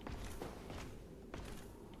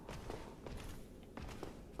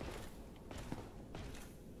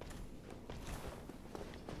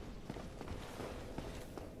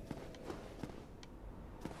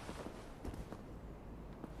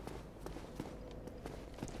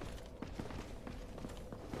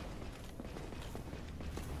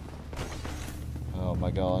 Oh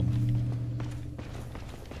my God.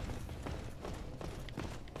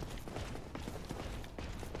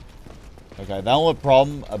 Okay, the only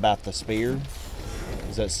problem about the spear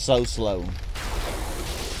is that it's so slow.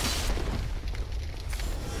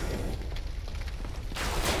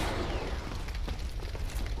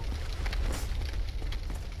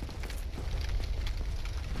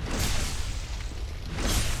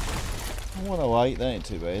 I 108, that ain't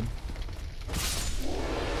too bad.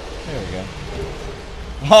 There we go.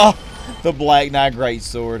 Oh, the Black Knight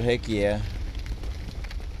Greatsword. Heck yeah.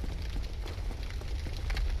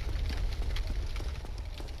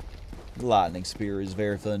 Lightning Spear is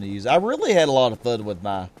very fun to use. I really had a lot of fun with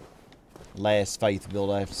my last Faith build,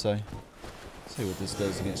 I have to say. Let's see what this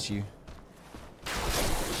does against you.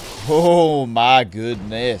 Oh my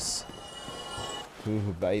goodness.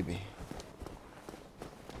 Ooh, baby.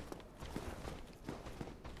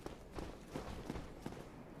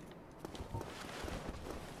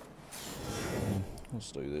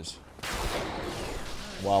 Let's do this.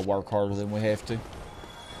 Why work harder than we have to?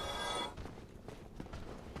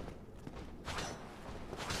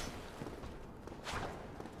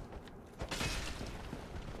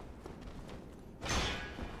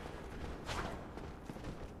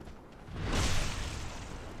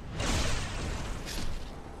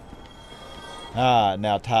 Ah,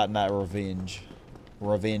 now Titanite Revenge.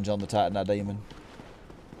 Revenge on the Titanite Demon.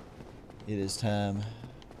 It is time.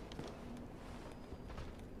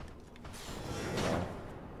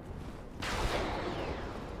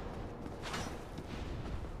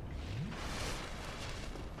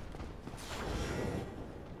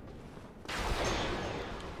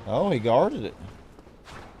 Oh, he guarded it.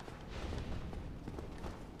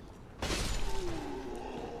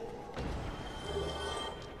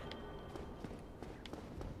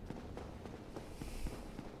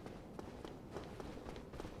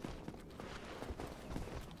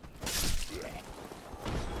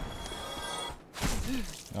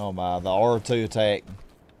 Oh my, the R2 attack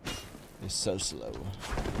is so slow.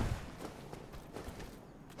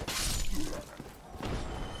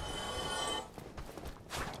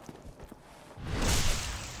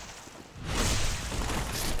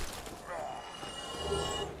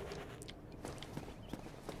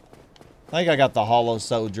 I think I got the Hollow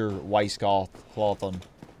Soldier waistcloth on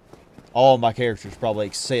all of my characters, probably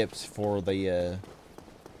except for the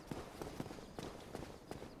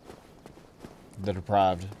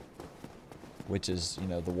deprived, which is, you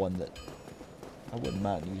know, the one that I wouldn't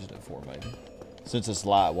mind using it for, maybe. Since it's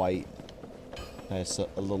lightweight, that's a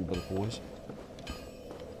little bit of poise.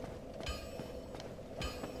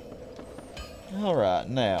 Alright,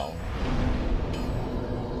 now.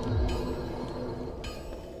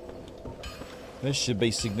 This should be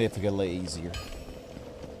significantly easier.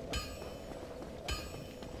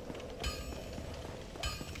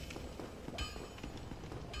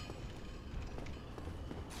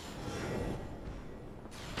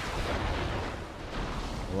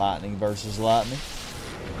 Lightning versus lightning.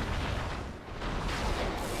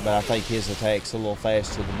 But I think his attack's a little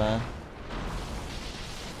faster than mine.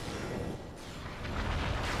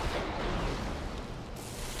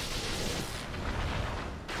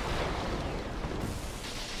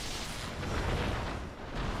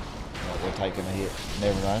 Oh, we're taking a hit.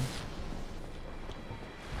 Never mind.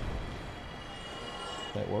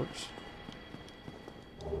 That works.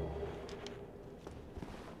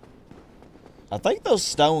 I think those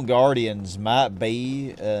Stone Guardians might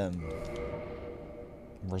be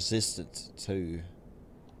resistant to...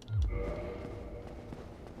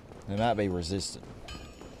 They might be resistant.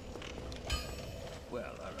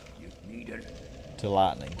 Well, you need it. To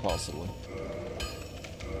lightning, possibly.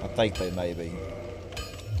 I think they may be.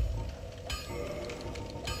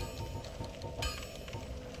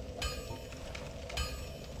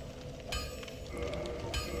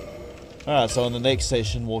 Alright, so in the next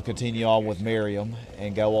session, we'll continue on with Miriam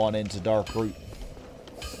and go on into Dark Root.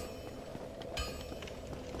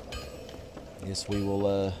 Yes, we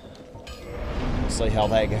will see how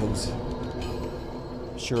that goes.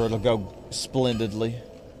 Sure, it'll go splendidly.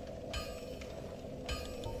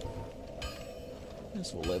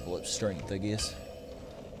 This will level up strength, I guess.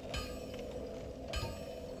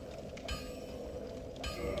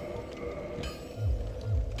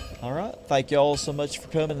 Alright, thank y'all so much for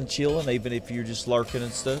coming and chilling, even if you're just lurking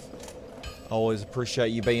and stuff. Always appreciate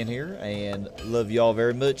you being here, and love y'all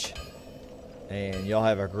very much. And y'all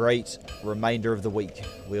have a great remainder of the week.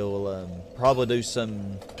 We'll probably do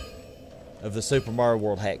some of the Super Mario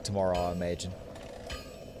World hack tomorrow, I imagine.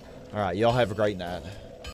 Alright, y'all have a great night.